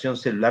regeneración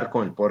celular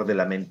con el poder de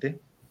la mente.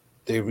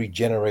 They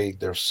regenerate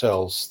their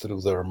cells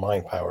through their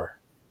mind power.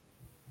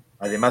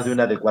 Además de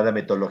una adecuada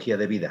metodología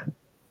de vida.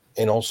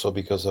 And also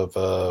because of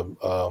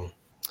a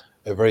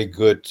very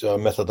good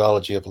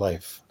methodology of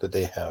life that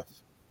they have.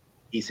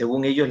 Y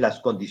según ellos, las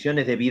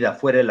condiciones de vida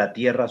fuera de la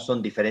Tierra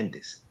son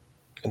diferentes.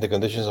 And the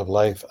conditions of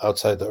life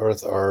outside the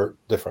earth are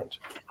different.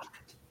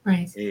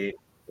 Right.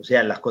 O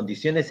sea, las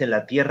condiciones en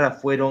la Tierra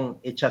fueron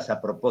hechas a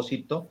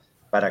propósito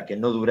para que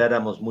no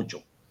duráramos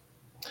mucho.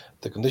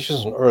 The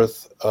conditions on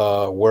earth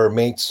were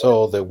made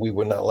so that we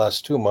would not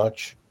last too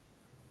much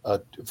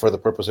for the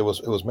purpose it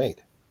was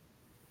made.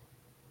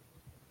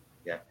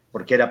 Yeah.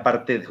 Porque era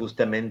parte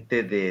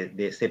justamente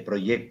de ese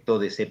proyecto,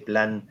 de ese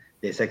plan,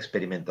 de esa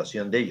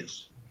experimentación de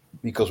ellos.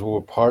 Because we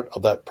were part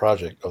of that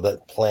project, of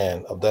that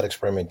plan, of that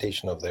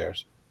experimentation of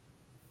theirs.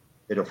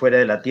 Pero fuera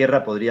de la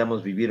Tierra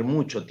podríamos vivir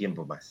mucho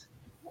tiempo más.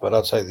 But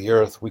outside the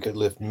earth, we could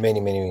live many,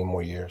 many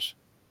more years.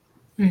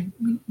 Right.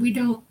 We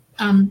don't.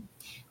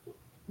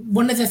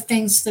 One of the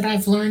things that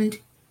I've learned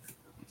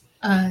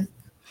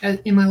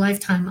in my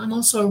lifetime, I'm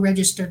also a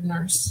registered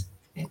nurse.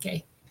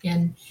 Okay,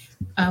 and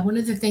one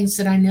of the things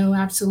that I know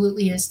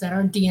absolutely is that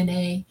our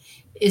DNA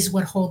is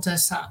what holds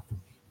us up,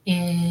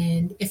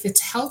 and if it's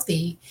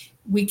healthy,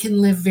 we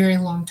can live very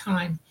long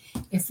time.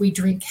 If we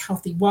drink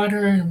healthy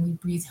water and we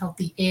breathe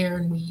healthy air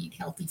and we eat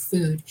healthy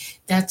food,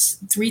 that's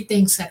 3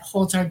 things that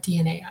holds our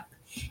DNA up.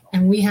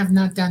 And we have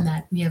not done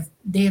that.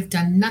 They have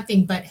done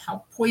nothing but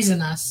help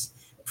poison us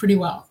pretty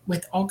well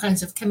with all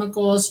kinds of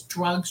chemicals,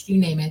 drugs, you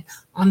name it,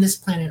 on this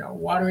planet. Our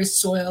water is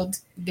soiled.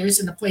 There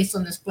isn't a place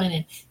on this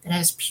planet that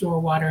has pure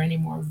water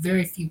anymore.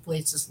 Very few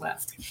places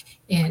left.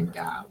 And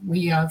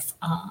we have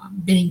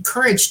been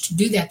encouraged to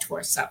do that to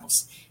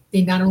ourselves.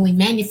 They not only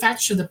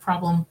manufacture the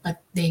problem,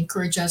 but they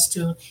encourage us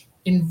to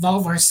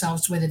involve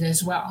ourselves with it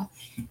as well.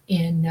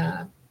 And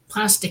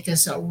plastic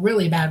is a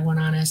really bad one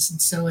on us,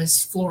 and so is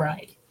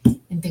fluoride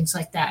and things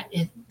like that.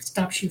 It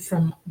stops you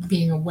from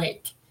being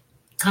awake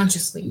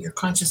consciously. Your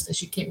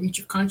consciousness, you can't reach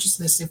your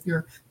consciousness if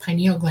your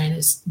pineal gland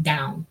is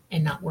down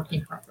and not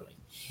working properly.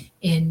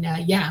 And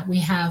we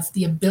have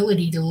the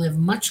ability to live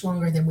much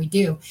longer than we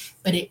do,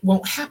 but it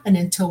won't happen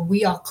until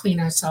we all clean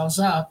ourselves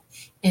up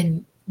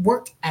and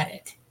work at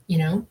it.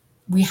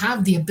 We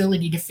have the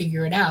ability to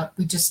figure it out.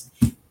 We just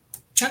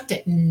chucked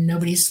it, and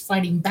nobody's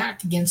fighting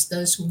back against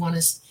those who want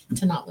us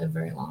to not live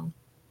very long.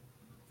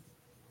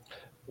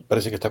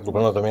 Parece que está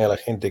culpando también a la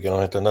gente que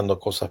nos están dando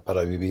cosas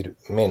para vivir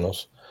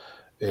menos,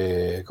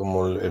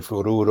 como el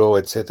fluoruro,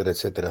 etcétera,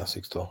 etcétera,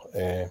 Sixto.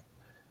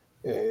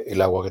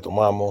 El agua que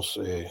tomamos.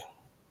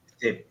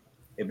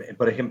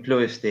 Por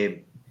ejemplo,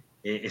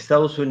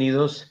 Estados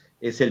Unidos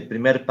es el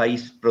primer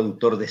país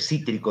productor de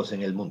cítricos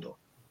en el mundo.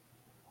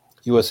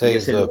 USA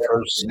is the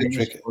first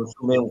citric.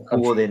 ¿Consume un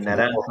jugo de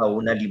naranja o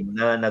una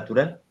limonada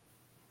natural?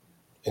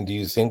 And do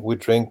you think we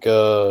drink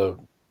a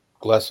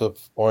glass of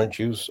orange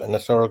juice, a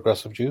natural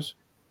glass of juice?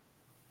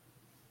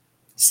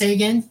 Say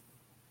again?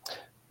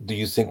 Do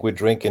you think we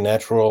drink a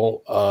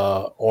natural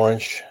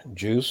orange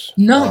juice?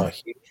 No.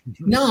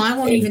 No, I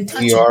won't even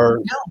touch it. We are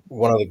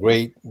one of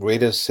the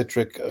greatest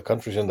citric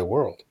countries in the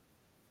world.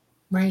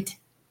 Right.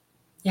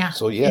 Yeah.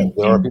 So there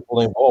are people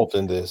involved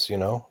in this,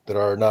 that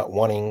are not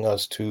wanting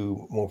us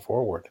to move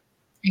forward.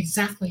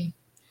 Exactly.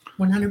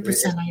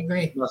 100%, I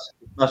agree. Es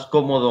más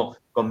cómodo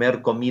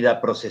comer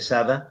comida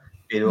procesada,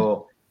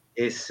 pero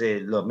es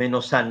lo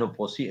menos sano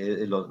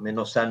posible, lo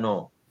menos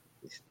sano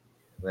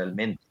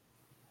realmente.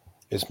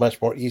 It's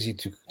much more easy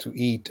to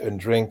eat and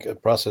drink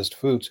processed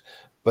foods,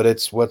 but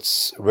it's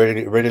what's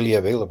readily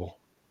available.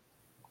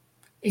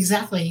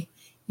 Exactly.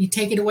 You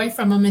take it away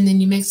from them, and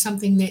then you make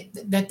something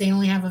that they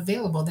only have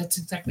available. That's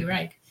exactly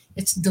right.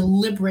 It's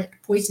deliberate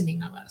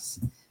poisoning of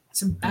us.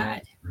 It's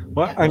bad.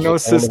 Well, yeah. I know,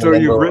 Sixto,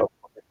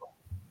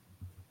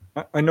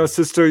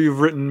 you've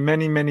written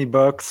many, many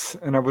books,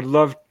 and I would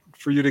love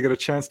for you to get a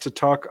chance to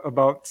talk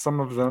about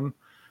some of them.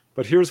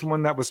 But here's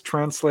one that was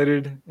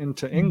translated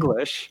into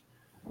English.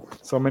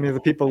 So many of the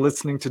people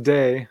listening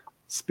today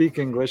speak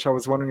English. I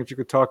was wondering if you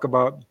could talk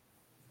about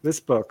this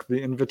book,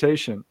 The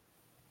Invitation.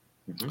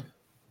 Mm-hmm.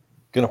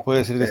 ¿Qué nos puede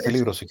decir de este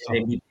libro, Sixto?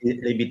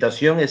 La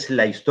invitación es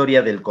la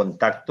historia del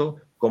contacto,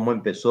 cómo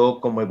empezó,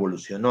 cómo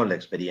evolucionó la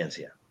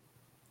experiencia.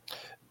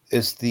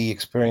 is the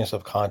experience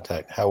of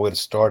contact, how it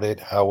started,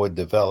 how it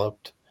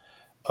developed,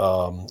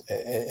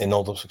 and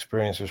all those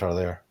experiences are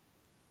there.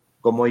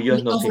 Como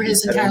ellos nos Over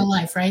his entire invitaron,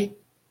 life, right?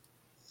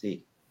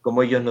 sí,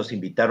 como ellos nos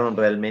invitaron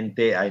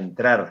realmente a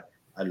entrar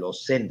a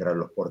los centros, a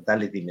los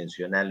portales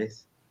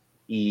dimensionales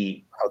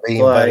y How they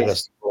toda invited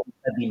esta us,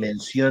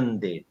 dimensión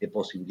de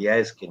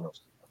posibilidades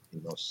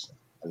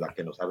a la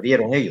que nos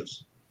abrieron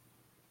ellos.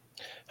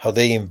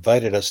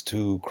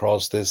 to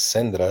cross these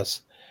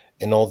sendras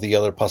and all the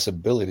other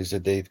possibilities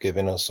that they've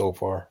given us so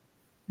far.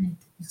 Right.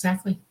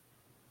 Exactly.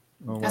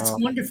 Oh, That's wow.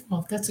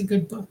 wonderful. That's a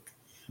good book.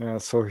 Yeah,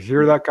 so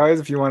hear that, guys.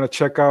 If you want to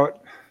check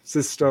out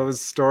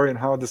Sisto's story and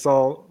how this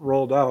all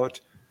rolled out,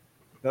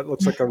 that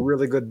looks like a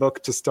really good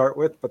book to start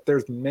with. But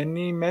there's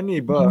many, many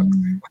books.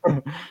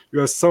 You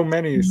have so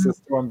many,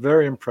 Sisto. I'm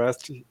very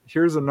impressed.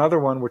 Here's another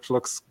one which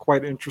looks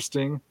quite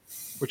interesting,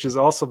 which has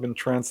also been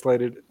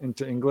translated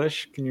into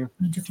English. Can you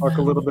talk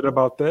a little bit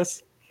about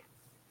this?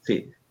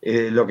 Sí,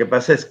 lo que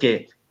pasa es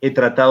que he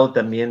tratado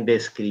también de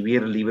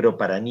escribir libro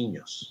para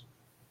niños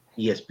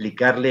y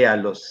explicarle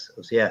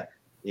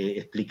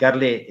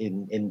explicarle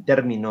en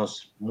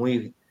términos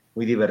muy,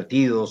 muy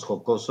divertidos,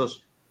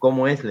 jocosos,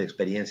 cómo es la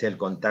experiencia del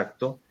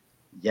contacto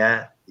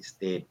ya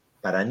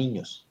para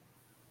niños.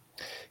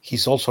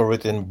 He's also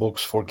written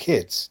books for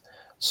kids,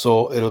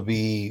 so it'll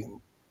be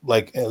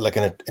like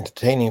an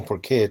entertaining for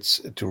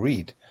kids to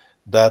read.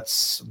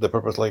 That's the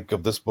purpose, like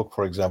of this book,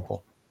 for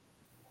example.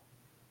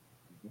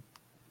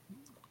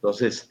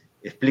 Entonces,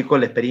 explico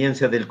la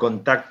experiencia del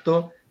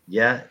contacto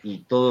ya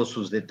y todos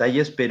sus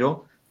detalles,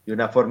 pero de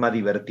una forma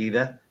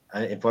divertida,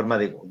 en forma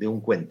de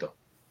un cuento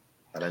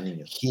para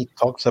niños. He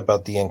talks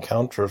about the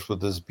encounters with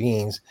these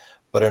beings,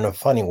 but in a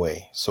funny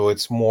way. So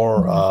it's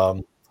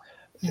more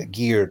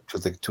geared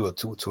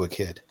to a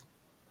kid.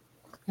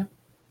 Yep.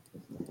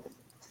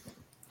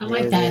 I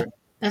like that.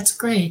 That's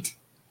great.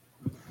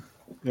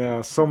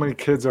 Yeah, so many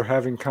kids are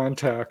having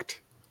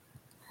contact.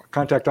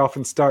 Contact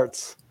often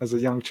starts as a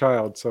young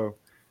child, so.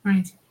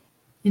 Right.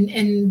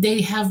 And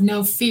they have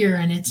no fear,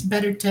 and it's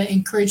better to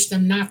encourage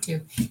them not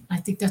to. I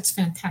think that's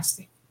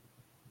fantastic.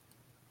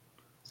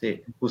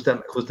 Sí,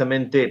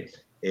 justamente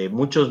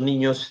muchos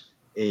niños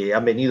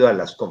han venido a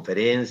las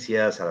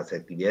conferencias, a las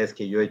actividades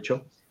que yo he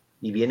hecho,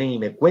 y vienen y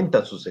me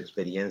cuentan sus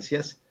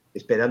experiencias,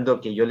 esperando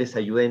que yo les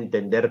ayude a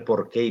entender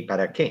por qué y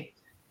para qué.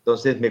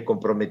 Entonces me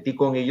comprometí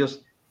con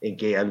ellos en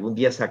que algún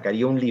día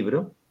sacaría un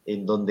libro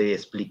en donde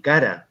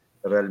explicara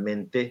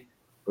realmente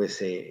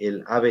pues,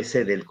 el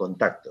ABC del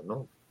contacto,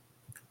 ¿no?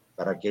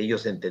 Para que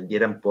ellos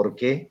entendieran por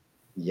qué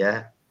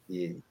ya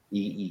y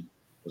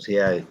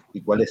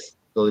cuál es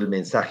todo el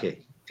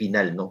mensaje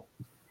final, ¿no?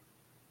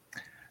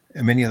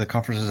 In many of the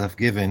conferences I've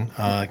given,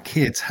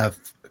 kids have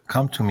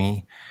come to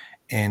me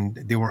and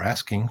they were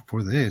asking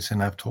for this,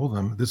 and I've told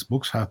them these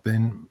books have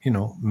been,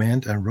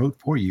 meant and wrote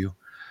for you,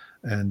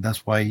 and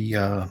that's why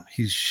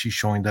she's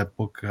showing that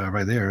book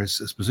right there. It's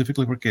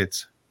specifically for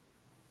kids.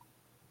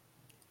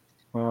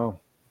 Wow.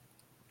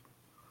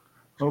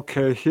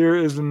 Okay, here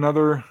is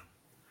another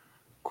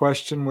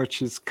question,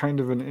 which is kind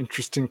of an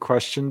interesting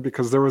question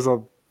because there was a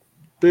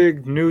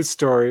big news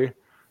story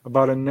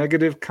about a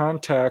negative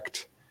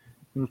contact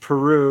in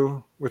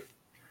Peru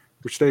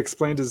which they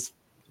explained as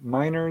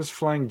miners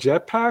flying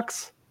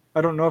jetpacks.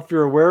 I don't know if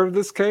you're aware of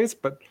this case,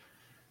 but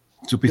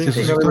being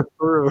familiar with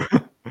Peru.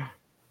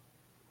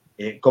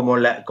 Como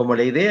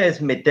la idea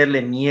es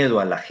meterle miedo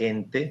a la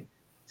gente,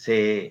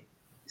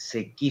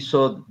 se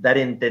quiso dar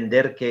a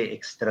entender que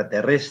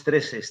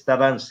extraterrestres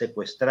estaban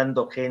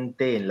secuestrando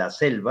gente en la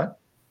selva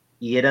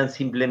y eran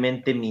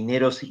simplemente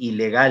mineros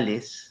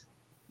ilegales,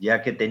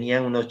 ya que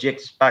tenían unos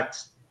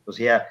jetpacks, o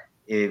sea,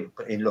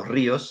 en los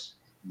ríos,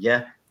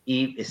 ya,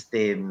 y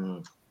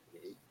estaban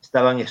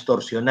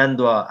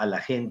extorsionando a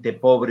la gente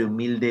pobre,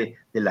 humilde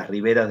de las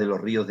riberas de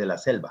los ríos de la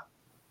selva.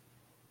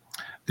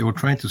 They were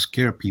trying to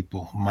scare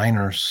people.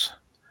 Miners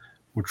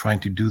were trying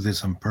to do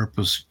this on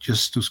purpose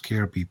just to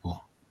scare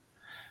people.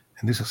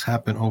 And this has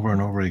happened over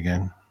and over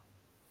again.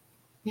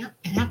 Yeah,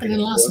 it happened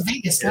in Las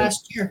Vegas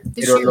last year.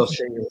 Pero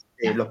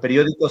los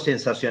periódicos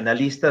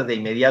sensacionalistas de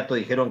inmediato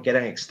dijeron que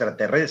eran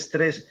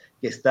extraterrestres,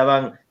 que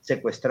estaban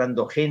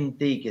secuestrando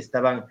gente y que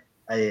estaban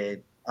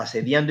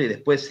asediando, y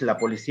después la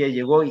policía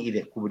llegó y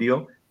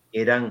descubrió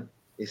que eran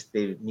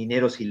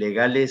mineros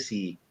ilegales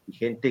y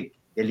gente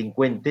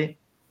delincuente,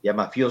 ya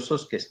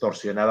mafiosos, que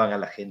extorsionaban a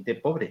la gente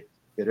pobre,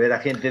 pero era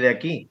gente de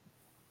aquí.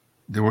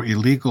 They were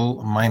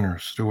illegal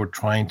miners. They were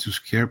trying to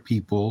scare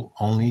people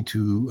only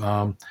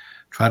to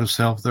try to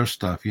sell their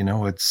stuff.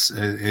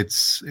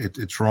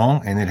 It's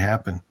wrong, and it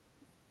happened.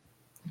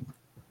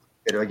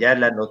 Pero ya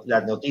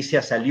la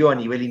noticia salió a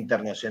nivel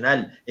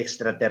internacional.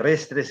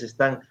 Extraterrestres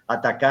están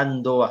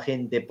atacando a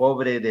gente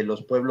pobre de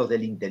los pueblos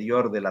del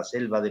interior de la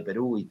selva de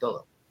Perú y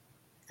todo.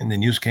 And the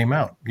news came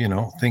out,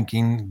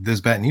 thinking this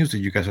bad news that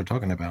you guys are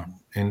talking about,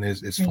 and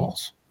it's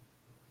false.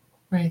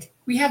 Right.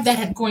 We have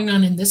that going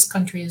on in this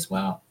country as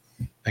well.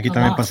 Aquí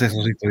también pasa eso,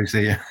 dice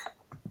ella.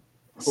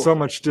 So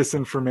much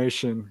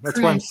disinformation. That's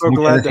why I'm so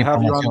glad to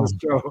have you on this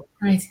show.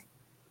 Right.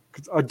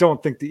 'Cause I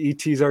don't think the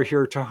ETs are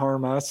here to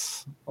harm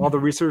us. All the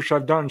research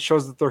I've done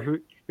shows that they're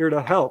here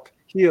to help,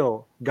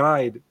 heal,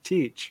 guide,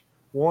 teach,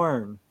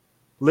 warn,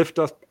 lift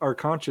up our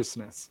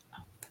consciousness.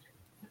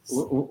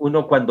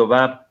 Uno cuando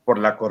va por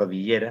la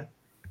cordillera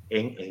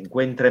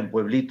encuentra en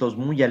pueblitos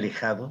muy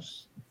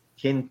alejados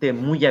gente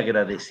muy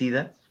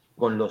agradecida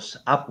con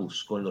los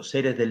apus, con los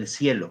seres del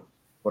cielo,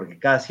 porque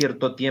cada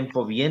cierto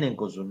tiempo vienen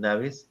con sus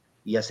naves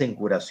y hacen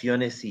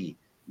curaciones y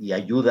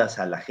ayudas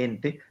a la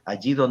gente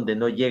allí donde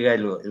no llega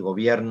el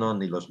gobierno,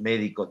 ni los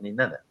médicos, ni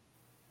nada.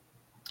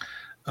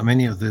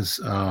 Many of these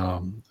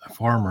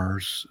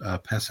farmers,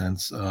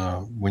 peasants,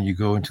 when you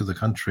go into the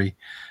country,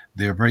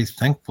 they're very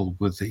thankful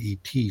with the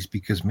ETs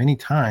because many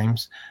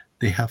times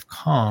they have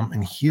come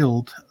and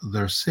healed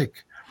their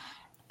sick.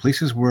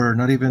 Places where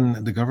not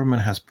even the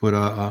government has put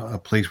a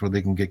place where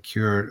they can get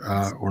cured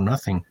or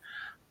nothing,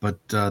 but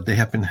they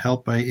have been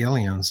helped by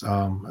aliens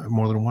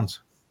more than once.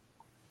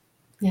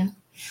 Yeah.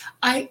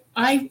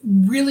 I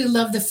really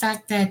love the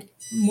fact that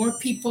more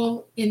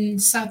people in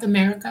South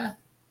America,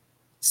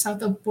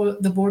 south of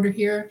the border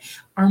here,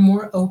 are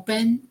more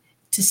open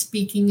to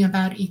speaking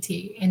about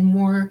ET and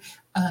more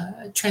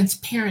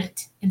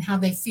transparent in how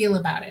they feel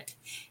about it.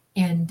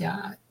 And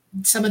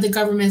some of the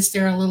governments,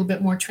 they're a little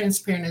bit more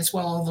transparent as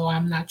well, although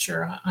I'm not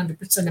sure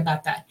 100%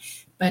 about that.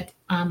 But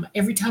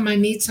every time I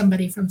meet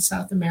somebody from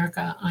South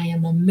America, I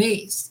am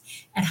amazed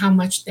at how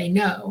much they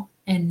know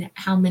and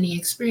how many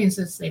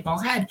experiences they've all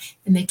had,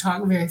 and they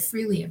talk very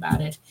freely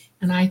about it.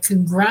 And I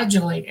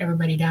congratulate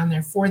everybody down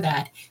there for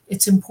that.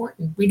 It's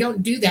important. We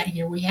don't do that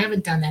here. We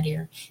haven't done that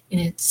here.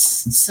 And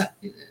it's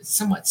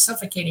somewhat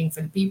suffocating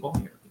for the people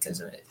here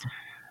because of it.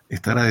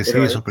 Está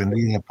agradecida y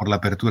sorprendida por la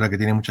apertura que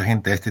tiene mucha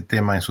gente a este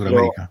tema en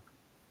Sudamérica.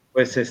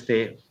 Pues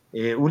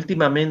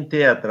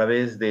últimamente a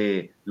través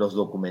de los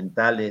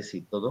documentales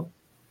y todo,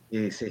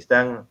 se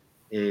están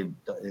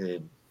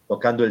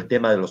tocando el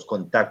tema de los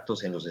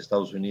contactos en los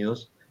Estados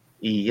Unidos,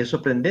 y es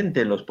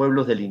sorprendente en los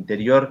pueblos del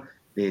interior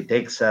de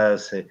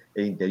Texas, el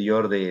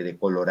interior de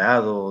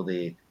Colorado,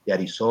 de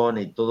Arizona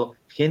y todo,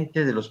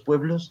 gente de los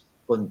pueblos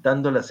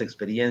contando las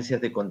experiencias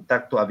de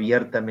contacto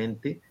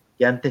abiertamente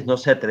que antes no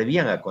se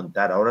atrevían a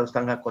contar, ahora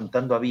están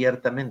contando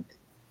abiertamente.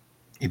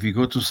 If you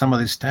go to some of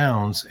these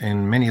towns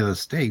in many of the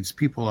states,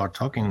 people are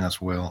talking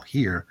as well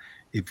here.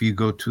 If you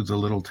go to the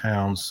little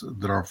towns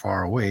that are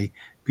far away,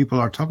 people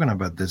are talking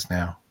about this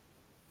now.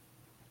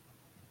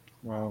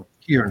 Wow.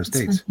 Here in the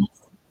States.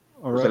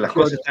 O sea, las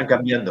cosas están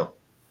cambiando.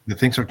 The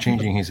things are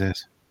changing, he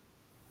says.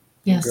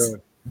 Yes.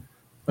 Good.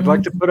 I'd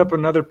like to put up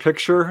another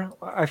picture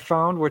I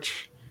found,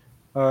 which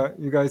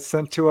you guys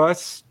sent to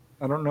us.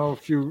 I don't know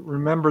if you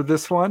remember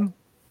this one.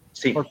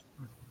 Sí.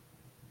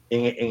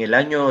 En el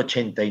año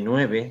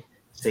 89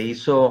 se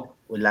hizo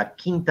la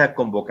quinta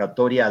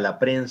convocatoria a la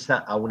prensa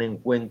a un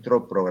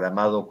encuentro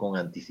programado con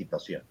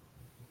anticipación.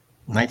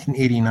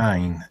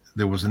 1989,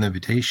 there was an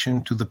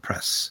invitation to the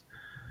press.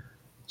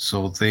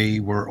 So they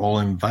were all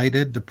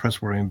invited, the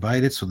press were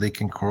invited, so they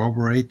can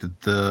corroborate that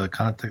the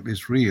contact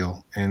is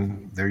real.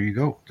 And there you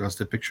go. That's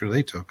the picture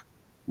they took.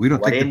 We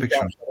don't take the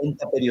pictures.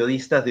 40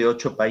 periodistas de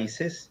 8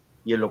 países,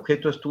 y el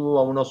objeto estuvo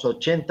a unos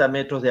 80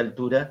 metros de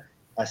altura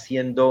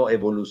haciendo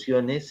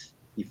evoluciones,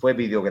 y fue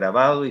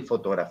videograbado y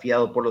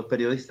fotografiado por los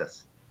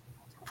periodistas.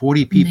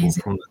 40 people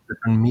from the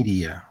different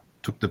media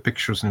took the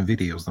pictures and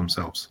videos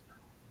themselves.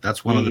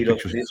 That's one of the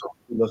pictures.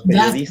 Los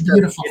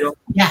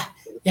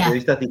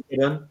periodistas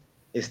dijeron,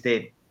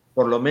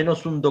 por lo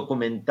menos un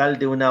documental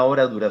de 1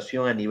 hora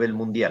duración a nivel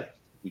mundial.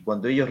 Y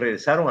cuando ellos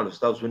regresaron a los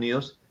Estados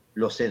Unidos,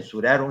 los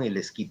censuraron y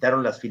les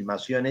quitaron las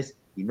filmaciones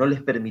y no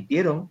les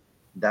permitieron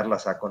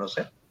darlas a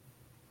conocer.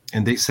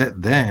 And they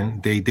said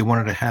then they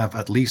wanted to have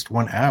at least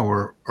 1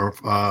 hour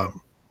of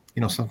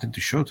something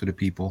to show to the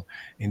people,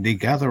 and they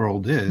gather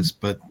all this,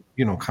 but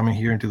coming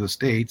here into the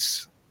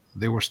States,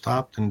 they were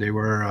stopped and they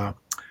were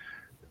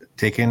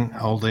taking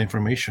all the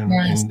information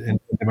in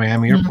the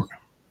Miami airport.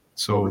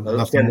 So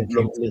nothing.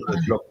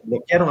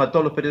 Bloquearon a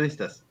todos los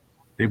periodistas.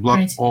 They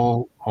blocked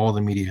all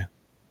the media.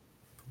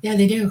 Yeah,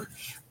 they do.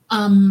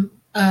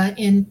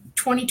 In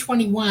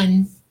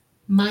 2021,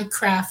 my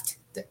craft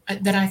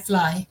that I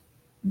fly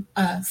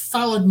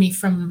followed me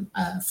from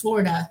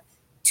Florida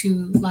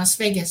to Las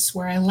Vegas,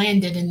 where I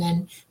landed, and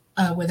then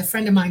with a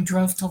friend of mine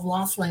drove to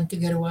Laughlin to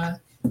go to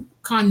a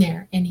con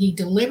there, and he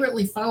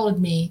deliberately followed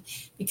me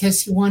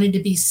because he wanted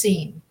to be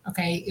seen.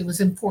 Okay, it was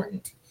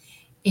important.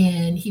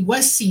 And he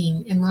was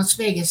seen in Las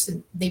Vegas,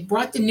 and they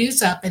brought the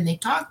news up and they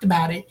talked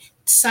about it,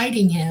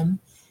 citing him,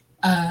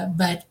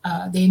 but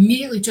they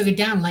immediately took it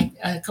down. Like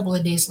a couple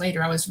of days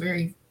later, I was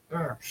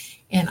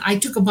and I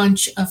took a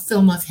bunch of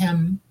film of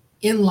him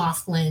in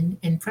Laughlin,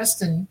 and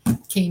Preston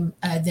came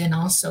then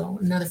also.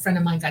 Another friend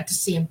of mine got to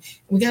see him.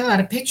 We got a lot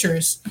of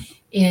pictures,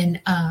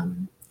 and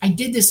I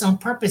did this on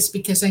purpose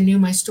because I knew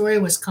my story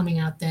was coming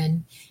out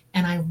then,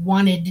 and I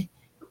wanted,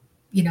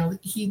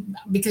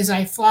 because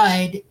I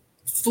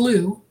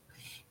flew,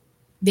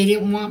 they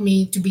didn't want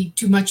me to be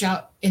too much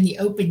out in the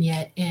open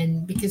yet,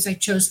 and because I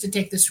chose to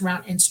take this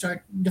route and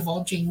start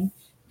divulging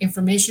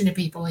information to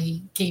people,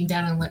 he came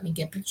down and let me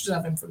get pictures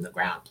of him from the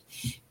ground.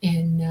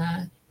 And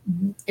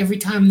every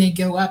time they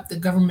go up, the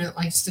government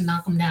likes to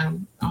knock them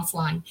down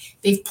offline.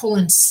 They've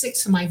pulled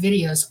 6 of my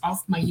videos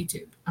off my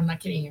YouTube. I'm not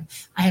kidding you.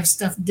 I have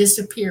stuff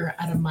disappear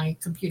out of my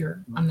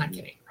computer. I'm not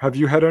kidding. Have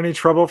you had any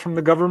trouble from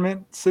the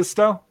government,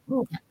 Sixto?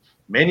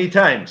 Many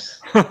times.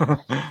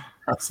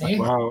 See?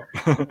 Wow.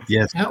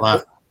 Yes, a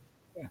lot.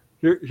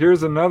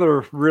 Here's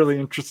another really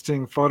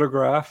interesting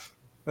photograph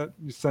that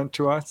you sent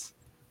to us.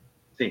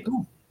 Sí.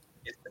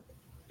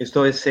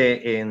 Esto es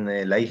en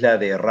la isla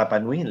de Rapa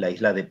Nui, en la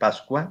isla de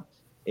Pascua,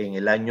 en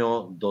el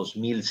año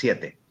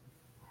 2007.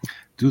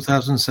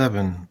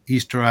 2007,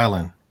 Easter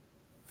Island.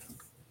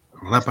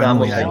 Rapa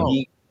Nui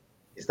Island.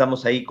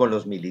 Estamos ahí con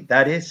los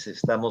militares,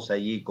 estamos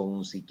ahí con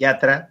un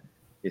psiquiatra,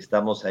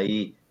 estamos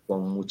ahí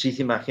con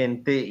muchísima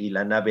gente y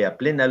la nave a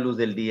plena luz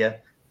del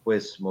día,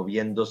 pues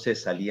moviéndose,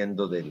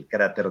 saliendo del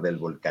cráter del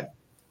volcán.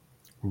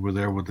 We were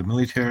there with the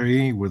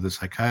military, with the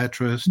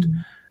psychiatrist.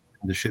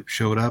 The ship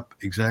showed up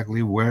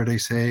exactly where they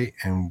say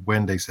and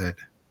when they said.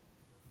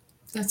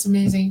 That's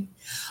amazing.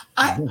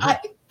 I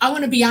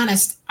want to be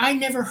honest. I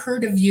never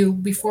heard of you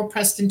before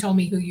Preston told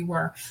me who you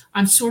were.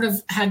 I'm sort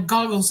of had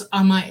goggles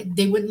on my,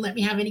 they wouldn't let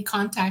me have any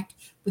contact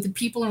with the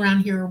people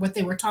around here or what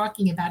they were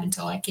talking about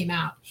until I came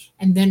out.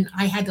 And then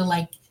I had to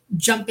like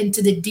jump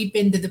into the deep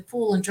end of the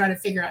pool and try to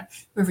figure out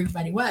who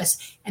everybody was.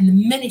 And the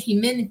minute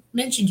he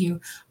mentioned you,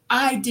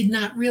 I did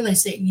not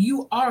realize that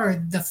you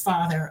are the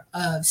father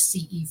of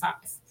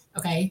CE5.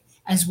 Okay,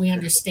 as we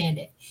understand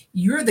it.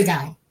 You're the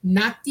guy,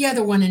 not the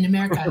other one in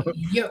America,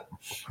 you.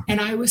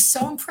 And I was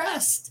so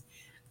impressed.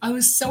 I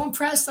was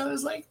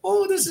like,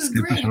 oh, this is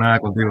great. Impresionada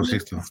contigo,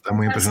 Sixto. Está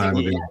muy impresionada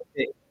contigo.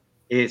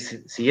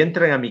 Si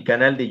entran a mi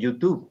canal de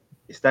YouTube,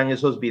 están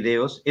esos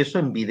videos, eso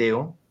en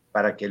video,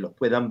 para que los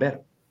puedan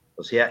ver.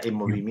 O sea, en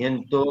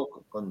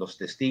movimiento, con los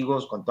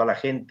testigos, con toda la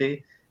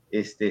gente.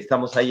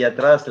 Estamos ahí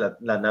atrás,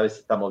 la nave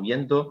se está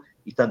moviendo,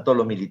 y están todos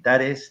los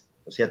militares,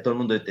 o sea, todo el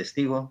mundo de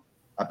testigo.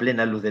 A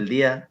plena luz del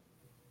día.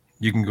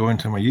 You can go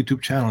into my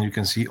YouTube channel. You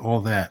can see all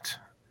that.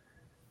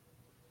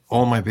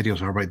 All my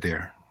videos are right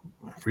there,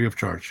 free of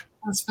charge.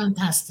 That's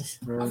fantastic.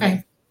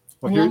 Okay.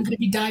 Well, I'm going to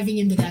be diving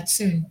into that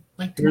soon.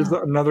 Like here's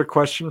another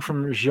question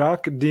from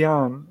Jacques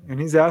Dion, and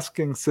he's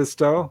asking,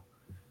 Sixto,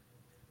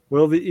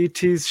 will the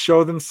ETs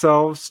show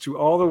themselves to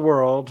all the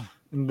world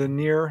in the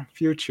near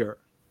future?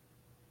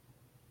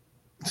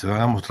 ¿Se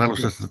van a mostrar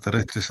los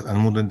extraterrestres al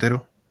mundo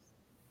entero?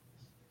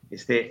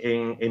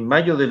 En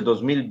mayo del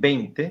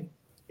 2020,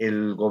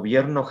 el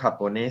gobierno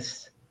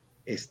japonés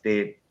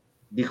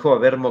dijo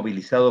haber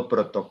movilizado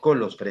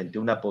protocolos frente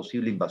a una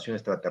posible invasión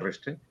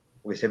extraterrestre,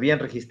 porque se habían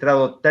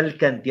registrado tal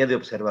cantidad de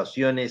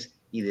observaciones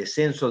y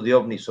descenso de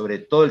ovnis sobre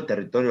todo el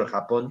territorio de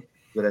Japón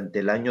durante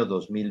el año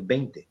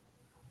 2020.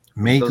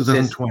 May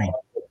 2020,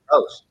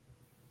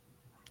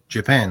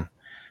 Japan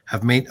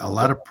have made a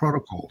lot of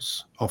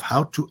protocols of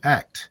how to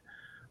act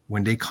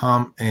when they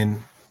come and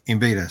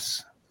invade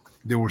us.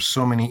 There were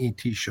so many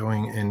ET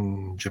showing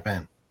in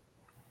Japan.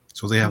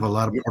 So they have a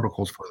lot of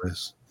protocols for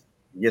this.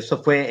 Y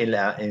eso fue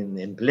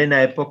en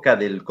plena época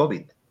del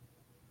COVID.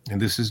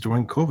 And this is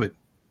during COVID.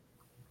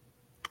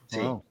 Sí.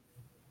 Wow.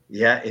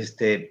 Ya,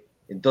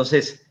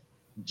 entonces,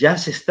 ya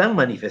se están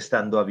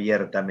manifestando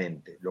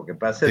abiertamente. Lo que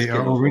pasa es que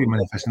are already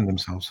manifesting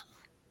themselves.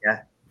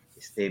 Ya,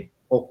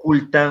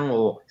 ocultan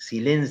o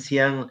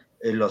silencian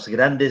los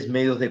grandes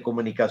medios de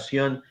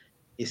comunicación,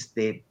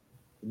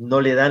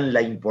 no le dan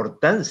la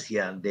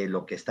importancia de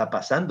lo que está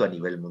pasando a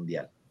nivel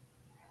mundial.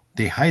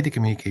 They hide the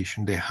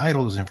communication. They hide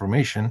all this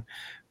information.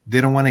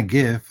 They don't want to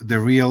give the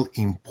real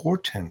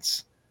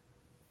importance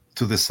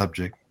to the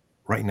subject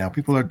right now.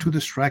 People are too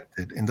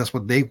distracted, and that's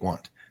what they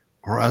want,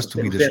 for us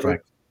to be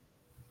distracted.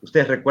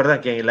 Ustedes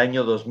recuerdan que en el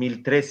año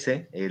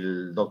 2013,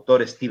 el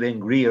doctor Stephen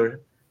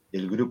Greer,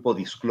 del grupo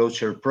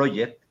Disclosure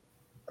Project,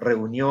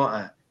 reunió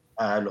a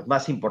los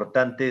más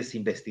importantes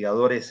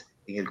investigadores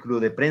en el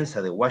club de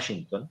prensa de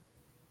Washington,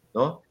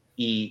 ¿no?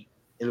 Y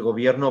el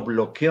gobierno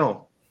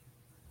bloqueó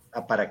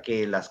para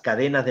que las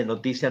cadenas de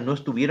noticias no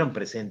estuvieran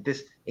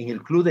presentes en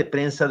el club de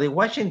prensa de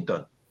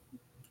Washington.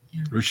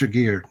 Richard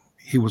Gere,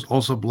 he was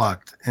also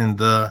blocked in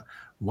the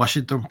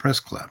Washington Press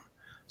Club.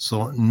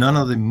 So none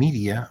of the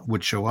media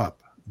would show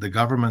up. The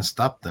government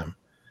stopped them.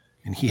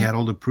 And he had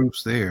all the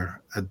proofs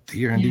there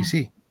here in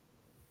D.C.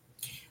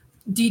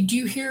 Did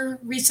you hear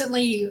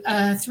recently,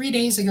 3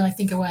 days ago, I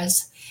think it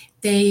was,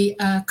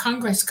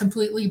 Congress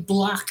completely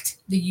blocked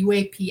the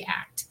UAP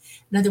Act.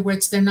 In other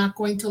words, they're not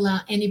going to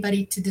allow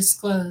anybody to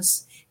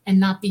disclose and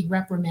not be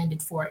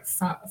reprimanded for it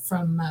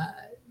from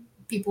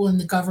people in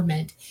the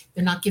government.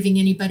 They're not giving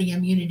anybody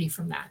immunity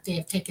from that. They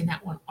have taken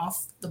that one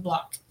off the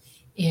block.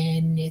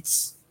 And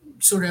it's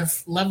sort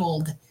of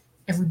leveled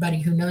everybody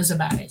who knows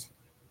about it.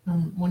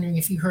 I'm wondering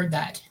if you heard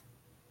that.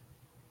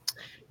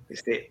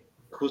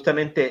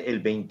 Justamente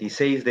el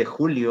 26 de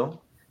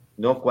julio,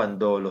 ¿no?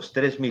 Cuando los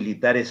 3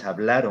 militares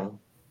hablaron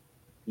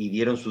y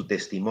dieron su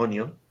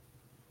testimonio.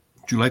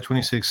 July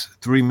 26,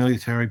 3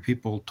 military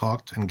people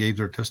talked and gave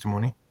their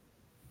testimony.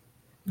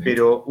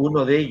 Pero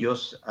uno de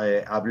ellos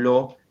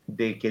habló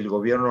de que el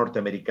gobierno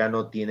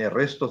norteamericano tiene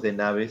restos de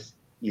naves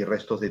y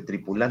restos de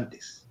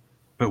tripulantes.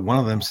 But one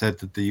of them said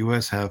that the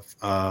U.S. have,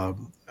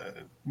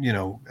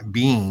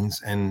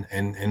 beings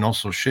and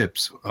also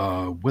ships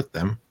with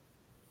them.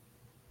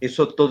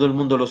 Eso todo el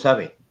mundo lo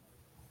sabe.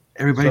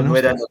 Everybody Eso no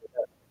knows era this.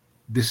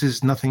 This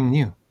is nothing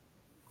new.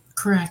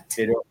 Correct.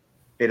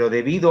 Pero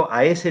debido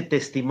a ese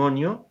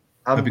testimonio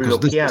han But because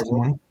of this bloqueado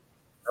testimony,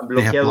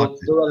 they have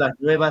blocked it. todas las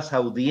nuevas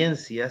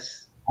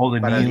audiencias All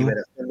the para new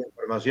liberación de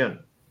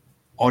información.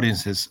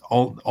 audiences,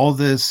 all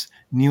this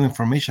new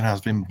information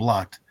has been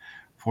blocked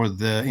for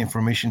the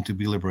information to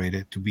be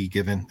liberated, to be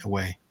given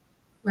away.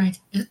 Right.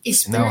 Now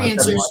it's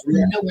Experiencers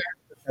nowhere.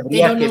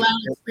 They don't allow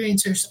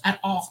experiencers at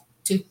all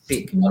to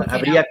communicate.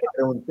 Habría que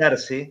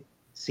preguntarse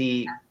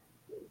si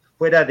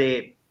fuera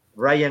de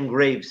Ryan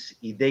Graves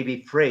y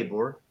David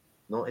Fravor,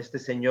 ¿no? Este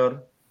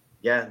señor,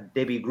 ya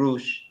David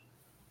Grush,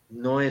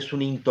 no es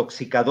un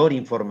intoxicador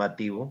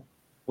informativo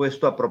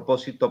puesto a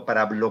propósito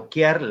para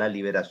bloquear la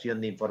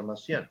liberación de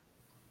información.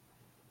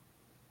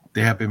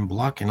 They have been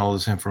blocking all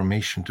this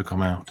information to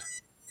come out.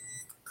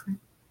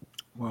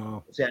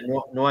 Wow. O sea,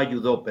 no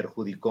ayudó,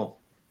 perjudicó.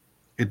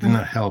 It did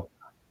not help.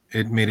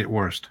 It made it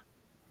worse.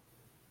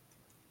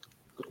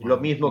 Lo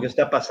mismo que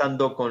está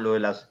pasando con lo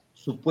de las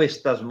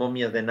supuestas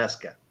momias de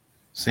Nazca.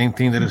 Same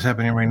thing that is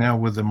happening right now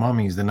with the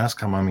mummies, the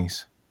Nazca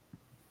mummies.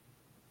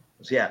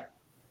 O sea,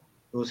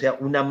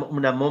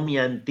 una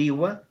momia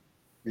antigua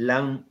la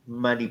han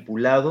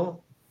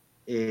manipulado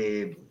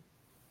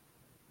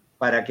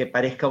para que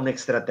parezca un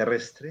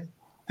extraterrestre.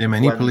 They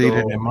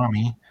manipulated a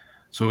mummy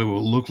so it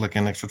will look like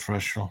an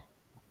extraterrestrial.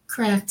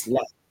 Correct.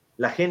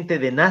 La gente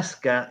de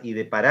Nazca y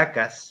de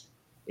Paracas,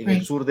 en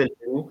el sur del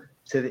Perú,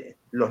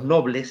 los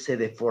nobles se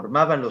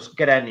deformaban los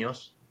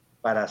cráneos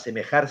para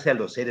asemejarse a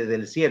los seres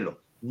del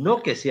cielo.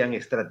 No que sean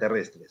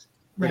extraterrestres.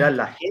 Era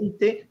la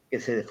gente que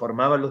se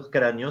deformaba los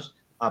cráneos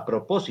a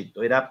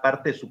propósito. Era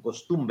parte de su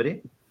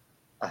costumbre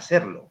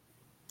hacerlo.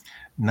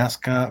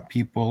 Nazca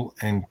people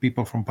and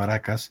people from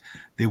Paracas,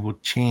 they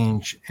would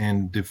change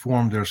and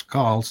deform their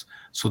skulls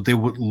so they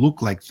would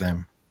look like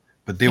them,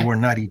 but they were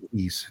not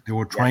ETs. They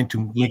were trying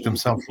to make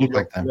themselves look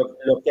like them.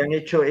 Lo que han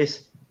hecho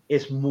es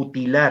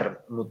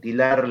mutilar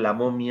la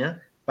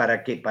momia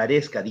para que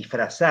parezca,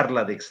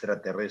 disfrazarla de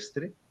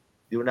extraterrestre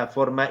de una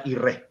forma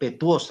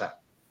irrespetuosa.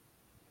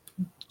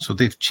 So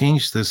they've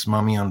changed this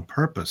mummy on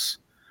purpose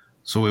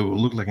so it will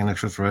look like an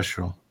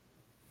extraterrestrial.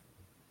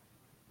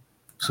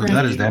 So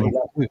that is damage.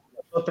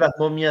 Las otras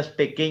momias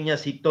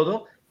pequeñas y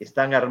todo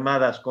están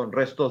armadas con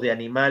restos de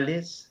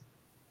animales,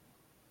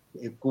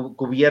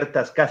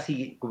 cubiertas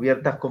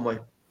como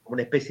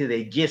una especie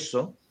de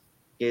yeso,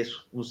 que es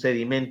un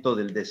sedimento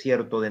del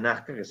desierto de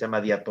Nazca, que se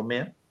llama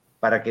diatomea,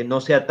 para que no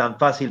sea tan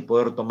fácil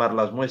poder tomar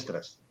las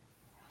muestras.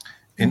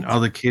 In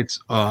other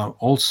kids,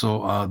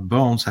 also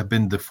bones have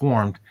been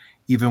deformed,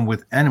 even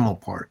with animal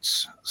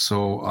parts.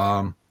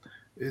 So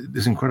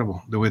it's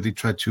incredible the way they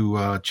try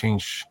to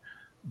change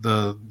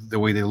the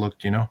way they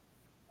looked, you know.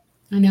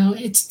 I know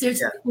it's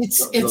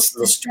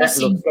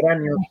distressing.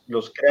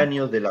 Los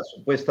cráneos de las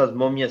supuestas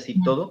momias y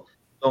todo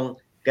son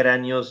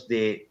cráneos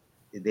de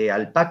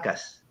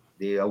alpacas,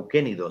 de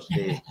auquénidos,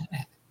 de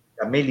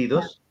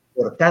camélidos,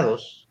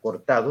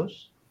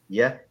 cortados,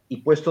 ¿ya? Y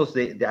puestos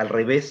al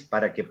revés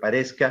para que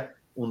parezca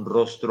un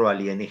rostro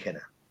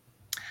alienígena.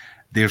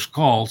 Their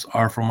skulls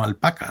are from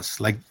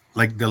alpacas, like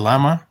the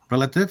llama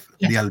relative.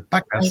 Yes. The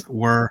alpacas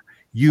were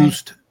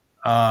used,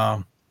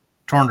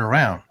 turned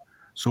around,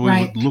 so it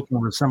would look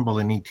and resemble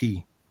an ET.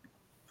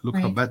 Look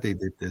how bad they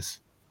did this.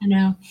 I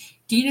know.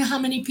 Do you know how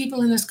many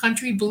people in this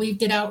country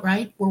believed it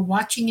outright, were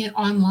watching it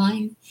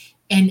online,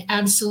 and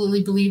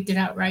absolutely believed it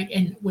outright,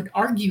 and would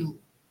argue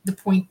the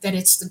point that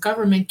it's the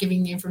government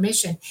giving the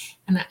information?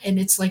 And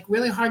it's like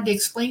really hard to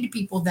explain to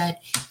people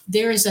that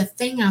there is a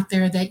thing out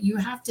there that you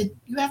have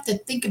to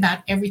think about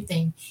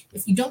everything.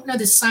 If you don't know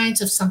the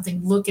science of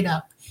something, look it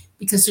up,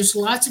 because there's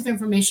lots of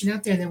information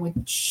out there that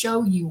would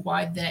show you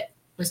why that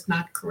was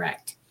not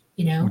correct.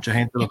 You know, mucha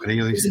gente lo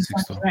creyó, dice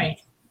Sixto. Right.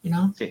 You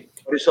know? Sí.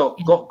 Por eso,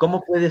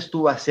 ¿cómo puedes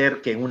tú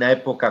hacer que en una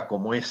época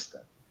como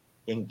esta,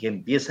 en que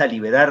empieza a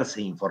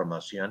liberarse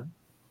información,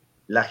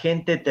 la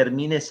gente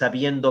termine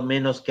sabiendo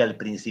menos que al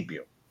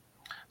principio?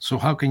 So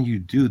how can you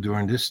do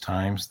during these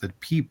times that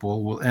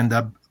people will end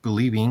up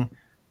believing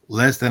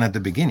less than at the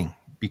beginning,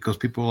 because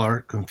people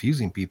are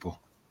confusing people?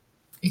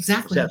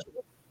 Exactly. O sea,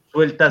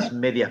 sueltas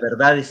medias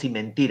verdades y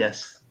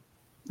mentiras.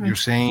 You're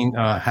saying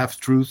half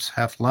truths,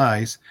 half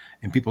lies,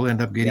 and people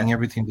end up getting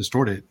everything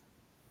distorted.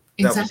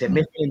 Exactly. Se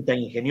mezclan tan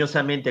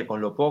ingeniosamente con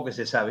lo poco que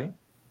se sabe.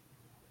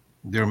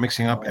 They're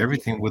mixing up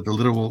everything with the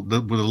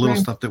little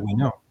stuff that we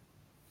know.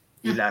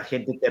 Y la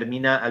gente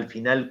termina al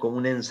final con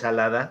una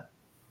ensalada.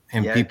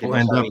 And people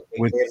end up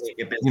with,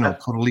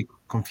 totally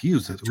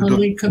confused.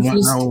 Totally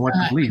confused. Not knowing what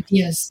to believe.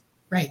 Yes,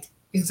 right.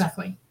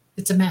 Exactly.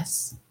 It's a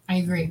mess. I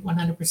agree,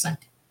 100%.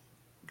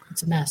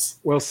 It's a mess.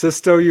 Well,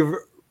 Sixto, you've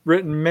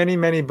written many,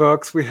 many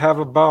books. We have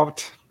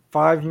about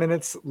 5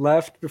 minutes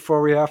left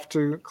before we have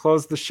to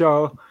close the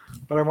show,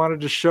 but I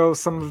wanted to show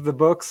some of the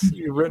books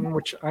you've written,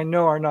 which I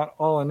know are not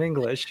all in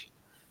English,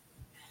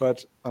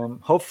 but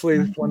hopefully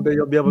one day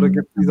you'll be able to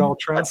get these all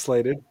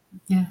translated.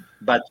 Yeah.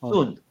 But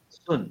soon,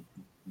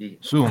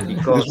 Soon.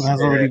 because This one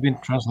has already been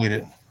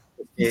translated.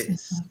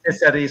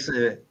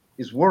 Cesar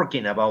is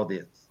working about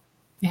it.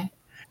 Yeah.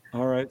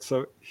 All right,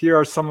 so here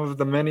are some of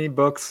the many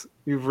books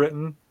you've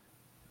written,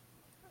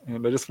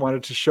 and I just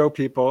wanted to show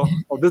people.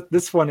 Oh,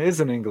 this one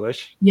is in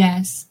English.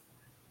 Yes.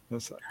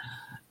 This,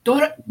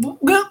 Dora,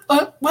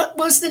 what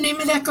was the name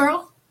of that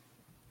girl?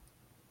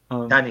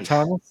 Tanis.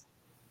 Thomas?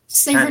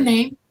 Say her Tanis.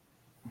 name.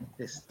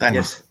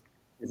 Yes,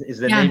 is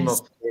the Tanis. name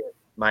of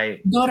my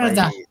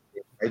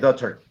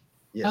daughter.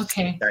 Yes.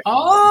 Okay. Tanis.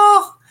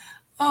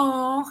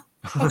 Oh.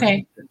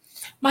 Okay.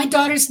 My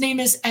daughter's name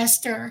is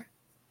Esther.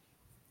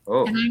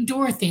 Oh. And I'm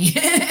Dorothy.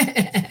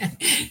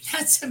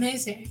 That's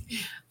amazing.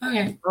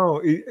 Okay.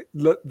 Oh,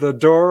 the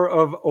Door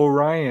of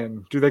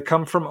Orion. Do they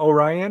come from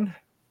Orion?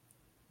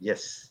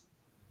 Yes.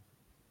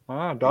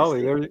 Ah,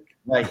 Dolly. There you...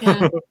 Right.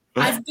 Yeah.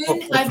 I've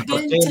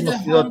been to the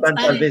home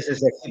planet.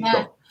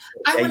 Yeah.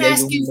 I want to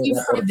ask you if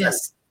you've heard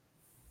this.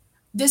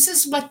 This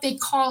is what they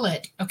call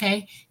it,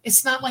 okay?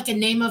 It's not like a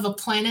name of a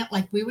planet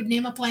like we would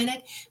name a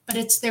planet, but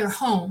it's their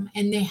home,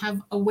 and they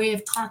have a way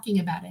of talking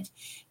about it.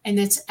 And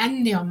it's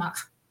Andioma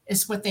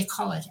is what they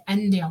call it,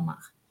 Andioma.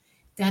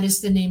 That is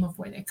the name of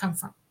where they come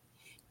from.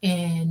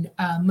 And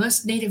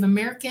most Native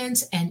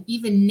Americans and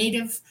even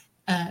Native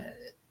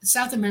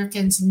South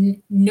Americans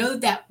know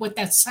that what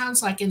that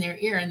sounds like in their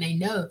ear, and they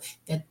know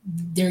that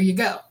there you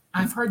go.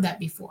 I've heard that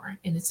before,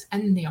 and it's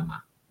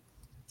Andioma.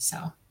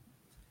 So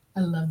I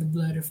love the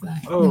butterfly.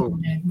 Oh,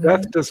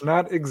 death does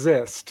not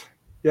exist.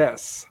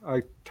 Yes,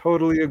 I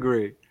totally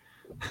agree.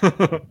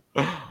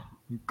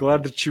 I'm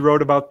glad that you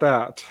wrote about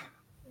that.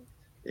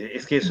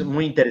 Es que es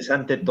muy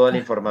interesante toda la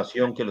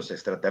información que los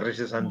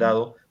extraterrestres han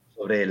dado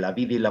sobre la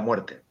vida y la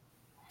muerte.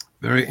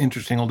 Very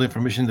interesting, all the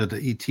information that the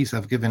ETs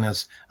have given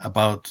us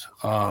about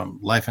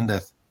life and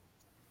death.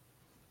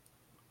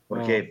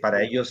 Porque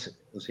para ellos,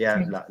 o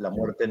sea, la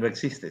muerte no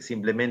existe,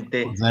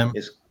 simplemente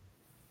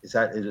es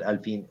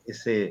al fin,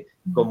 es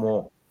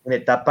como una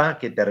etapa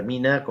que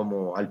termina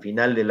como al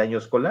final del año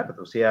escolar,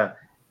 o sea,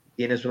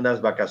 tienes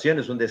unas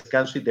vacaciones, un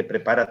descanso y te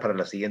preparas para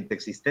la siguiente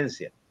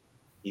existencia.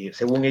 Y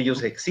según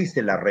ellos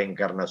existe la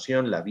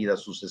reencarnación, las vidas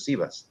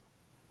sucesivas,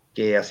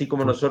 que así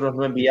como nosotros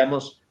no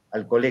enviamos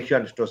al colegio a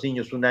nuestros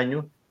niños un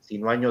año,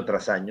 sino año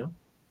tras año,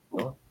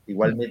 ¿no?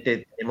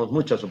 Igualmente tenemos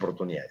muchas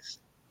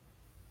oportunidades.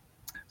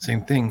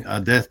 Same thing.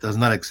 Death does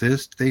not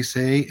exist, they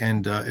say,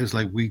 and it's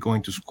like we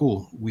going to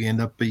school. We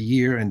end up a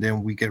year, and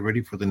then we get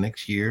ready for the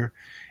next year,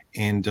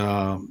 and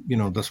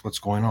that's what's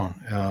going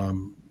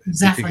on.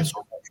 Exactly.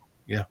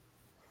 Yeah.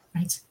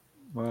 Right.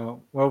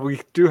 Well, we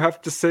do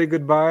have to say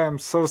goodbye. I'm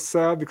so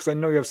sad because I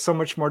know you have so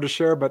much more to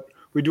share, but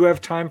we do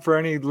have time for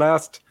any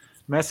last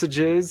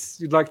messages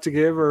you'd like to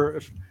give, or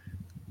if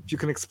you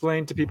can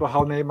explain to people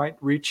how they might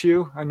reach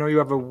you. I know you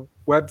have a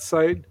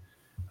website,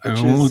 which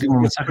is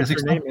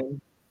your name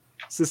in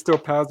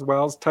Sixto Paz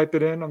Wells. Type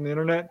it in on the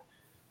internet.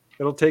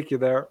 It'll take you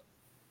there.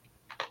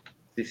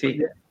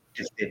 Sí.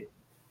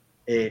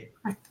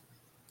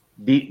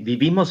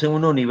 Vivimos en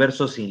un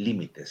universo sin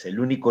límites. El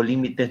único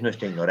límite es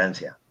nuestra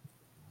ignorancia.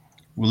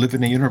 We live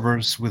in a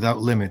universe without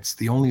limits.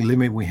 The only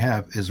limit we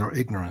have is our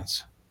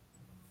ignorance.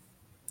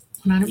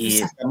 100%.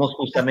 Y estamos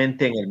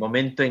justamente en el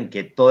momento en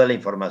que toda la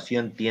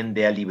información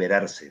tiende a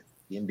liberarse.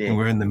 And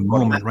we're in the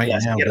moment right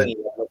now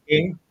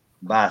that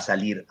va a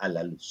salir a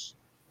la luz.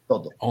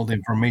 Todo. All the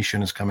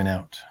information is coming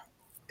out.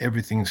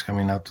 Everything is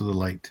coming out to the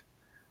light.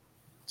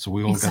 So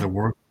we all got to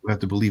work. We have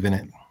to believe in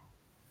it.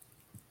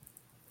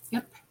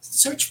 Yep.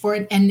 Search for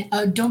it, and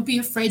don't be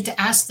afraid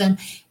to ask them.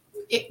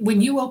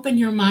 When you open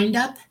your mind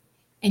up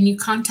and you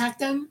contact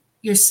them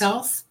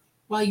yourself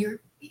while you're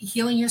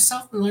healing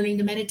yourself and learning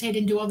to meditate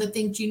and do all the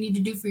things you need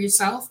to do for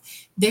yourself,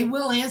 they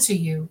will answer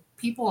you.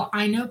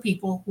 I know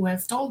people who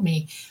have told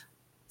me,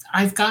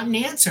 I've gotten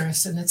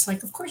answers, and it's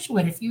like, of course you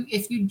would. If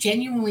you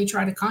genuinely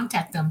try to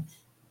contact them,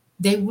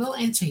 they will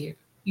answer you.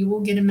 You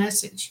will get a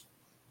message.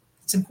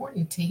 It's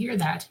important to hear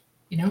that,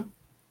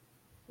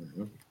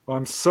 Well,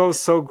 I'm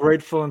so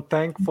grateful and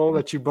thankful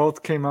that you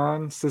both came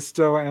on,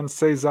 Sixto and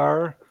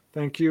Cesar.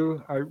 Thank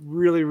you. I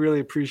really, really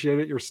appreciate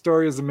it. Your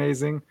story is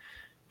amazing.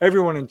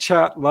 Everyone in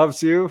chat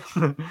loves you.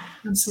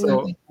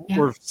 Absolutely. So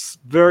we're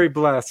very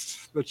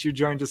blessed that you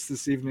joined us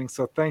this evening.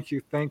 So thank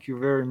you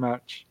very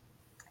much.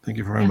 Thank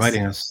you for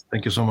inviting us.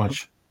 Thank you so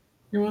much.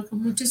 You're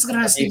welcome. Muchas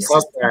gracias.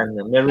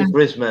 And Merry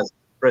Christmas,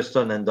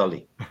 Preston and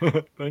Dolly.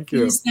 Thank you.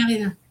 Feliz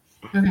Navidad.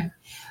 Okay.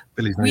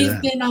 Feliz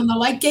Navidad. We've been on the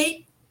Light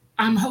Gate.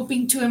 I'm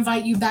hoping to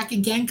invite you back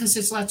again because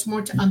there's lots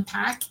more to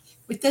unpack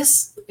with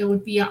this. It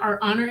would be our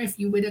honor if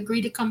you would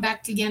agree to come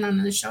back again on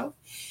the show.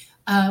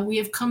 We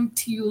have come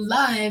to you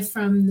live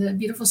from the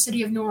beautiful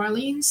city of New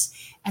Orleans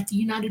at the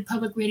United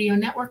Public Radio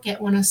Network at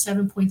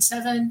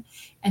 107.7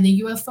 and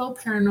the UFO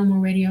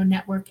Paranormal Radio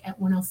Network at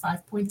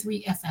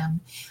 105.3 FM.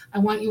 I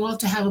want you all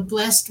to have a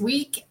blessed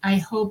week. I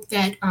hope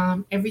that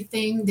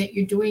everything that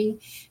you're doing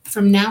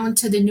from now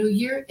into the new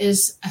year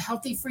is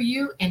healthy for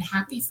you and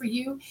happy for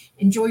you.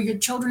 Enjoy your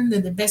children.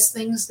 They're the best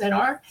things that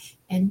are.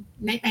 And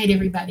night, night,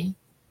 everybody.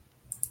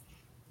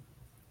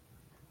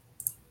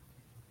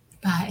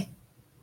 Bye.